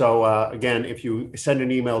 So again, if you send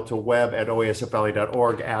an email to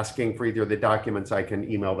web@oasfvalley.org asking for either of the documents, I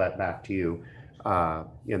can email that back to you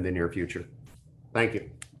in the near future. Thank you.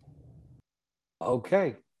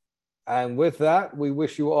 Okay. And with that, we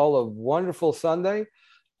wish you all a wonderful Sunday,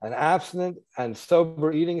 an abstinent and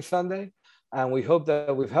sober eating Sunday. And we hope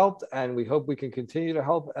that we've helped, and we hope we can continue to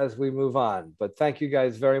help as we move on. But thank you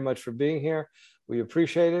guys very much for being here. We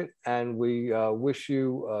appreciate it, and we wish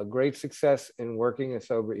you great success in working a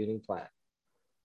sober eating plan.